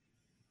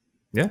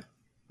 Yeah.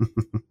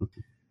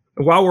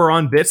 While we're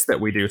on bits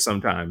that we do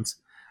sometimes,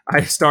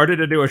 I started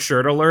to do a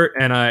shirt alert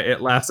and it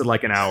lasted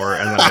like an hour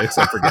and then I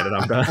said, forget it,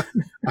 I'm done.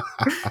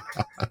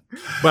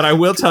 But I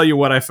will tell you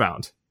what I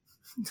found.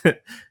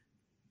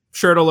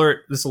 Shirt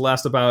alert, this will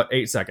last about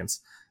 8 seconds.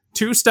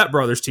 2 Step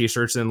Brothers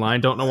t-shirts in line.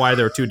 Don't know why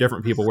there are 2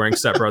 different people wearing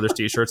Step Brothers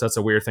t-shirts. That's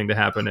a weird thing to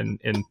happen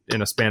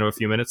in a span of a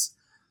few minutes.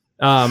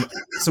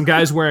 Some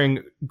guys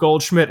wearing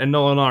Goldschmidt and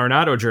Nolan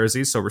Arenado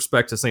jerseys, so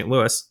respect to St.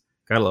 Louis.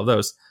 Gotta love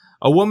those.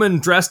 A woman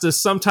dressed as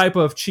some type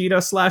of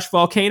cheetah /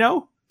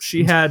 volcano.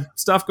 She had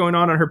stuff going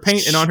on her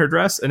paint and on her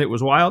dress, and it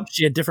was wild.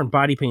 She had different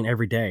body paint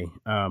every day.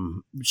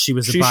 She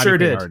was a body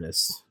paint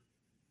artist.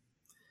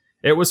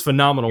 It was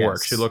phenomenal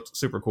work. She looked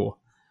super cool.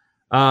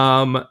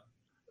 A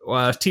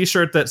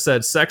t-shirt that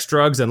said sex,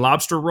 drugs, and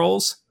lobster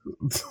rolls.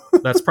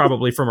 That's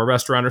probably from a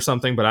restaurant or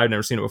something, but I've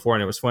never seen it before,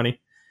 and it was funny.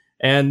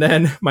 And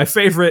then my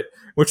favorite,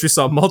 which we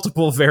saw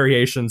multiple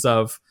variations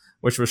of,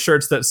 which was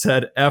shirts that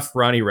said F.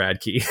 Ronnie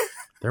Radke.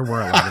 There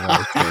were a lot of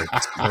those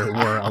shirts. There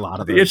were a lot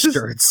of those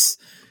shirts.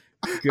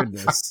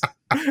 Goodness.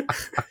 I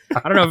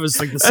don't know if it was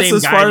like the same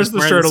as guy far as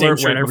the shirt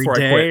alert went every before I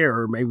day, quit.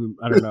 or maybe,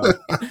 I don't know.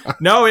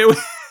 No,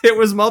 it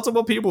was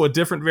multiple people with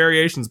different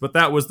variations, but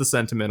that was the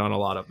sentiment on a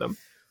lot of them.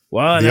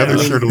 Well, the other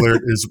shirt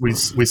alert is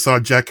we saw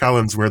Jack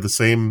Collins wear the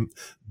same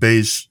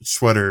beige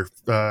sweater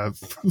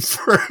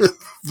for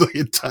the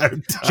entire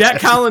time. Jack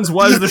Collins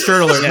was the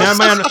shirt alert. Yes.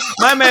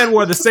 My man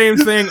wore the same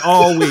thing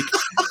all week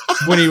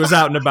when he was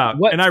out and about,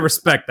 and I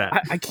respect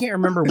that. I can't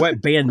remember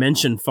what band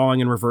mentioned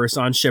Falling in Reverse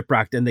on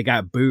Shiprocked, and they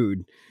got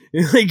booed.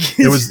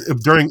 It was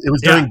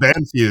during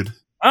Band Feud.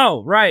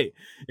 Oh, right.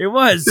 It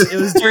was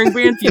during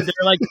Band Feud.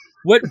 They're like,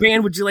 what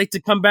band would you like to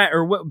come back,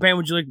 or what band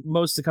would you like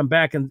most to come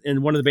back?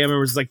 And one of the band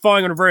members is like,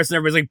 Falling in Reverse, and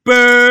everybody's like,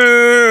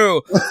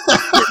 boo!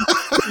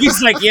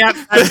 He's like, yeah,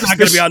 that's not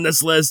going to be on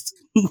this list.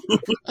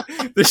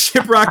 The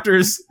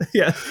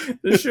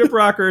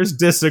Shiprockers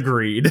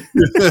disagreed.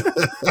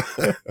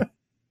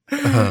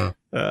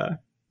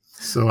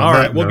 So all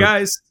right, well,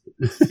 guys,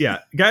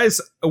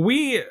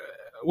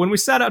 when we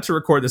set out to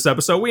record this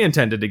episode, we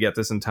intended to get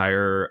this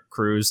entire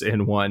cruise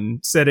in one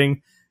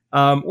sitting.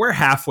 We're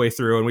halfway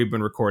through, and we've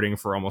been recording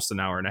for almost an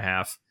hour and a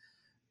half.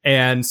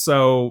 And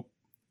so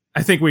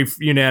I think we've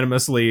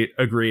unanimously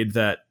agreed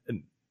that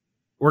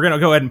we're going to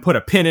go ahead and put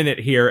a pin in it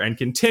here and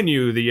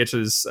continue the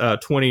Itch's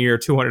 20-year,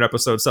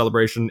 200-episode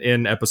celebration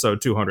in episode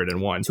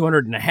 201.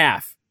 200 and a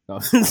half. No.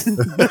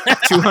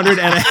 200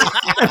 and a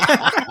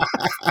half.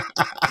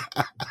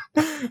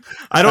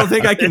 I don't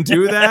think I can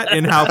do that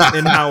in how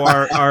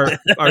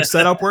our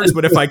setup works,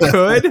 but if I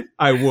could,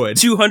 I would.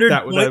 200.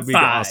 That would be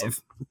awesome.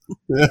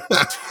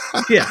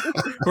 Yeah,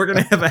 we're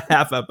gonna have a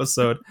half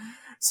episode,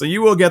 so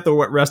you will get the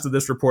rest of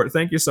this report.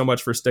 Thank you so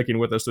much for sticking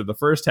with us through the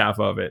first half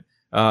of it.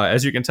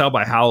 As you can tell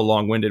by how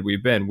long-winded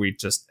we've been, we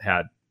just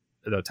had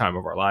the time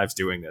of our lives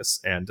doing this,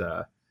 and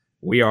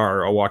we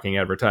are a walking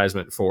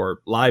advertisement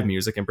for live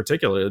music, in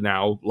particular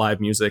now live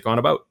music on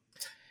a boat.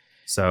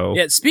 So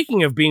yeah,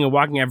 speaking of being a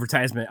walking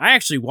advertisement, I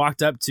actually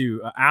walked up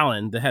to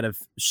Alan, the head of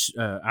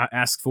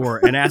Ask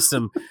For, and asked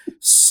him,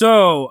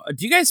 so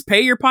do you guys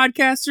pay your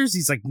podcasters?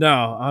 He's like,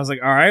 no. I was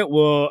like, all right,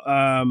 well,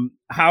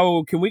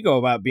 how can we go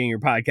about being your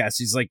podcast?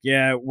 He's like,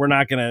 yeah, we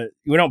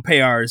don't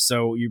pay ours,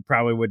 so you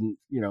probably wouldn't,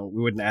 we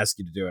wouldn't ask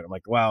you to do it. I'm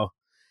like, well,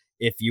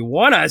 if you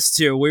want us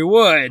to, we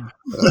would.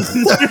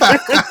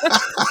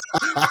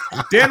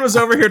 Dan was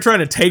over here trying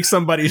to take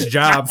somebody's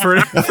job for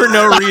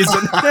no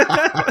reason.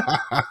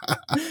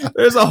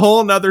 There's a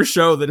whole nother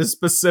show that is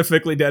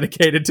specifically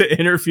dedicated to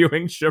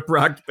interviewing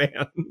Shiprocked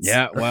bands.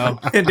 Yeah,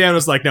 well. And Dan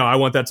was like, no, I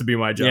want that to be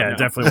my job. Yeah, now.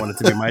 Definitely want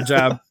it to be my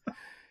job.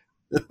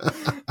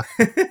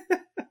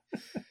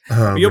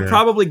 You'll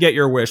probably get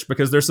your wish,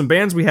 because there's some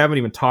bands we haven't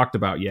even talked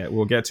about yet.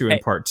 We'll get to in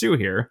part 2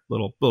 here,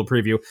 little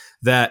preview,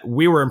 that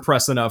we were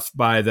impressed enough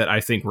by that I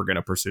think we're going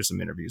to pursue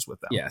some interviews with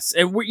them. Yes,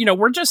 and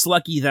we're just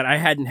lucky that I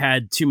hadn't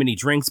had too many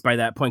drinks by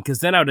that point, because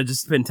then I would have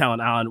just been telling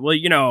Alan, well,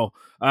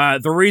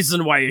 the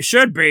reason why you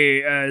should be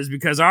is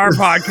because our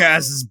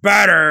podcast is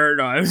better.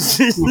 No, I was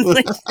just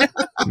like,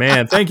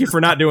 man, thank you for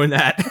not doing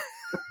that.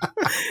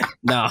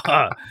 No,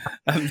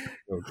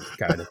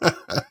 kind of.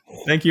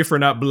 Thank you for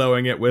not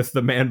blowing it with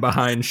the man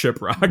behind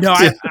Shiprocked. No,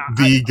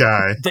 the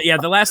guy.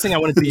 The last thing I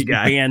wanted to be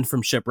banned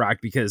from Shiprocked,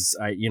 because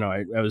I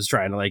was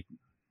trying to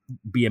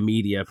be a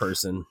media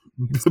person.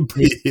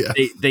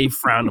 They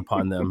frown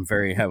upon them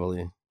very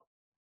heavily.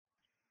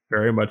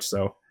 Very much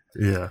so.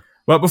 Yeah.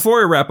 But before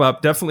we wrap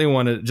up, definitely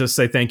want to just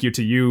say thank you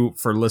to you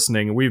for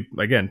listening.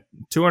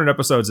 200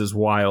 episodes is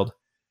wild.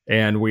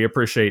 And we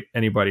appreciate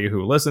anybody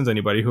who listens,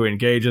 anybody who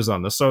engages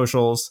on the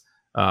socials,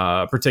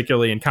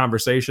 particularly in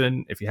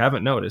conversation. If you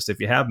haven't noticed,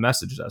 if you have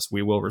messaged us,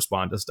 we will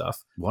respond to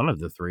stuff. One of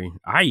the three.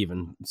 I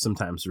even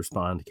sometimes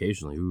respond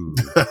occasionally. Ooh.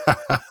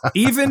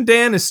 Even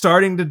Dan is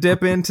starting to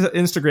dip into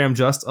Instagram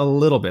just a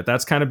little bit.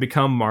 That's kind of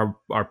become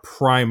our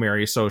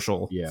primary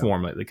social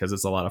form lately, because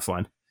it's a lot of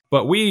fun.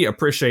 But we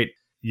appreciate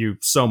you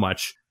so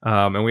much.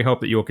 And we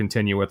hope that you'll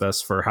continue with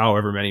us for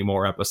however many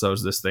more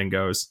episodes this thing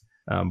goes.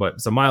 But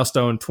it's a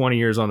milestone, 20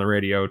 years on the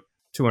radio,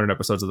 200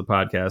 episodes of the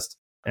podcast,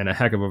 and a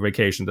heck of a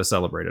vacation to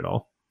celebrate it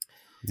all.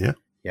 Yeah.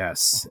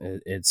 Yes,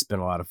 it's been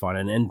a lot of fun.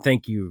 And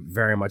thank you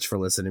very much for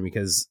listening,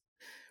 because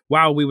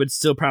while we would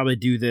still probably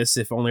do this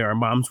if only our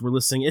moms were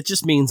listening, it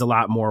just means a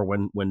lot more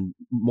when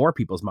more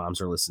people's moms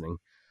are listening.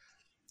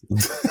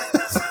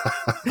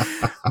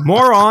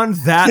 More on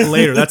that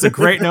later. That's a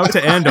great note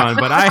to end on,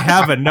 but I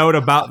have a note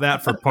about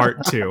that for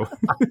part 2.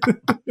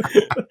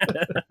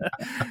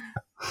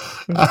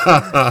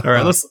 All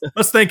right,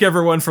 let's thank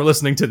everyone for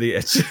listening to The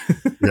Itch.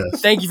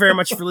 Yes. Thank you very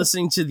much for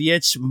listening to The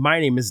Itch. My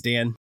name is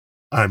Dan.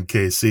 I'm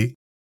Casey.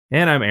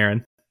 And I'm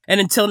Aaron. And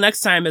until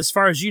next time, as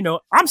far as you know,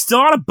 I'm still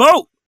on a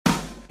boat.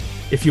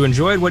 If you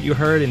enjoyed what you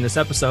heard in this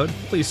episode,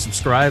 please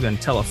subscribe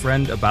and tell a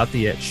friend about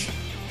The Itch.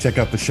 Check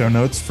out the show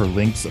notes for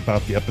links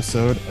about the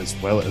episode, as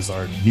well as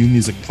our new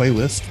music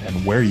playlist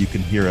and where you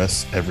can hear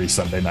us every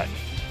Sunday night.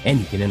 And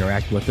you can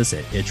interact with us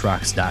at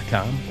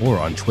itchrocks.com or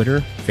on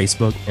Twitter,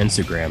 Facebook,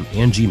 Instagram,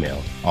 and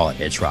Gmail, all at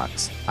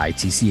itchrocks,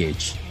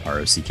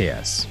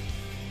 ITCHROCKS.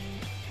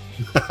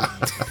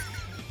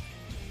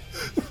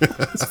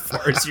 As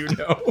far as you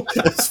know.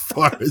 As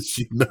far as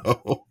you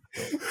know.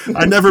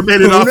 I never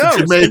made it off of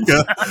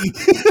Jamaica.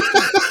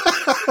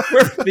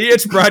 We're The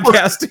Itch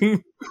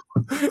broadcasting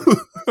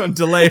on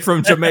delay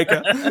from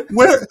Jamaica.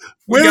 Where's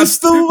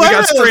the land? We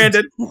got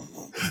stranded.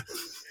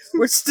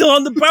 We're still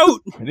on the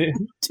boat.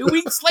 2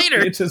 weeks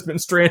later. The Itch has been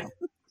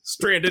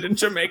stranded in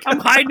Jamaica.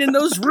 I'm hiding in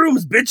those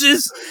rooms,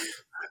 bitches.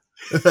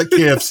 That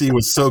KFC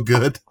was so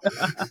good.